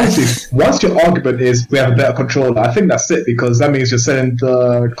mean, honestly, once your argument is we have a better controller, I think that's it, because that means you're selling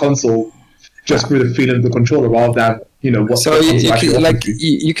the console just through the feeling of the controller rather than what. So you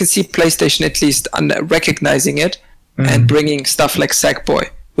can see PlayStation at least recognizing it and bringing stuff like Sackboy,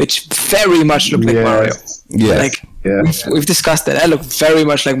 which very much looked like Mario. Yeah. Like we've discussed that. That looked very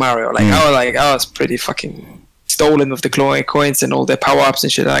much like Mario. Like I was pretty fucking stolen with the coins and all their power ups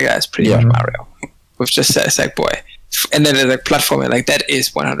and shit like that. It's pretty much Mario with just Sackboy. And then like platforming, like that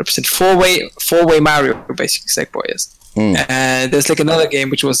is 100% four-way Mario, basically Sackboy is. And there's like another game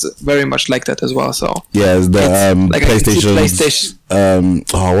which was very much like that as well. So it's the like PlayStation.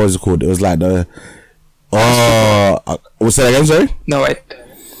 What was it called? It was like the. What's that again? Sorry. No, wait.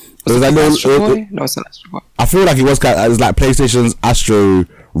 It was like Astro Boy? No, it's not Astro Boy. I feel like it was like PlayStation's Astro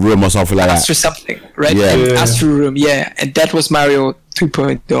Room or something like Astro that. something, right? Yeah. Astro Room, yeah, and that was Mario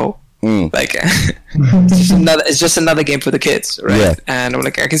 2.0. Like it's just another game for the kids, right? Yeah. And I'm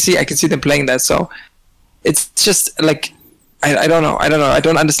like, I can see them playing that. So it's just like I don't know. I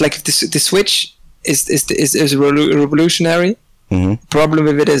don't understand. Like if the Switch is revolutionary. Problem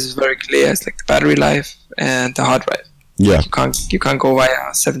with it is very clear. It's like the battery life and the hard drive. Yeah. You can't go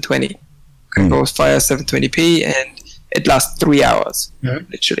via 720. You can go via 720p and it lasts 3 hours,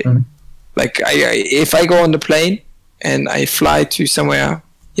 literally. Like if I go on the plane and I fly to somewhere,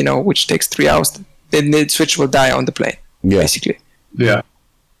 which takes 3 hours, then the Switch will die on the plane, basically. Yeah.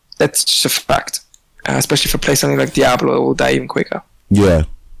 That's just a fact. Especially if I play something like Diablo, it will die even quicker. Yeah.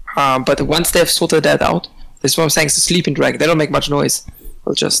 But once they've sorted that out, that's what I'm saying, it's a sleeping dragon. They don't make much noise.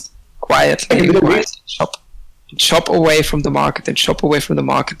 They'll just quietly chop away from the market because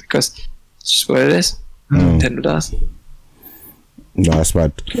it's just what it is. Nintendo does. No, that's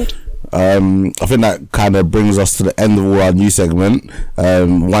bad. I think that kind of brings us to the end of our new segment.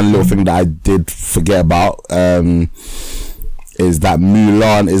 One little thing that I did forget about is that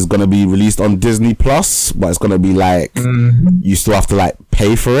Mulan is going to be released on Disney Plus, but it's going to be like you still have to like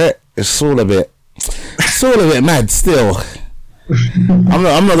pay for it. It's all a bit mad still. I'm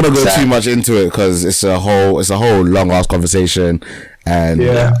not gonna go too much into it because it's a whole long ass conversation, and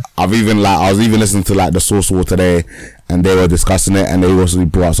I was even listening to like the Source War today, and they were discussing it, and they also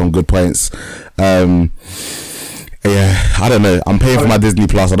brought up some good points. I don't know. I'm paying for my Disney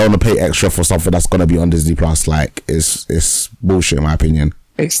Plus. I don't want to pay extra for something that's gonna be on Disney Plus. Like it's bullshit in my opinion.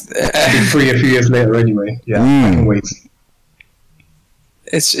 It's free a few years later anyway. I can wait.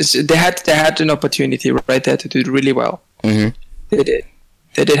 It's they had an opportunity right there to do it really well. They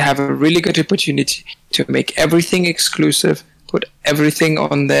did have a really good opportunity to make everything exclusive, put everything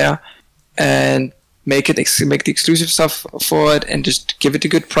on there, and make the exclusive stuff for it, and just give it a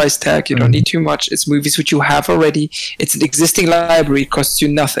good price tag. You don't need too much. It's movies which you have already. It's an existing library. It costs you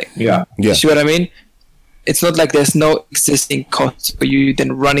nothing. Yeah. You see what I mean? It's not like there's no existing cost for you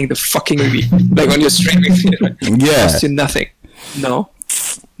then running the fucking movie like on your streaming theater. It costs you nothing.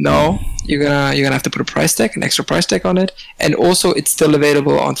 No, you're gonna have to put an extra price tag on it, and also it's still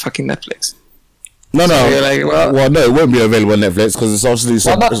available on fucking Netflix. No, it won't be available on Netflix because it's obviously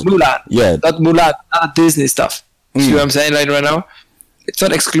not Mulan, not Disney stuff. See what I'm saying right now? It's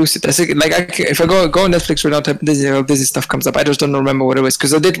not exclusive. That's like if I go on Netflix right now, type Disney stuff comes up. I just don't remember what it was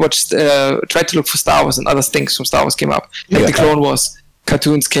because I did watch, tried to look for Star Wars and other things from Star Wars came up, like the Clone Wars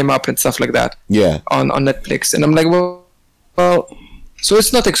cartoons came up and stuff like that. On Netflix, and I'm like, well. So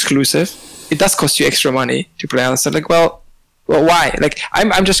it's not exclusive. It does cost you extra money to play on. So like, well, why? Like,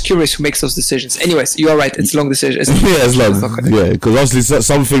 I'm just curious who makes those decisions. Anyways, you are right. It's a long decision. It's long. Because obviously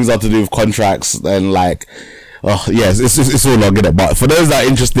some things have to do with contracts and like, it's all long, innit? But for those that are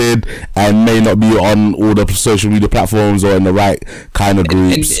interested and may not be on all the social media platforms or in the right kind of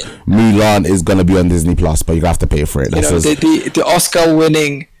groups, Mulan is gonna be on Disney Plus, but you have to pay for it. The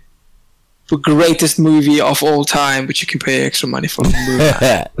Oscar-winning. The greatest movie of all time, which you can pay extra money for.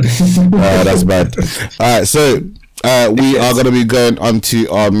 That's bad. Alright, so we are going to be going on to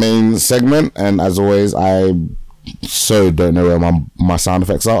our main segment, and as always, I don't know where my sound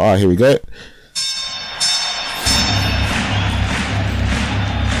effects are. Alright, here we go.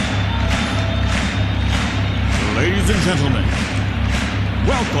 Ladies and gentlemen,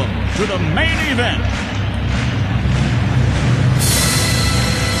 welcome to the main event.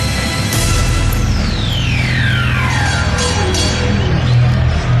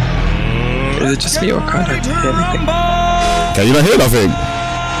 Is it just me or can't I hear anything? Can you not hear nothing?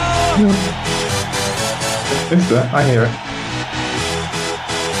 It's there. I hear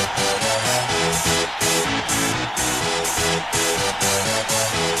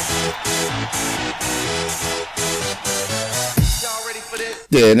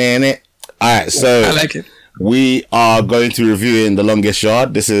it. Alright, so I like it. We are going to review in The Longest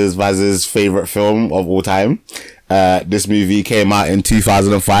Yard. This is Vaz's favourite film of all time. This movie came out in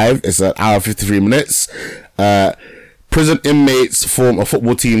 2005. It's an hour 53 minutes. Prison inmates form a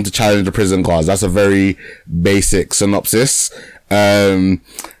football team to challenge the prison guards. That's a very basic synopsis.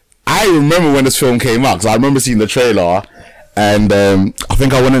 I remember when this film came out, because I remember seeing the trailer, and I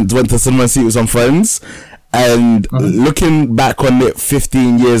think I went to cinema and see it with some friends. And looking back on it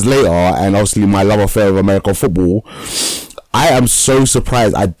 15 years later, and obviously my love affair of American football, I am so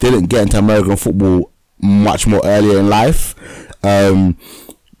surprised I didn't get into American football much more earlier in life.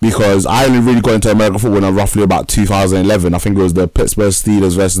 Because I only really got into American football in roughly about 2011. I think it was the Pittsburgh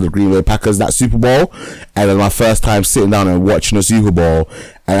Steelers versus the Green Bay Packers, that Super Bowl. And then my first time sitting down and watching the Super Bowl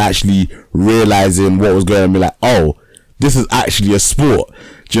and actually realizing what was going on, be like, oh, this is actually a sport.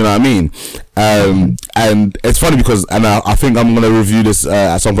 Do you know what I mean? And it's funny because, and I think I'm going to review this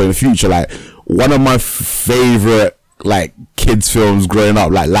at some point in the future, like, one of my favorite, like, kids films growing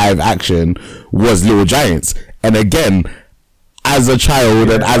up, like, live action, was Little Giants. And again, as a child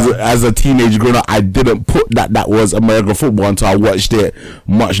and as a teenager growing up, I didn't put that was American football until I watched it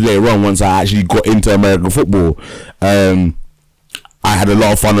much later on, once I actually got into American football. I had a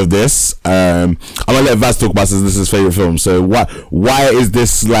lot of fun with this. I'm gonna let Vaz talk about this. This is his favorite film. So why is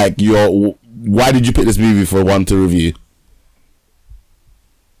this like why did you pick this movie for one to review?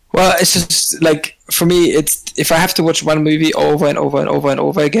 Well, it's just like, for me, it's if I have to watch one movie over and over and over and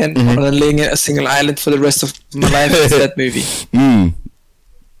over again, rather than living in a single island for the rest of my life, it's that movie.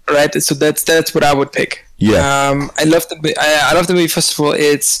 Right? So that's what I would pick. Yeah. I love the movie. First of all,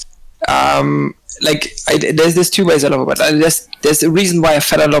 it's there's two ways I love it. But there's a reason why I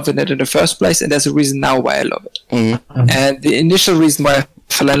fell in love with it in the first place, and there's a reason now why I love it. And the initial reason why I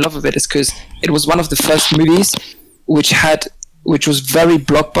fell in love with it is because it was one of the first movies which was very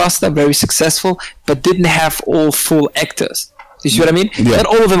blockbuster, very successful, but didn't have all full actors. You see what I mean? Yeah. Not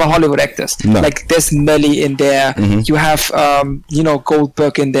all of them are Hollywood actors. No. Like, there's Melly in there. You have,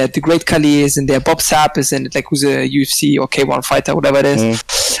 Goldberg in there. The Great Khali is in there. Bob Sapp is in it, like, who's a UFC or K1 fighter, whatever it is.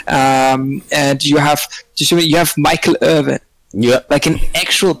 And you have Michael Irvin. Yeah, like an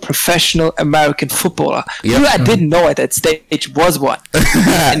actual professional American footballer, who I didn't know at that stage was one.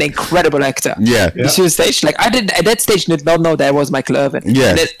 An incredible actor. You see the stage? Like, I didn't at that stage did not know that was Michael Irvin. And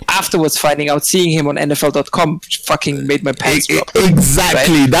then afterwards, finding out, seeing him on NFL.com, fucking made my pants drop.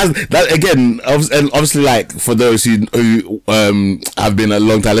 Exactly. Right? That again, and obviously, like, for those who have been a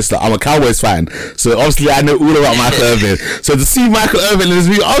long time listener, I'm a Cowboys fan, so obviously I know all about Michael Irvin. So to see Michael Irvin in this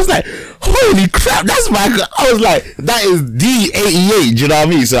movie, I was like, holy crap, that's Michael. I was like, that is D88. Do you know what I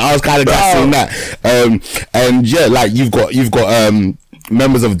mean? So I was kind of guessing that. And yeah, like, you've got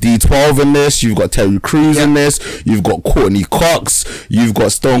members of D12 in this. You've got Terry Crews in this. You've got Courtney Cox. You've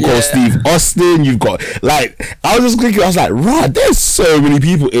got Stone Cold Steve Austin. You've got, like, I was just thinking, I was like, right, there's so many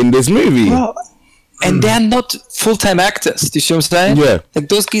people in this movie. Bro, and they're not full-time actors. Do you see what I'm saying? Yeah. Like,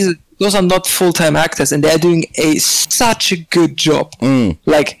 those are not full-time actors, and they're doing such a good job.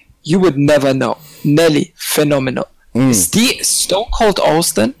 Like, you would never know. Nelly, phenomenal. Stone Cold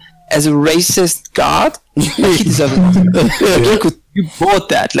Austin as a racist god, like, he deserves it. You bought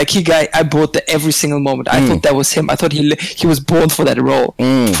that. Like, I bought that every single moment. I thought that was him. I thought he was born for that role,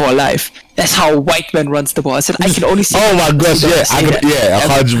 for life. That's how a white man runs the ball. I said, I can only see. Oh my gosh,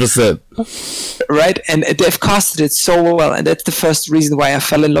 100%. Right, and they've casted it so well, and that's the first reason why I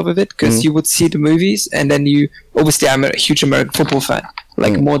fell in love with it, because you would see the movies, and then obviously I'm a huge American football fan,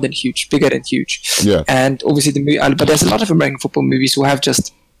 like more than huge, bigger than huge. Yeah, and obviously but there's a lot of American football movies who have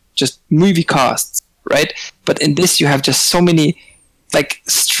just movie casts, right? But in this, you have just so many, like,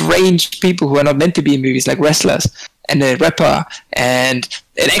 strange people who are not meant to be in movies, like wrestlers and a rapper and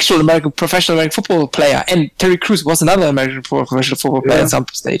an actual professional American football player, and Terry Crews was another American professional football player at some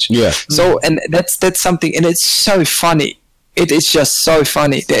stage. So, and that's something, and it's so funny. It is just so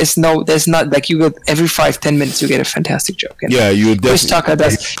funny. There's not, like, you get every 5-10 minutes you get a fantastic joke. And you would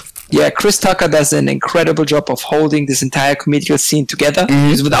Chris Tucker does an incredible job of holding this entire comedical scene together,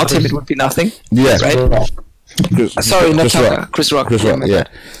 because without him it would be nothing. Right? Chris Rock.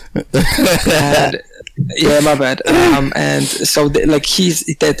 Yeah. My bad. And so, he's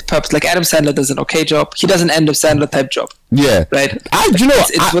that purpose. Like, Adam Sandler does an okay job. He does an Adam Sandler type job. Yeah. Right. Do you know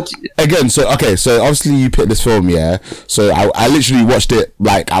so obviously you picked this film, So I literally watched it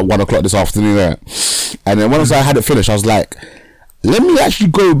like at 1:00 this afternoon, and then once I had it finished, I was like, let me actually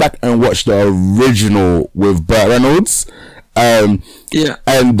go back and watch the original with Burt Reynolds. And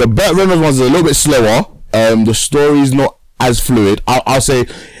the Burt Reynolds one's a little bit slower. The story's not as fluid. I'll say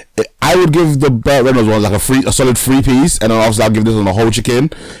I would give the Burt Reynolds one like a solid 3 piece, and then obviously I'll give this one a whole chicken,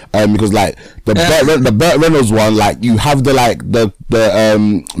 because, like, the Burt Reynolds one, like you have the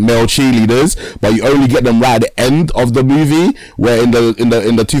male cheerleaders, but you only get them right at the end of the movie. Where in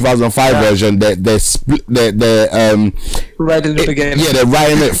the 2005 version, they're split. They're right in the beginning. Yeah, they're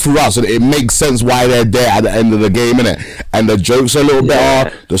writing it throughout, so that it makes sense why they're there at the end of the game, innit? And the jokes are a little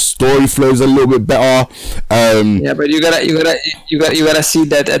better. The story flows a little bit better. But you gotta see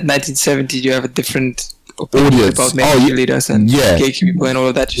that at 1970 you have a different audience about male leaders and gay people and all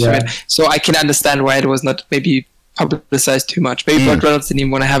of that. So I can understand why it was not maybe publicized too much. Maybe Burt Reynolds didn't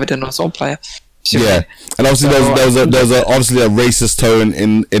even want to have it in his own player. And obviously there's obviously a racist tone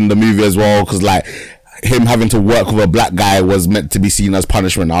in the movie as well, because like him having to work with a black guy was meant to be seen as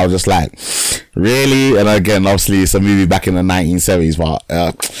punishment. I was just like, really? And again, obviously it's a movie back in the 1970s, but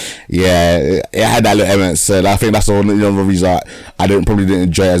it had that little element. So I think that's the only reason I probably didn't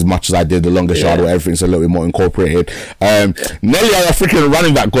enjoy it as much as I did The Longest Yard, where everything's a little bit more incorporated. Nelly as a freaking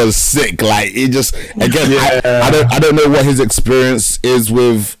running back was sick. Like it just, again, I don't know what his experience is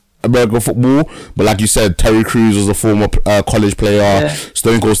with American football, but like you said, Terry Crews was a former college player.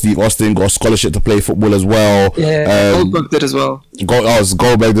 Stone Cold Steve Austin got a scholarship to play football as well. Goldberg did as well.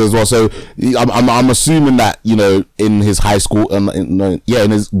 Goldberg did as well. So I'm assuming that in his high school in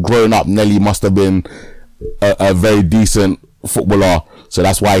his growing up, Nelly must have been a very decent footballer. So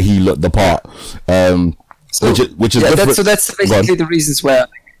that's why he looked the part. Which is different. So that's basically the reasons where.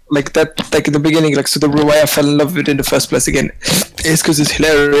 Like that, like in the beginning, like so the why I fell in love with it in the first place again is because it's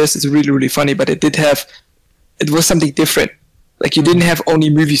hilarious. It's really, really funny, but it was something different. Like you didn't have only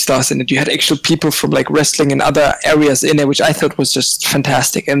movie stars in it. You had actual people from like wrestling and other areas in it, which I thought was just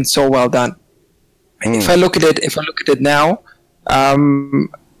fantastic and so well done. And if I look at it now,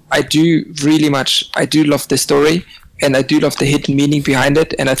 I do love the story and I do love the hidden meaning behind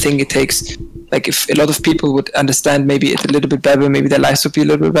it. And I think it takes. Like if a lot of people would understand maybe it a little bit better, maybe their lives would be a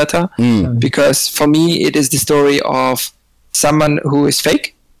little bit better. Because for me, it is the story of someone who is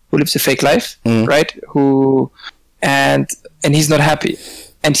fake, who lives a fake life, right? And he's not happy.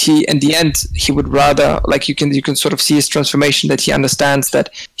 And he, in the end, he would rather, like you can sort of see his transformation, that he understands that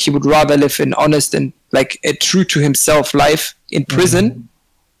he would rather live an honest and like a true to himself life in prison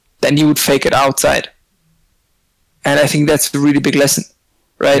than he would fake it outside. And I think that's a really big lesson.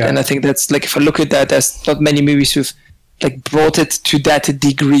 Right, and I think that's like if I look at that, there's not many movies who've like brought it to that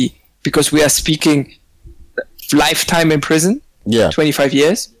degree, because we are speaking lifetime in prison, 25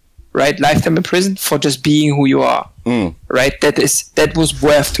 years, right? Lifetime in prison for just being who you are, right? That was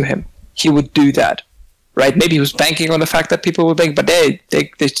worth to him. He would do that, right? Maybe he was banking on the fact that people would bank, but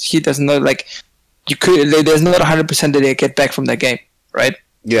he doesn't know. Like there's not 100% that they get back from that game, right?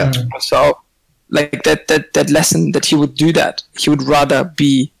 So. Like that lesson that he would do that. He would rather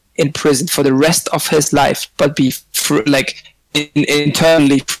be in prison for the rest of his life, but be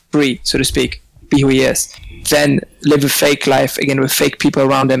internally free, so to speak, be who he is, than live a fake life again with fake people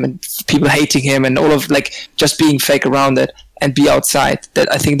around him and people hating him and all of like just being fake around it and be outside.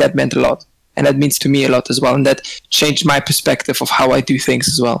 That I think that meant a lot, and that means to me a lot as well, and that changed my perspective of how I do things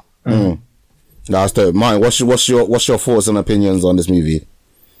as well. That's dope. Mike, what's your thoughts and opinions on this movie?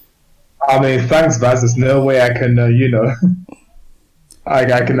 I mean, thanks, Baz. There's no way I can, I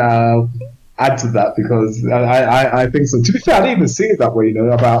can add to that, because I think so. To be fair, I didn't even see it that way,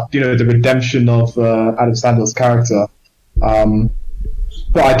 about, the redemption of Adam Sandler's character.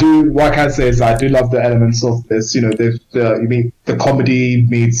 But what I can say is I do love the elements of this. You meet the comedy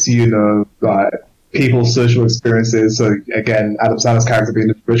meets, people's social experiences. So again, Adam Sandler's character being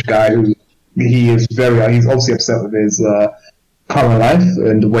the rich guy who he's obviously upset with his current life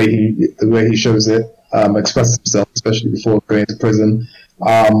and the way he shows it, expresses himself, especially before going to prison.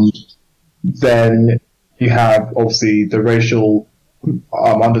 Then you have obviously the racial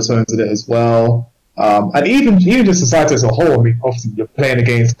undertones in it as well, and even just society as a whole. I mean, obviously you're playing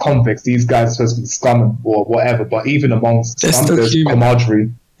against convicts; these guys are supposed to be scum or whatever. But even amongst scum, there's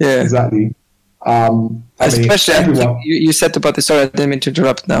camaraderie. Yeah, exactly. Especially, everyone. You said about the sorry, I didn't mean to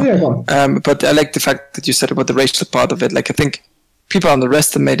interrupt now. Yeah, go on. But I like the fact that you said about the racial part of it. Like I think people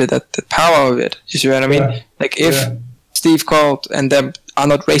underestimated the power of it. You see what I mean? Like if Steve Colt and them are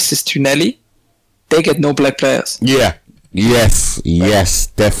not racist to Nelly, they get no black players. Yeah. Yes,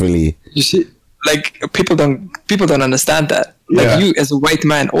 definitely. You see, like people don't understand that. Like you as a white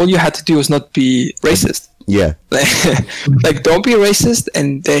man, all you had to do was not be racist. Yeah. Like don't be racist,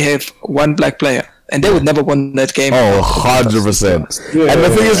 and they have one black player. And they would never won that game. 100%. Yeah, and the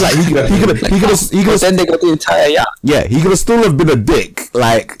thing is, like, he could have. Then they got the entire Yeah, he could have still have been a dick.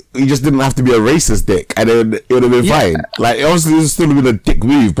 Like, he just didn't have to be a racist dick, and then it would have been fine. Like, obviously, it would still have been a dick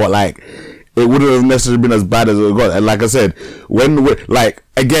move, but like, it wouldn't have necessarily been as bad as it got. And like I said,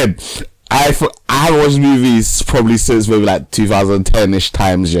 again, I haven't watched movies probably since maybe like 2010-ish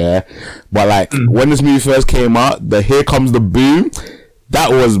times, yeah. But like when this movie first came out, the Here Comes the Boom, that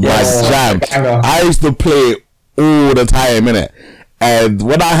was my jam. I used to play it all the time, innit? And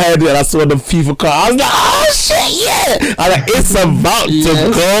when I heard it and I saw the FIFA car, I was like, oh shit, yeah! I was like, it's about to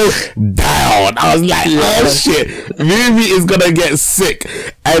go down. I was like, oh shit, movie is gonna get sick.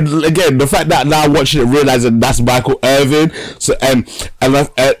 And again, the fact that now watching it, realizing that's Michael Irvin. So and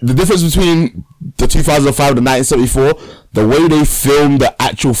the difference between the 2005 and the 1974, the way they filmed the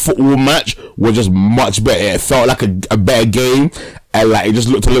actual football match was just much better. It felt like a better game, and like it just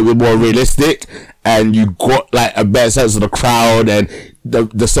looked a little bit more realistic, and you got like a better sense of the crowd and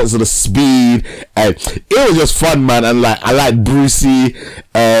the sense of the speed, and it was just fun, man. And like I like Brucey,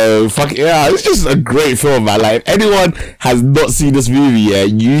 it's just a great film, man. Like if anyone has not seen this movie yet,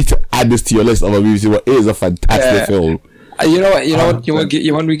 you need to add this to your list of a movie. It is a fantastic film. You know what? I'll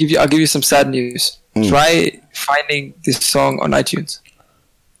give you some sad news. Try finding this song on iTunes.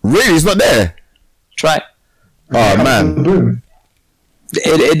 Really, it's not there. Try. Oh man.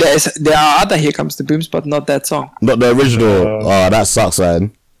 There are other Here Comes the Booms, but not that song. Not the original. Oh, that sucks,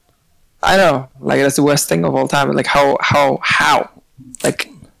 man. I know. Like that's the worst thing of all time. Like how? Like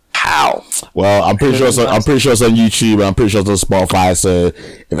how? Well, I'm pretty sure it's on YouTube and I'm pretty sure it's on Spotify. So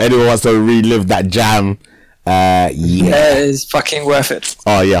if anyone wants to relive that jam, yeah, it's fucking worth it.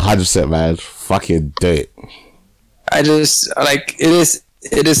 Oh yeah, 100%, man. Fucking do it. I just like it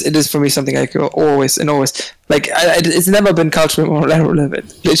is for me something I could always like. It's never been culturally more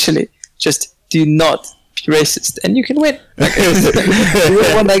relevant. Literally, just do not be racist, and you can win. Like, you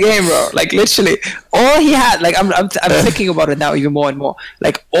won that game, bro. Like literally, all he had. Like I'm thinking about it now even more and more.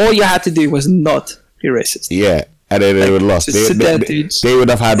 Like all you had to do was not be racist. Yeah, and then they would have lost. They would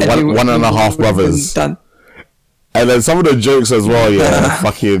have had one and a half brothers. Done. And then some of the jokes as well, yeah,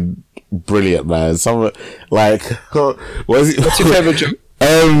 fucking brilliant, man. Some like, what's your favorite joke?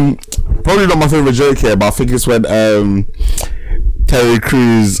 Probably not my favorite joke here, but I think it's when Terry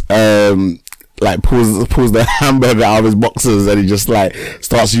Crews like pulls the hamburger out of his boxers and he just like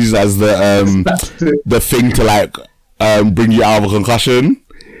starts using it as the thing to like bring you out of a concussion.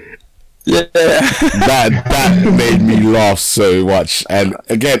 Yeah, that made me laugh so much. And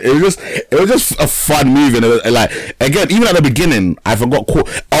again, it was just a fun movie. And like again, even at the beginning, I forgot.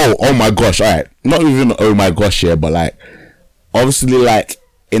 Oh my gosh! All right, not even oh my gosh, yeah, but like obviously, like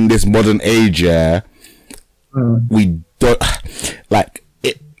in this modern age, yeah, we don't like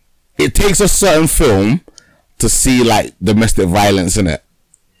it. It takes a certain film to see like domestic violence in it,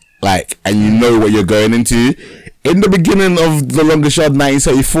 like, and you know what you're going into. In the beginning of The Longest Yard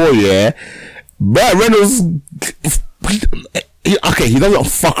 1974, yeah, Burt Reynolds, he doesn't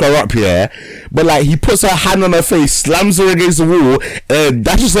fuck her up, yeah, but like he puts her hand on her face, slams her against the wall, and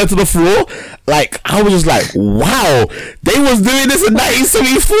dashes her to the floor. Like I was just like, wow, they was doing this in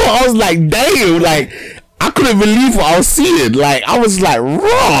 1974. I was like, damn, like I couldn't believe what I was seeing. Like I was like,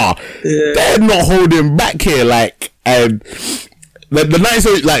 raw, they're not holding back here, like and. The nice,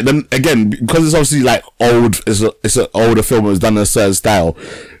 like, again, because it's obviously like old, it's an older film. It was done in a certain style.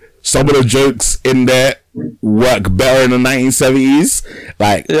 Some of the jokes in there work better in the 1970s.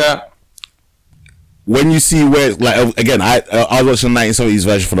 Like, yeah. When you see where, like, again, I was watching the 1970s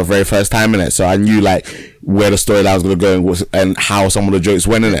version for the very first time in it, so I knew like where the storyline was gonna go and how some of the jokes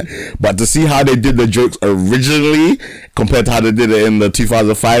went in it. But to see how they did the jokes originally compared to how they did it in the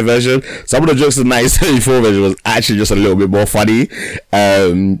 2005 version, some of the jokes in the 1974 version was actually just a little bit more funny.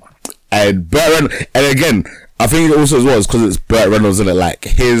 And Burt Reynolds, and again, I think it also as well is because it's Burt Reynolds in it. Like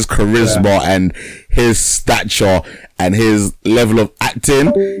his charisma and his stature and his level of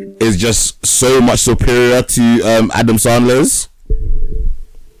acting is just so much superior to Adam Sandler's.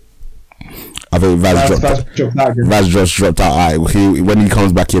 I think Vaz just dropped out. Alright, when he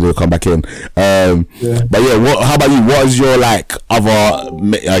comes back in, he'll come back in. But yeah, how about you? What is your like other?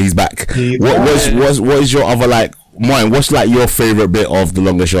 He's back. What is your other like? Mine. What's like your favorite bit of The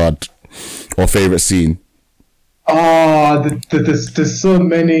Longest Yard or favorite scene? There's so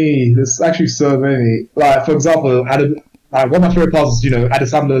many. There's actually so many. Like for example, one of my favorite parts is Adam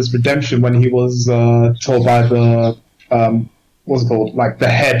Sandler's redemption when he was told by the what's it called, like the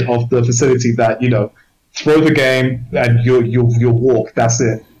head of the facility that throw the game and you'll walk. That's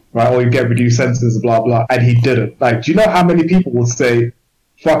it, right? Or you get reduced sentences, blah blah. And he didn't. Like, do you know how many people would say,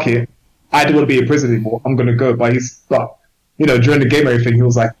 "Fuck it, I don't want to be in prison anymore. I'm gonna go." But he's like, during the game, everything he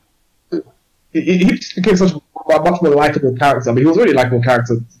was like, he just became such a much more likable character. I mean, he was a really likable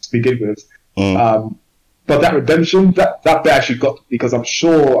character to begin with. But that redemption, that bit actually got, because I'm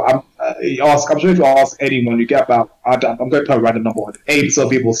sure, I'm sure if you ask anyone, you get about, I'm going to put a random number, 80% of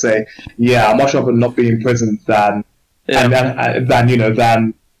people say, yeah, I'm much rather not be in prison than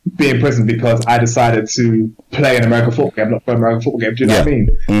be in prison because I decided to play an American football game, not play an American football game. Do you know what I mean?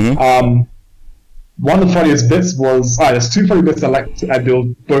 Mm-hmm. One of the funniest bits was, there's two funny bits I liked, and they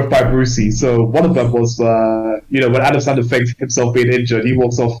were both by Brucey. So one of them was, when Adam Sandler faked himself being injured, he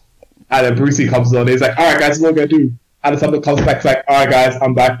walks off, and then Brucey comes on, and he's like, all right, guys, what are we going to do? Adam Sandler comes back, he's like, all right, guys,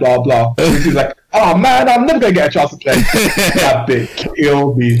 I'm back, blah, blah. Brucey's like, oh, man, I'm never going to get a chance to play. That bit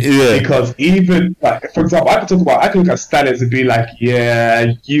killed me. Yeah. Because even, like, for example, I could look at Stannis and be like,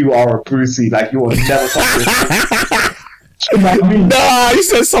 yeah, you are a Brucey, like, you will never touch this. Nah, you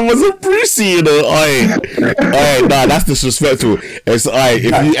said someone's a Brucey, you know. Alright, nah, that's disrespectful. It's alright.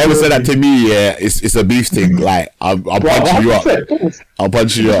 If you ever say that to me, yeah, it's a beef thing. Like, I'll punch you up. I'll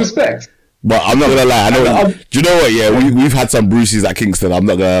punch you up. Respect. But I'm not gonna lie. I know. Do you know what? Yeah, we've had some Bruceys at Kingston. I'm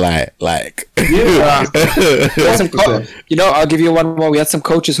not gonna lie. Like, yeah. I'll give you one more. We had some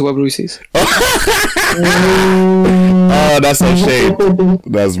coaches who were Bruceys. Oh, that's a shame.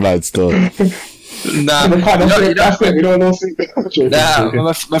 That's mad stuff. Nah, my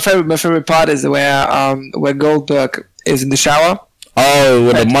favorite part is where Goldberg is in the shower. Oh,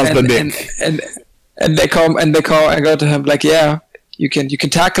 with the monster dick. And they call and go to him like, yeah, you can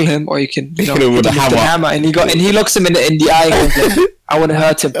tackle him or you can hit him with the hammer. And he looks him in the eye and goes like, I want to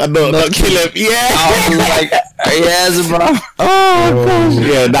hurt him, not kill him. Yeah, I was like, yes, bro. Oh gosh,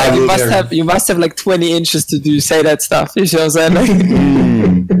 yeah. Like, you must have like 20 inches to say that stuff. You know what I'm saying? Like,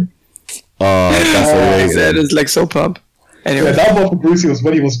 oh, that's amazing. That is like so pump. Anyway, yeah, that one for Brucey was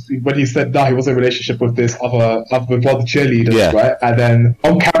when he said that he was in a relationship with this with one of the cheerleaders, right? And then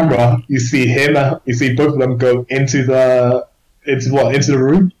on camera, you see both of them go into the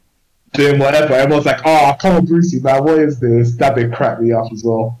room, doing whatever. Everyone's like, "Oh, come on, Brucey, man, what is this?" That bit cracked me up as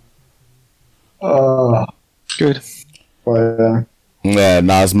well. Good. But yeah,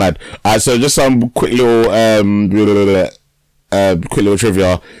 nah, it's mad. So just some quick little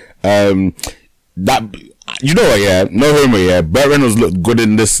trivia. That, you know what, yeah, no homo, yeah, Burt Reynolds looked good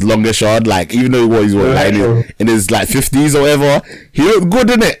in this Longest Yard, like, even though he was in his like 50s or whatever, he looked good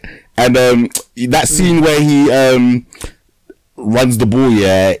in it. And that scene where he runs the ball,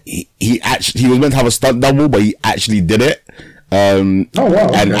 yeah, he was meant to have a stunt double, but he actually did it. And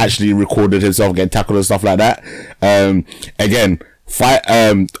actually recorded himself getting tackled and stuff like that. Again,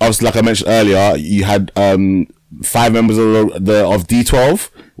 obviously, like I mentioned earlier, you had 5 members of D12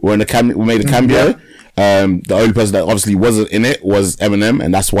 were in the we made a cameo. The only person that obviously wasn't in it was Eminem,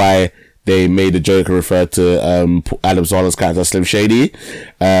 and that's why they made the joke and referred to Adam Sandler's character Slim Shady.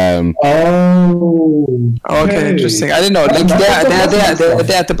 Okay, interesting. I didn't know. Like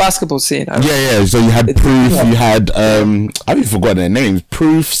they're at the basketball scene. Yeah. So you had Proof. You had I've even forgotten their names.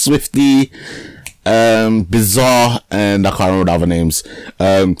 Proof, Swifty, Bizarre, and I can't remember the other names.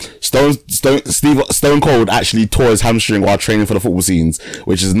 Stone Cold actually tore his hamstring while training for the football scenes,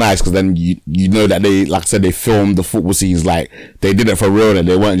 which is nice because then you know that they, like I said, they filmed the football scenes like they did it for real and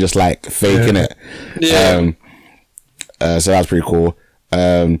they weren't just like faking it. Yeah. So that's pretty cool.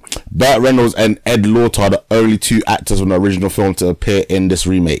 Burt Reynolds and Ed Lauter are the only 2 actors from the original film to appear in this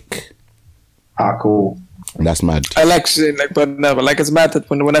remake. Cool. That's mad. I like seeing Burt Reynolds. Like, it's mad that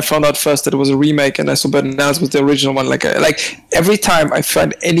when I found out first that it was a remake and I saw Burt Reynolds was the original one. Like every time I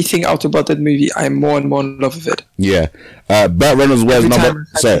find anything out about that movie, I'm more and more in love with it. Yeah. Burt Reynolds wears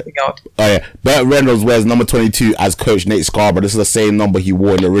Burt Reynolds wears number 22 as Coach Nate Scarborough. This is the same number he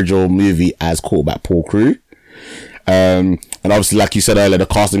wore in the original movie as quarterback Paul Crewe. And obviously, like you said earlier, the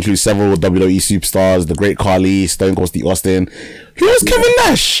cast includes several WWE superstars: the Great Khali, Stone Cold Steve Austin. Who was Kevin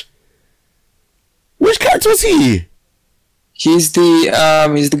Nash? Which character was he? He's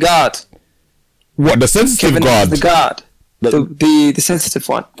the guard. What, the sensitive Kevin guard? The guard. The sensitive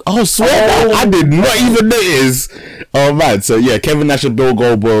one. Oh, swear! I did not even notice. Oh man, so yeah, Kevin Nash and Bill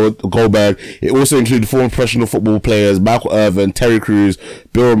Goldberg. It also included former professional football players Michael Irvin, Terry Crews,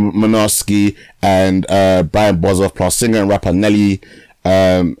 Bill Monarski, and Brian Bosworth, plus singer and rapper Nelly.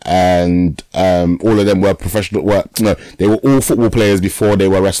 And all of them were professional. They were all football players before they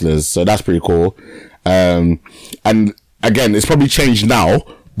were wrestlers. So that's pretty cool. And again, it's probably changed now.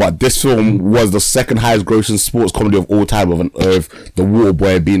 But this film was the second highest grossing sports comedy of all time, with The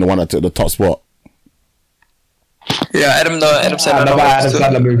Waterboy being the one that took the top spot. Yeah, Adam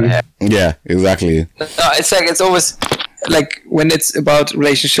Sandler movie. Yeah, exactly. No, it's always like when it's about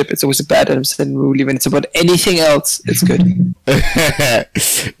relationship, it's always a bad Adam Sandler movie. When it's about anything else, it's good.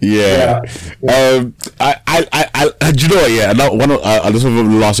 Yeah. Do you know what? Yeah, this is the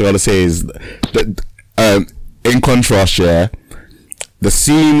last thing I want to say is that in contrast, yeah. the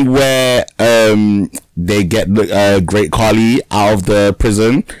scene where they get the Great Khali out of the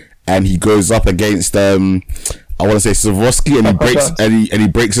prison and he goes up against I want to say Swarovski and he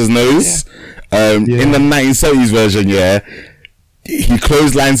breaks his nose. In the 1970s version, he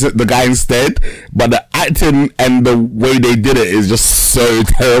clotheslines the guy instead, but the acting and the way they did it is just so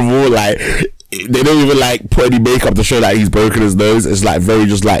terrible. Like, they don't even like put any makeup to show that he's broken his nose. It's like very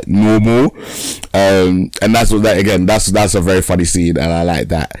just like normal, and that's what that's a very funny scene, and I like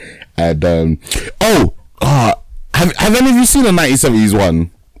that. And have any of you seen the 1970s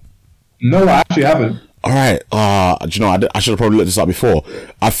one? No, I actually haven't. All right. Do you know, I should have probably looked this up before.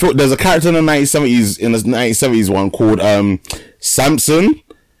 I feel there's a character in the 1970s one called Samson,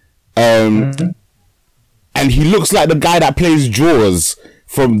 and he looks like the guy that plays Jaws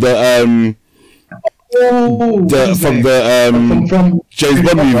from the from James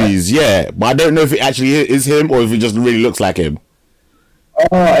Bond movies. Yeah, but I don't know if it actually is him or if it just really looks like him.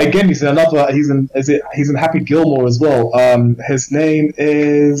 Oh, again, he's in Happy Gilmore as well. His name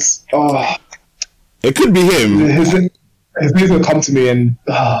is it could be him. His name will come to me and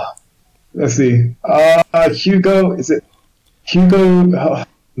let's see. Hugo, is it Hugo?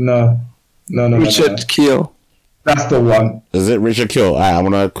 No. Richard Keel. That's the one. Is it Richard Keel? I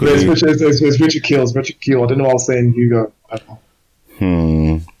want to quickly. It's Richard Keel. It's Richard Keel. I don't know why I was saying Hugo.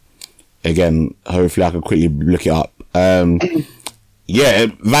 Again, hopefully I can quickly look it up. Yeah,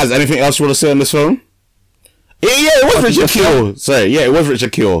 Vaz, anything else you want to say on this film? Yeah, it was Richard Keel. Sorry, it was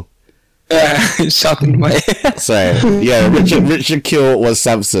Richard Keel. Shot in my head. Sorry, Richard Keel was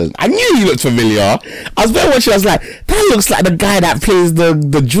Samson. I knew he looked familiar. I was very watching. I was like, that looks like the guy that plays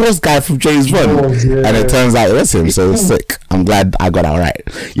the Jaws guy from James Bond. And it turns out it was him. So sick. I'm glad I got that right.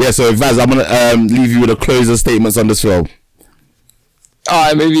 Yeah. So Vaz, I'm gonna leave you with a closing statements on this film.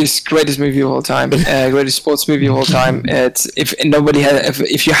 Maybe it's greatest movie of all time, greatest sports movie of all time. It's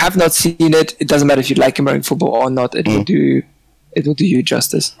if you have not seen it, it doesn't matter if you like American football or not. It will do you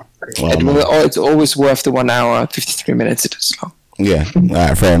justice. It's always worth the 1 hour 53 minutes it is long. Yeah,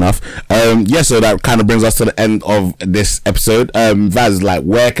 alright, fair enough. So that kind of brings us to the end of this episode. Vaz, like,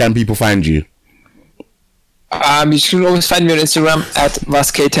 where can people find you? You can always find me on Instagram at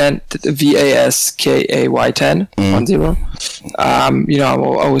VASK10, VASKAY10 10. I'm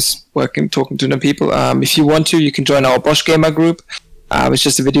always talking to the people. If you want to, you can join our Bosch Gamer group. It's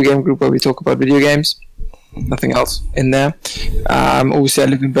just a video game group where we talk about video games. Nothing else in there. Obviously, I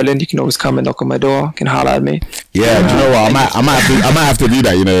live in Berlin. You can always come and knock on my door. You can holler at me. Yeah, do you know what? I might have to do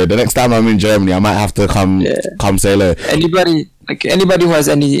that. You know, the next time I'm in Germany, I might have to come say hello. Anybody who has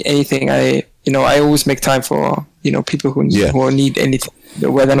anything, I always make time for people who need anything,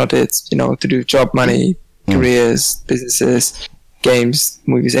 whether or not it's to do job, money, careers, businesses, games,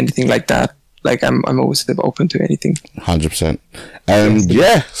 movies, anything like that. Like I'm always open to anything. 100%.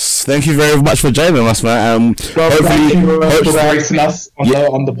 Thank you very much for joining us, man. Hopefully for gracing us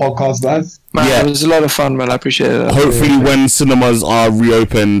on the podcast, guys. Man, it was a lot of fun, man. I appreciate it. Hopefully, when cinemas are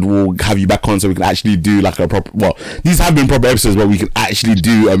reopened, we'll have you back on so we can actually do like a proper. Well, these have been proper episodes, but we can actually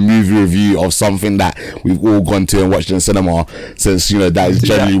do a movie review of something that we've all gone to and watched in cinema. Since that is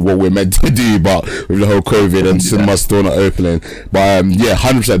generally what we're meant to do, but with the whole COVID and cinemas still not opening. But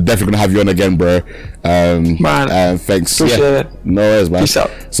 100% definitely gonna have you on again, bro. Man, thanks. Appreciate it. No worries, man. Peace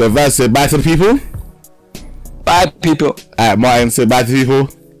out. So, Vaz, say bye to the people. Bye, people. Alright, Martin, say bye to the people.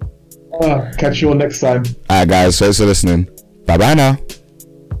 Catch you all next time. Alright, guys, thanks for listening. Bye bye now.